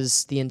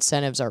 because the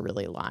incentives are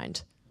really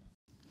aligned.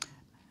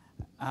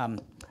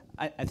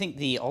 I think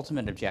the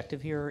ultimate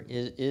objective here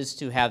is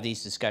to have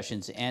these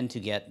discussions and to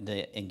get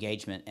the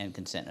engagement and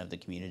consent of the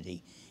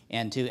community,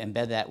 and to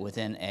embed that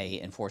within a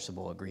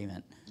enforceable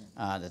agreement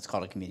that's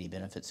called a community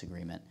benefits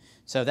agreement.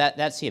 So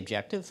that's the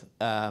objective.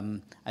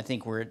 I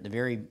think we're at the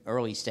very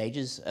early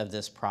stages of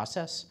this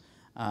process,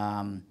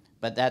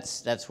 but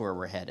that's where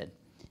we're headed.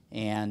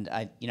 And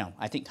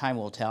I think time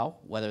will tell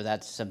whether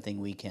that's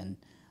something we can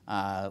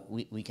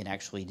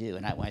actually do.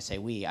 And when I say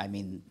we, I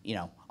mean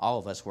all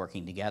of us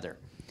working together.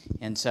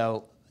 And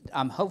so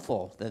I'm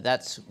hopeful that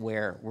that's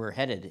where we're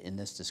headed in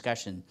this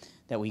discussion,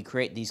 that we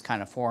create these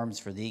kind of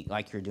forums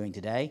like you're doing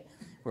today,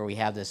 where we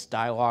have this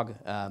dialogue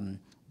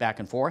back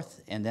and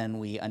forth, and then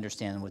we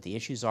understand what the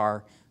issues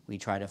are. We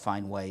try to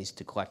find ways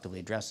to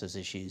collectively address those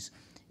issues,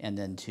 and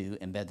then to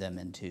embed them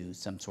into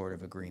some sort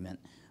of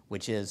agreement,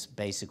 which is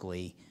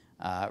basically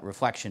a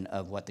reflection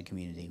of what the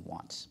community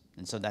wants.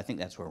 And so I think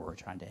that's where we're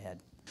trying to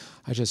head.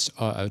 I just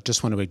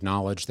want to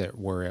acknowledge that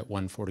we're at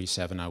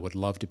 1:47. I would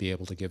love to be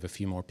able to give a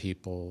few more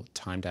people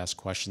time to ask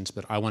questions,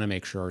 but I want to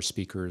make sure our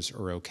speakers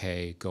are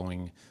okay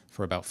going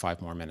for about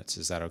 5 more minutes.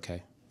 Is that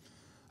okay?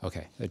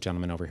 Okay, the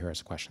gentleman over here has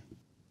a question.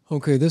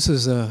 Okay, this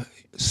is a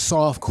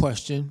soft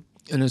question,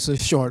 and it's a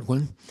short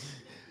one.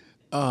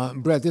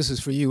 Brett, this is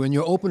for you. In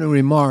your opening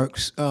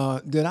remarks,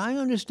 did I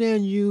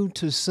understand you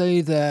to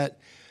say that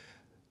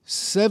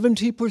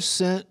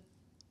 70%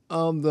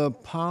 of the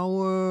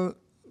power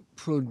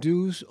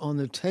produced on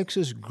the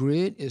Texas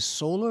grid is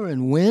solar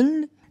and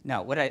wind?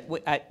 No, what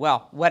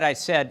I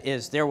said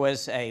is there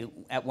was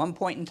at one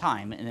point in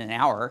time, in an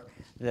hour,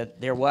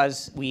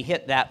 that we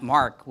hit that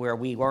mark where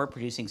we were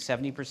producing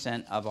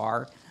 70% of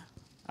our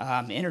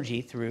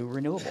energy through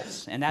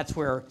renewables. And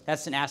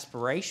that's an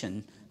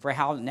aspiration for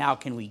how now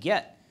can we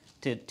get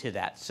to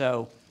that.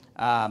 So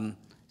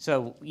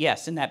So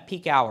yes, in that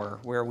peak hour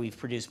where we've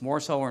produced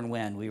more solar and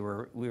wind, we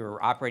were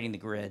operating the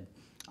grid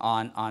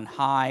on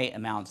high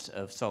amounts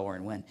of solar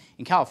and wind.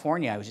 In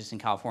California, I was just in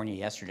California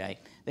yesterday,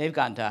 they've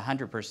gotten to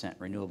 100%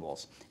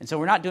 renewables. And so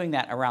we're not doing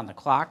that around the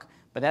clock,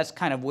 but that's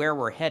kind of where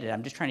we're headed.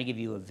 I'm just trying to give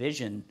you a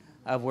vision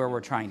of where we're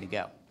trying to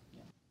go.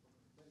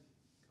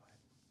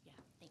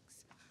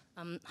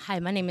 Hi,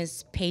 my name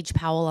is Paige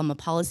Powell. I'm a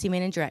policy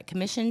manager at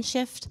Commission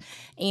Shift,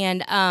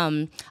 and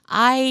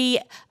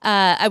I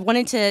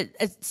wanted to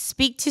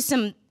speak to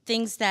some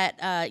things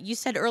that you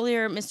said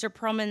earlier, Mr.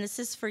 Perlman. This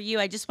is for you.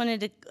 I just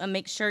wanted to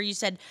make sure you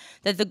said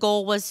that the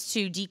goal was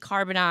to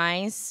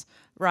decarbonize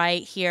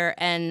right here,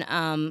 and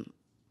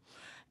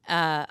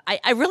I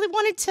really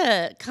wanted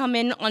to come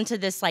in onto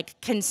this like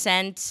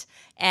consent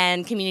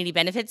and community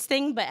benefits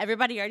thing, but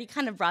everybody already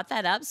kind of brought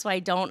that up, so I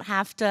don't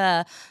have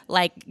to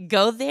like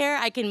go there.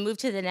 I can move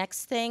to the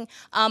next thing.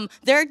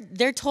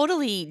 They're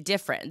totally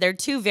different. They're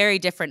two very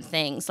different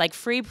things. Like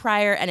free,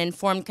 prior, and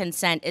informed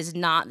consent is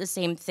not the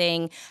same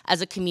thing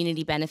as a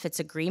community benefits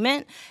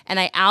agreement, and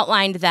I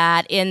outlined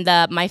that in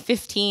my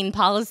 15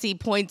 policy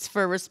points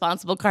for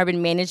responsible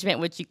carbon management,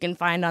 which you can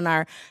find on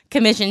our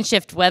Commission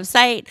Shift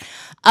website.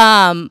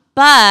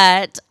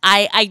 But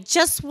I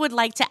just would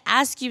like to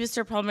ask you,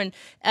 Mr. Perlman,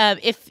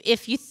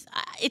 if you,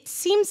 it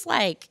seems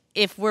like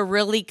if we're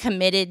really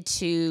committed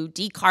to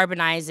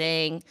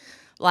decarbonizing,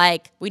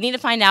 like we need to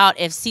find out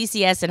if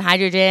CCS and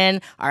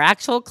hydrogen are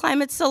actual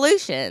climate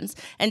solutions.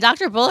 And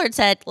Dr. Bullard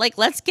said, like,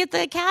 let's get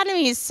the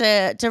academies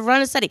to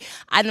run a study.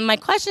 And my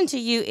question to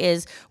you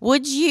is,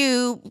 would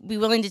you be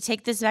willing to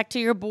take this back to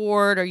your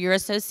board or your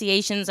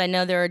associations? I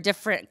know there are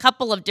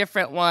couple of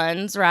different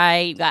ones,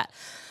 right? You got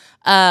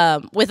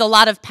with a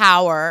lot of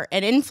power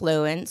and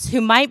influence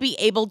who might be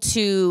able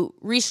to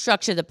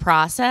restructure the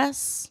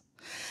process.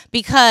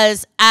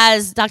 Because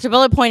as Dr.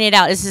 Bullard pointed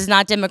out, this is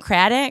not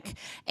democratic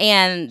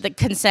and the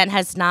consent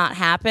has not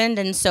happened.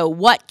 And so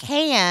what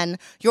can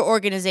your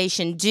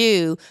organization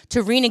do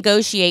to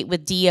renegotiate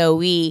with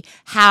DOE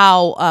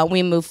how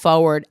we move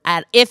forward,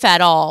 if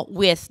at all,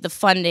 with the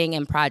funding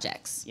and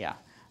projects? Yeah.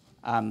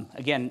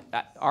 Again,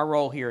 our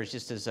role here is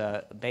just as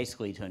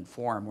basically to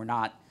inform. We're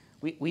not.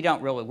 We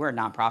don't really, we're a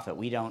nonprofit.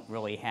 We don't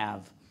really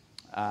have,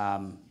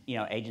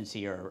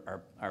 agency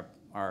or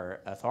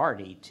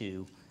authority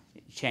to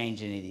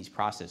change any of these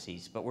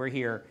processes. But we're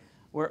here,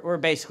 we're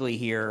basically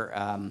here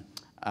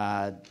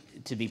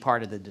to be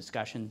part of the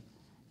discussion.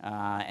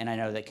 And I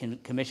know that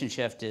Commission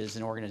Shift is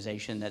an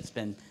organization that's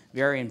been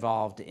very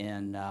involved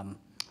in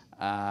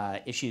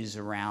issues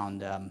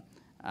around,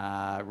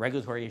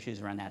 regulatory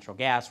issues around natural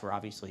gas. We're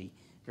obviously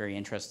very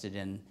interested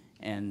in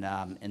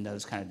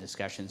those kind of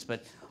discussions.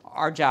 But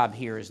our job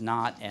here is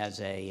not as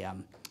a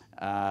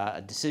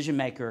decision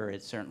maker.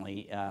 It's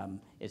certainly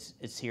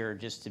it's here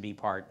just to be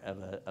part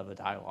of a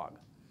dialogue.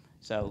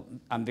 So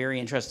I'm very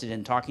interested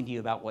in talking to you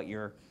about what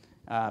your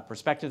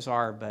perspectives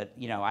are, but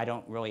I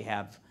don't really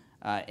have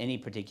any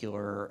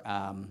particular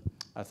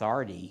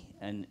authority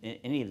in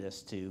any of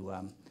this to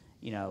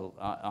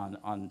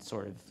on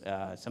sort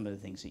of some of the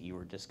things that you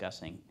were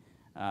discussing.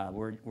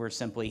 We're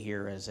simply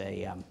here as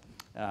a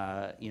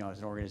as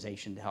an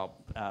organization to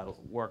help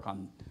work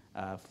on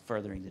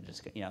furthering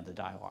the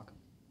dialogue.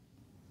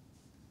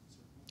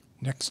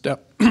 Next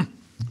up.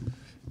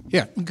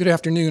 Yeah, good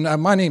afternoon.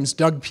 My name is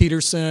Doug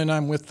Peterson.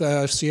 I'm with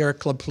the Sierra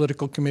Club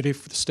Political Committee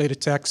for the state of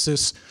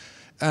Texas,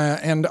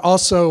 and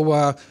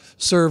also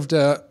served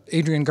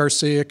Adrian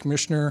Garcia,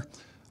 Commissioner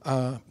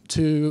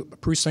to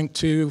Precinct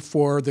 2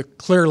 for the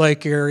Clear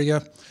Lake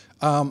area.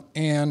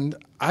 And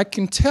I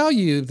can tell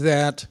you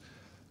that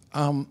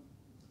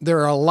there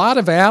are a lot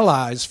of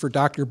allies for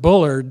Dr.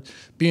 Bullard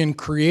being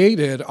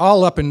created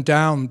all up and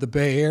down the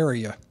Bay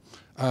Area.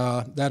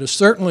 That is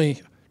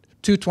certainly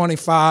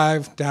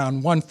 225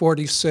 down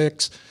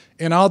 146,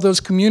 and all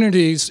those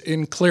communities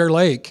in Clear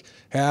Lake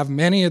have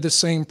many of the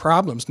same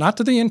problems, not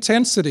to the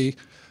intensity,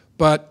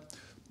 but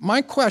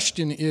my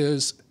question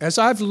is, as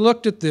I've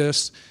looked at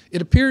this, it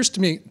appears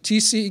to me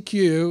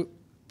TCEQ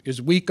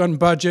is weak on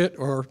budget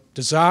or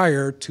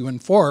desire to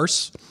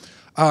enforce.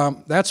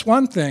 That's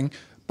one thing,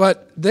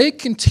 but they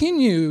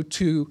continue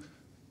to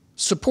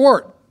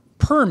support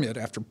permit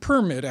after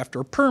permit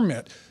after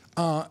permit.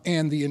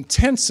 And the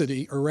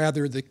intensity, or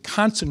rather the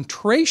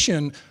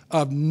concentration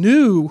of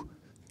new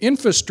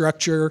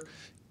infrastructure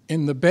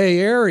in the Bay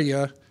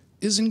Area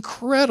is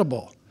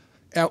incredible.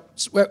 And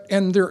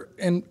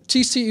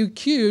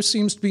TCEQ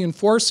seems to be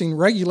enforcing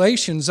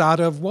regulations out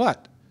of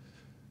what?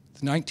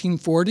 The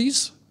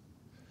 1940s?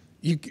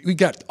 We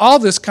got all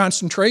this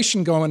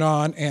concentration going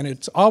on, and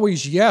it's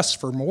always yes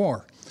for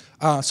more.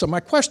 So my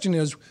question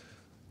is,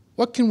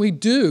 what can we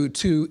do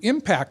to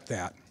impact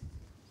that?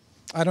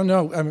 I don't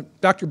know,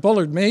 Dr.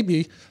 Bullard,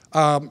 maybe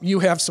you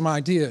have some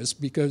ideas,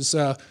 because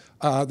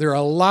there are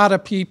a lot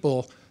of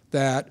people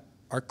that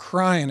are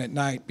crying at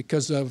night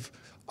because of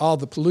all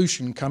the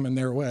pollution coming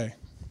their way.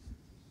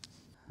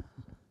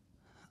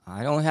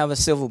 I don't have a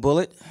silver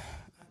bullet,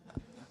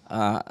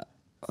 but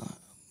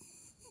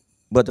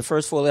the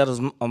first 4 letters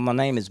of my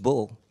name is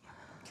Bull.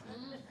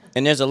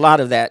 And there's a lot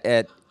of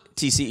that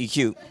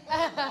TCEQ.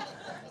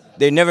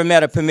 They never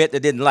met a permit they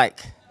didn't like.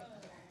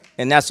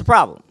 And that's the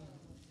problem.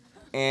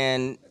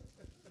 And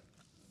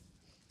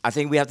I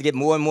think we have to get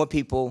more and more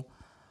people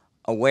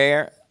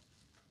aware,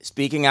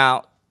 speaking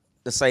out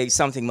to say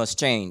something must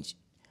change.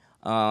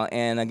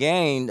 And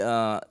again,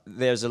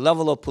 there's a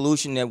level of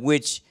pollution at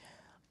which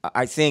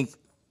I think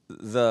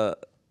the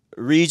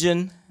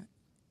region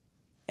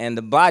and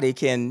the body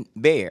can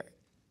bear.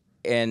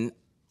 And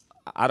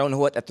I don't know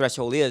what the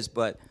threshold is,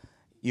 but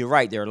you're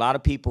right. There are a lot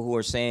of people who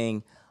are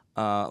saying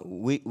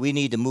we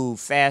need to move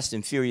fast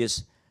and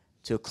furious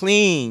to a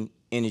clean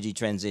energy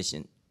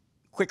transition,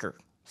 quicker,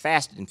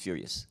 fast and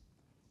furious.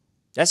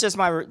 That's just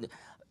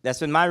that's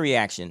been my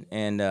reaction,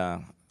 and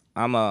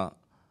I'm a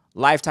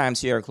lifetime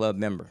Sierra Club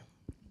member.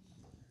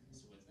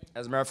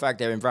 As a matter of fact,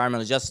 their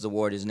Environmental Justice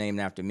Award is named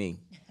after me.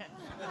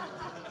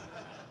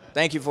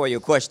 Thank you for your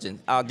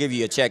question. I'll give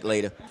you a check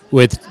later.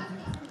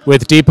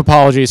 With deep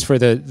apologies for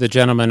the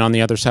gentleman on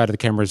the other side of the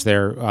cameras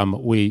there,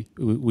 we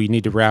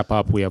need to wrap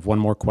up. We have one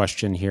more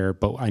question here,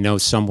 but I know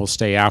some will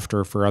stay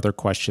after for other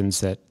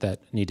questions that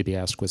need to be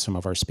asked with some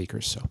of our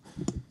speakers. So.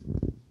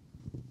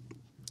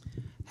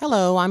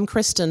 Hello, I'm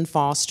Kristen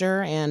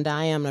Foster, and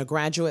I am a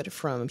graduate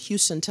from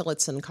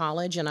Houston-Tillotson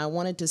College, and I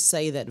wanted to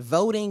say that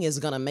voting is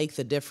going to make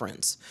the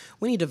difference.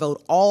 We need to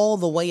vote all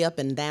the way up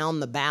and down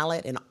the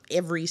ballot in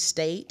every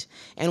state,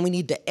 and we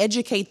need to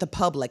educate the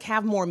public.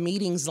 Have more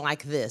meetings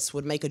like this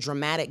would make a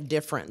dramatic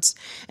difference.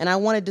 And I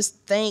wanted to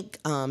thank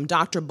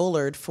Dr.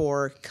 Bullard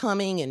for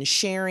coming and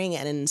sharing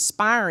and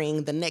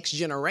inspiring the next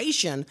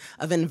generation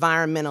of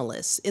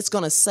environmentalists. It's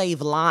going to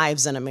save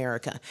lives in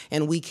America,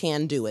 and we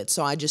can do it.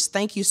 So I just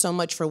thank you so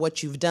much for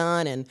what you've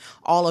done and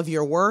all of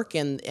your work,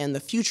 and the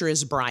future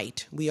is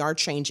bright. We are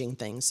changing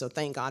things, so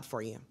thank God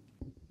for you.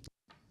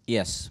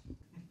 Yes.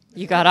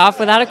 You got off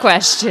without a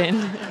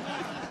question.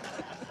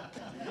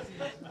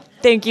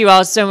 Thank you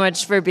all so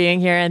much for being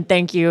here, and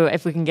thank you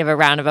if we can give a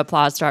round of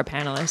applause to our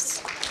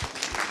panelists.